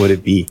team, what would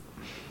it be?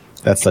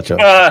 That's such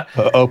a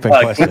open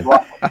question. Good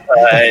luck.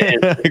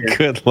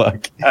 Good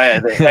luck.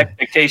 The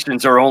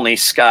expectations are only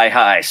sky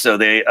high. So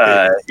they,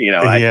 I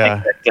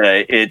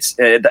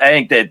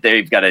think that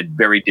they've got a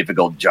very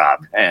difficult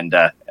job, and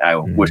I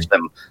wish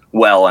them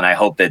well. And I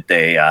hope that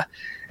they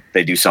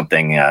do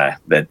something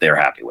that they're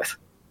happy with.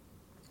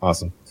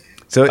 Awesome.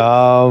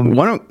 So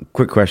one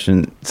quick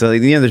question. So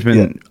there's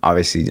been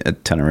obviously a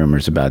ton of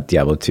rumors about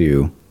Diablo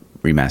 2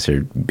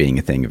 remastered being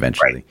a thing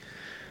eventually.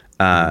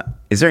 Right.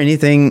 Is there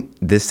anything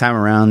this time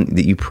around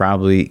that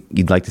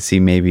you'd like to see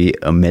maybe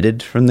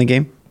omitted from the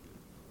game?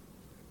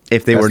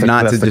 If they were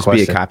not to just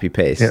be a copy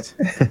paste.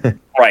 Yep.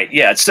 Right.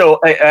 Yeah. So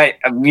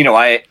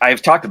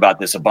I've talked about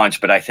this a bunch,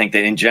 but I think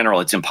that in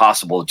general, it's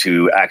impossible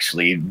to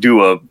actually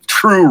do a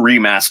true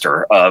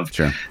remaster of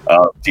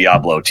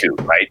Diablo 2.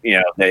 Right.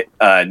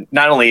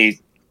 Not only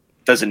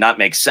does it not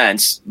make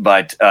sense,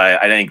 but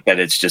I think that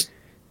it's just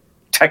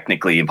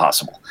technically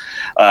impossible.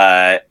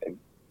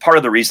 Part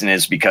of the reason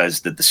is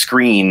because the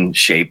screen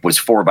shape was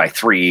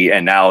 4:3,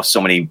 and now so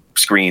many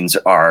screens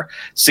are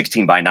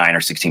 16:9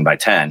 or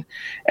 16:10.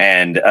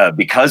 And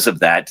because of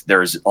that,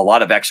 there's a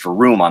lot of extra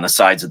room on the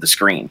sides of the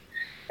screen.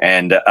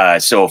 And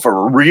so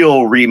for a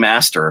real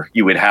remaster,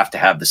 you would have to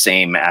have the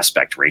same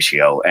aspect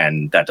ratio,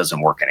 and that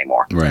doesn't work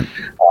anymore. Right.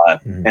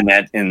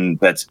 And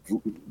that's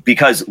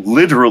because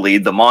literally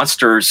the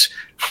monsters,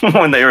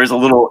 when there is a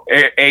little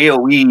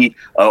AOE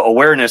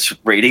awareness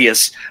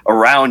radius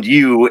around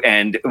you,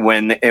 and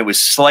when it was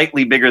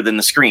slightly bigger than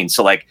the screen,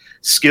 so like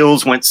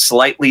skills went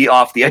slightly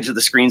off the edge of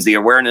the screens, the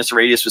awareness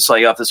radius was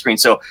slightly off the screen.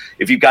 So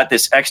if you've got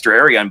this extra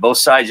area on both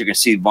sides, you're going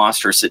to see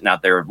monsters sitting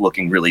out there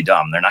looking really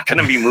dumb. They're not going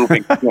to be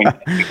moving.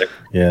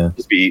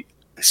 Just be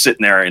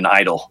sitting there and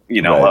idle,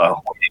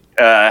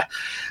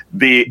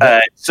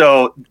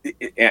 so,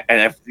 and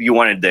if you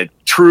wanted the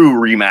true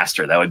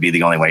remaster, that would be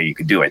the only way you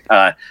could do it.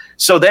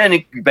 So then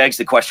it begs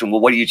the question,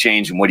 well, what do you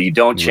change and what do you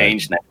don't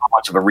change? And how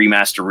much of a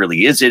remaster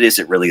really is it? Is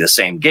it really the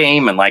same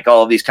game? And like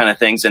all of these kind of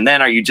things. And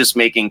then are you just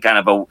making kind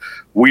of a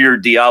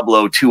weird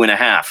Diablo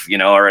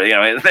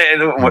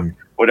 2.5, or,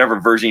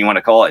 whatever version you want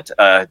to call it,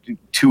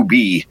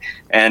 2B.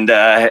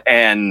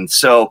 And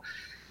so,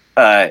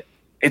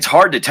 it's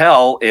hard to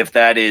tell if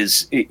that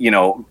is,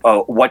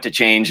 what to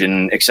change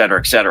and et cetera,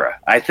 et cetera.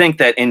 I think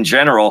that in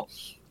general,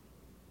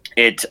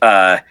 it,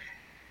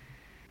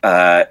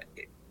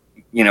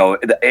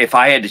 if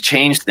I had to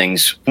change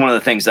things, one of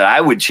the things that I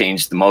would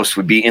change the most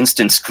would be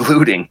instance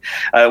looting,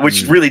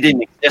 which really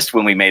didn't exist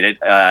when we made it.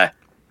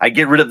 I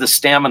get rid of the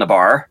stamina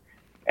bar.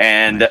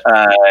 And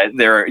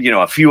there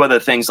are, a few other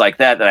things like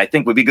that I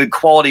think would be good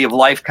quality of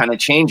life kind of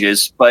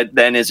changes. But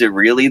then is it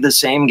really the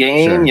same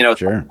game?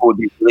 People would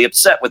be really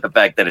upset with the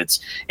fact that it's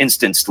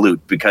instance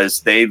loot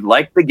because they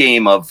like the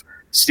game of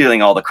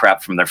stealing all the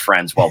crap from their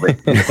friends while they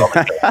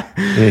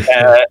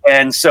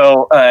and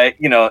so,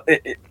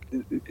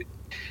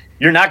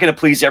 you're not going to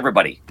please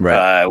everybody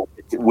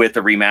with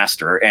a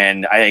remaster.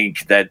 And I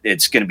think that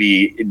it's going to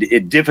be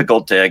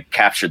difficult to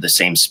capture the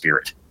same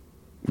spirit.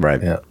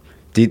 Right. Yeah.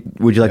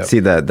 Would you like to see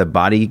the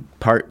body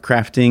part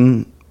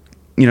crafting,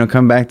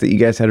 come back that you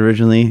guys had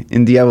originally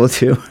in Diablo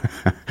 2?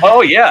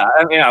 Oh yeah,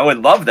 I mean, I would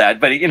love that,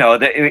 but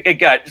it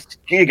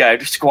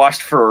got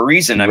squashed for a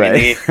reason. I mean,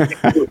 it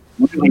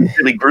was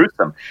really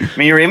gruesome. I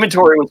mean, your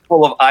inventory was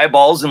full of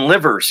eyeballs and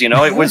livers.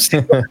 It was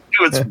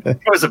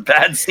a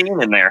bad scene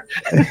in there.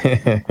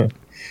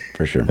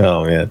 For sure.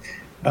 Oh man.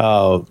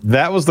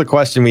 That was the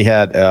question we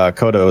had.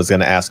 Coda was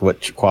going to ask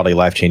what quality of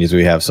life changes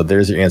we have. So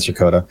there's your answer,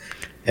 Coda.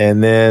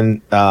 And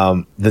then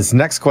this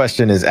next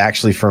question is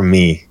actually from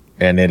me.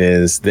 And it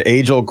is the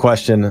age-old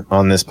question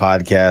on this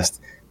podcast: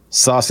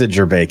 sausage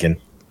or bacon?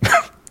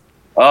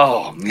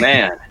 Oh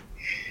man,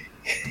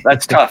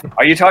 that's tough.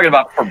 Are you talking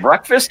about for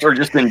breakfast or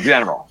just in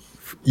general?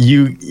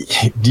 You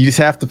just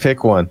have to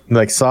pick one,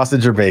 like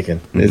sausage or bacon.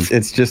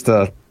 It's just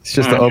an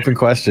open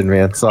question,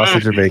 man.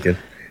 Sausage or bacon?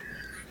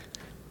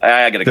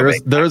 I gotta go.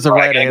 There's a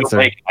right answer.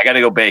 I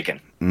gotta go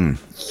bacon.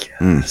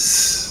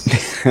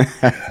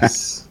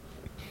 Yes.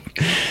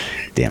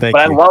 Damn. But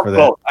I love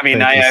both. I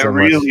mean, I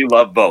really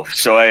love both.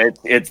 So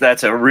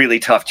that's a really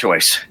tough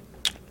choice.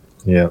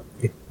 Yeah.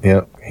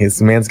 His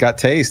man's got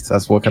taste.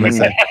 That's what can I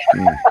say.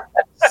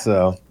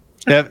 So,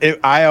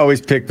 I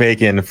always pick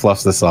bacon and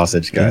fluff the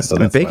sausage, guys.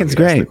 So bacon's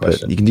great, but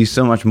you can do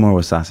so much more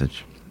with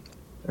sausage.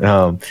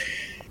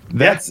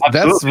 That's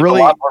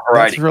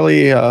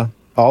really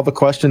all the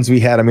questions we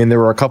had. I mean, there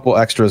were a couple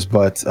extras,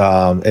 but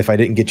if I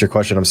didn't get your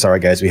question, I'm sorry,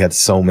 guys. We had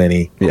so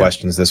many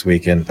questions this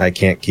week, and I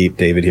can't keep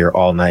David here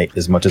all night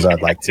as much as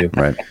I'd like to.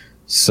 Right.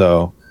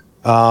 So,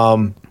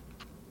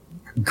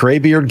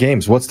 Graybeard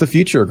Games. What's the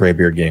future of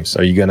Graybeard Games?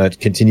 Are you going to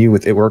continue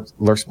with It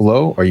Lurks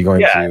Below? Or are you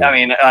going to? Yeah, I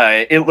mean,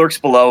 It Lurks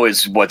Below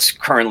is what's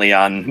currently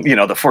on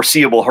the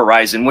foreseeable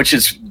horizon, which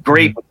is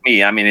great with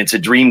me. I mean, it's a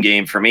dream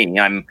game for me.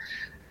 I'm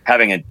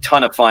having a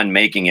ton of fun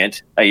making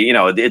it.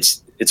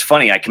 It's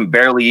funny. I can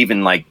barely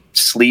even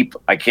sleep.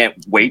 I can't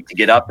wait to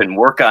get up and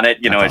work on it.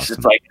 It's awesome.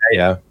 Just like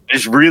I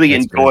just really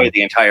enjoy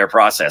the entire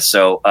process.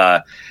 So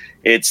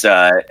it's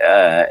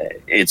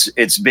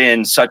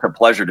been such a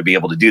pleasure to be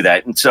able to do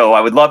that. And so I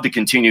would love to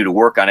continue to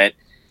work on it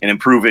and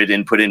improve it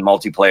and put in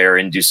multiplayer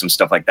and do some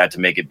stuff like that to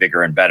make it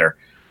bigger and better.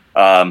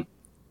 And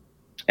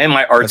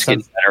my art's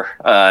getting better.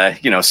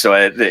 So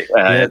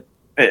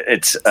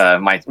it's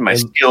my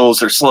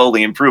skills are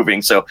slowly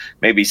improving, so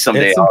maybe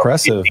someday it's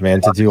impressive,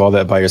 man, to do all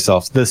that by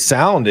yourself. The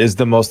sound is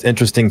the most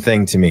interesting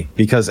thing to me,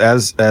 because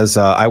as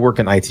I work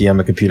in IT,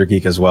 I'm a computer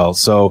geek as well,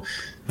 so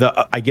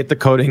I get the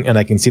coding and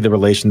I can see the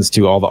relations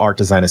to all the art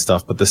design and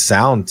stuff, but the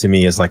sound to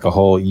me is like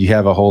you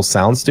have a whole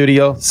sound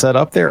studio set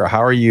up there, or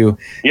how are you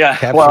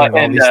capturing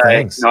all these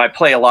things? I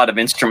play a lot of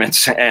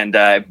instruments, and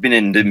I've been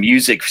into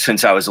music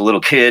since I was a little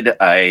kid.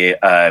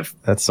 That's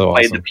so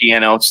played the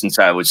piano since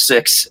I was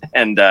 6,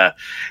 and I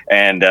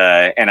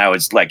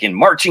was in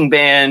marching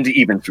band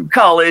even through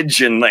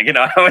college, and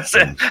I was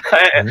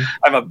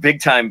I'm a big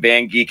time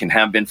band geek and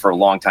have been for a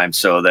long time.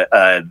 So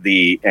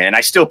and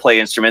I still play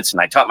instruments,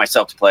 and I taught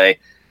myself to play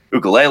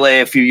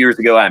ukulele a few years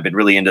ago. I've been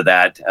really into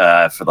that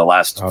for the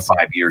last 5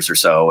 years or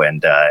so.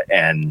 And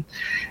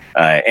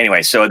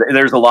anyway, so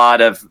there's a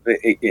lot of,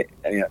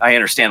 I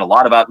understand a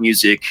lot about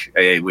music.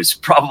 It was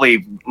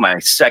probably my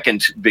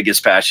second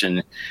biggest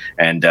passion.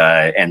 And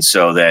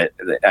so that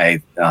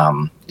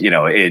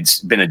it's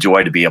been a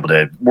joy to be able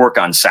to work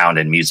on sound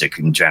and music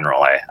in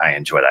general. I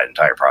enjoy that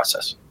entire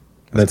process.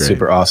 That's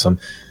super awesome.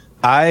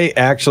 I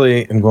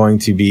actually am going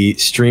to be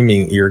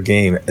streaming your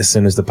game as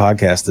soon as the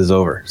podcast is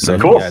over. So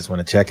if you guys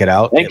want to check it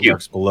out, it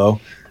lurks below.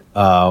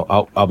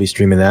 I'll be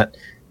streaming that.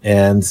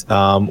 And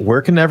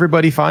where can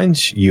everybody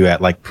find you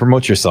at?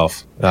 Promote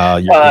yourself,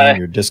 your game,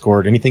 your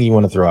Discord, anything you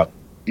want to throw out.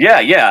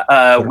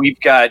 We've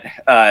got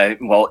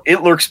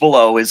It Lurks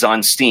Below is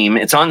on Steam.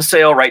 It's on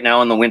sale right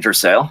now in the winter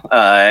sale,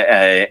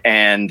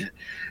 and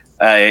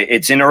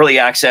it's in early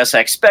access.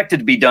 I expect it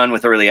to be done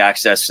with early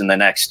access in the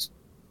next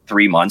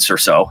 3 months or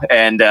so,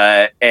 and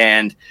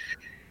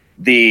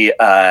you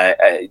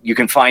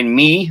can find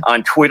me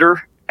on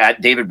Twitter at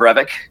David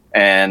Brevik,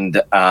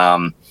 and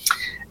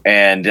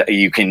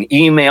you can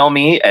email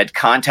me at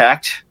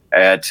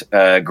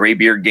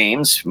contact@Graybeard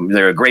Games.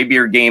 The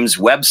Graybeard Games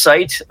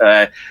website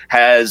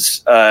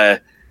has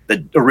the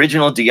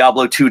original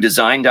Diablo 2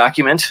 design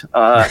document,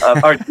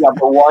 or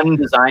Diablo 1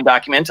 design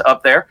document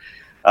up there.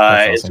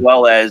 Awesome. As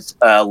well as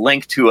a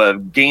link to a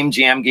game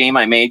jam game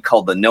I made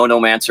called the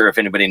Nonomancer. If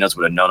anybody knows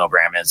what a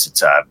nonogram is,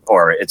 it's a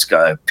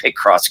pick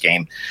cross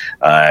game.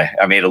 I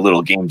made a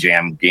little game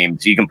jam game,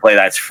 so you can play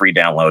that. It's free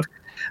download.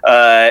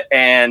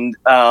 And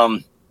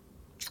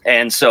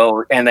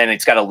then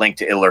it's got a link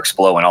to It Lurks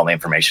Below and all the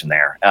information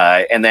there.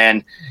 And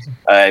then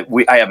I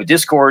have a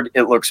Discord,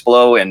 It Lurks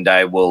Below, and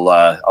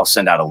I'll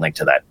send out a link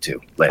to that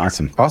too later.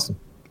 Awesome.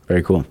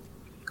 Very cool.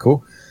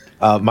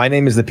 My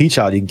name is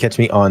ThaPchild. You can catch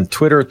me on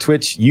Twitter,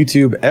 Twitch,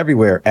 YouTube,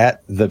 everywhere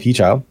at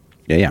ThaPchild.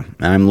 Yeah.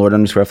 I'm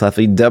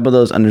Lord_Fluffy. Double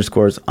those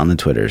underscores on the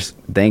Twitters.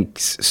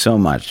 Thanks so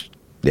much,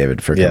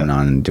 David, for coming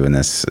on and doing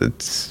this.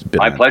 It's been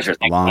my pleasure.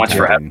 Thanks so much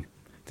for having me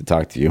to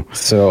talk to you.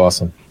 So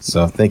awesome.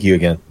 So thank you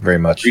again very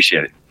much.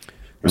 Appreciate it.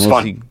 It was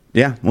fun.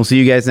 We'll see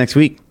you guys next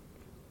week.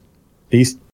 Peace.